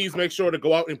 So please make sure to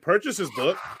go out and purchase his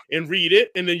book and read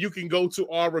it. And then you can go to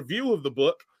our review of the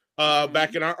book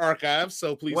back in our archives.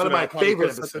 So please. One of my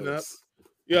favorite episodes.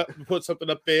 Yeah, put something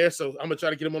up there. So I'm going to try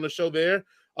to get him on the show there.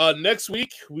 Next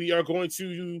week, we are going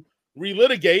to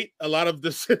relitigate a lot of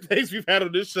the things we've had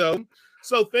on this show.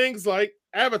 So things like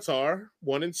Avatar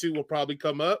 1 and 2 will probably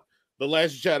come up. The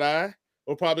Last Jedi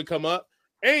will probably come up.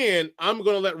 And I'm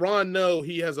going to let Ron know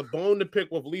he has a bone to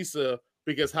pick with Lisa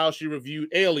because how she reviewed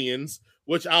Aliens,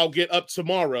 which I'll get up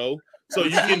tomorrow. So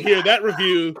you can hear that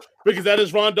review because that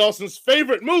is Ron Dawson's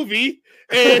favorite movie.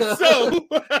 And so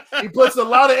he puts a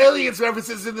lot of Aliens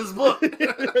references in this book.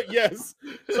 Yes.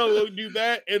 So we'll do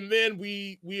that. And then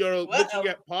we are looking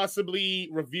at possibly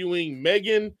reviewing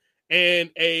Megan and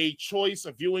a choice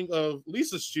of viewing of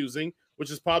Lisa's choosing, which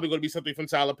is probably going to be something from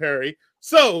Tyler Perry.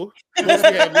 So we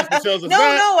have Lisa shows us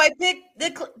I picked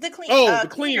the cleaner. Oh, the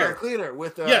cleaner. The cleaner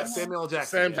with Samuel Jackson.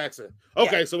 Sam Jackson.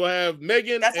 Okay, yeah. So we'll have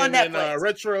Megan That's and then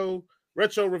retro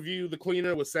review the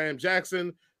cleaner with Sam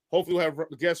Jackson. Hopefully we'll have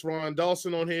guest Ron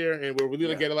Dawson on here, and we'll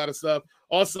really get a lot of stuff.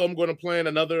 Also, I'm going to plan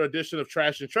another edition of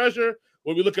Trash and Treasure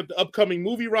where we look at the upcoming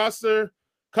movie roster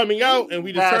coming out, and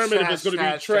we determine if it's going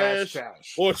to be trash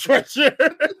or treasure.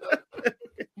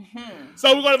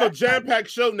 So we're going to have a jam-packed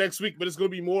show next week, but it's going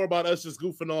to be more about us just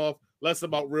goofing off, less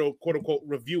about real quote-unquote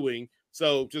reviewing.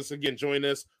 So just, again, join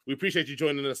us. We appreciate you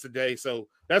joining us today. So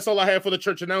that's all I have for the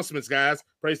church announcements, guys.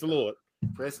 Praise the Lord.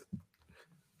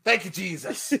 Thank you,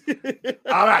 Jesus.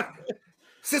 All right.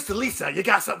 Sister Lisa, you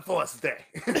got something for us today.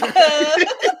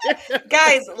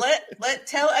 Guys, let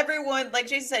tell everyone, like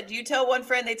Jason said, you tell one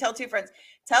friend, they tell two friends.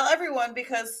 Tell everyone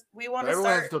because we want to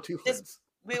start.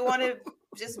 We want to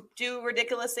just do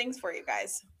ridiculous things for you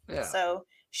guys. Yeah. So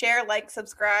share, like,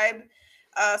 subscribe,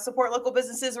 support local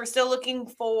businesses. We're still looking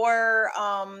for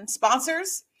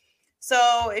sponsors.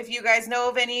 So if you guys know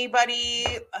of anybody,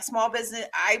 a small business,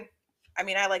 I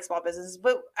mean, I like small businesses,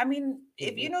 but I mean,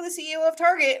 if you know the CEO of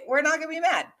Target, we're not gonna be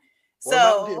mad.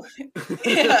 So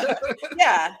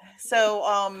yeah.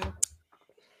 So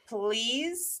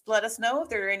please let us know if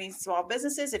there are any small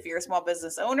businesses. If you're a small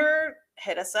business owner,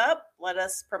 hit us up. Let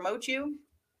us promote you.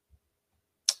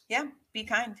 Yeah, be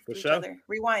kind to each other.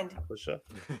 Rewind. For sure.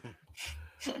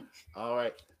 All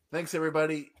right. Thanks,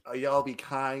 everybody. Y'all be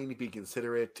kind, be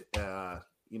considerate.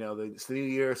 It's the new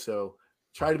year, so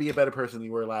try to be a better person than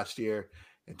you were last year,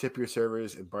 and tip your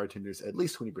servers and bartenders at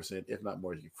least 20%, if not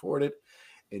more, if you afford it.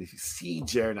 And if you see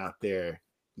Jaren out there,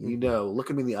 look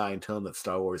him in the eye and tell him that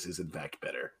Star Wars is in fact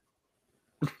better.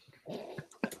 We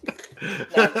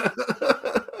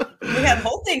have a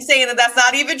whole thing saying that that's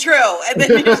not even true, and then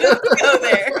you just go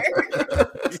there.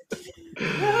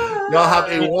 Y'all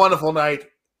have a wonderful night.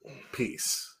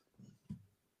 Peace.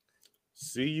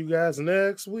 See you guys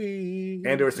next week.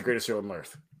 Andor is the greatest show on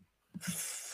earth.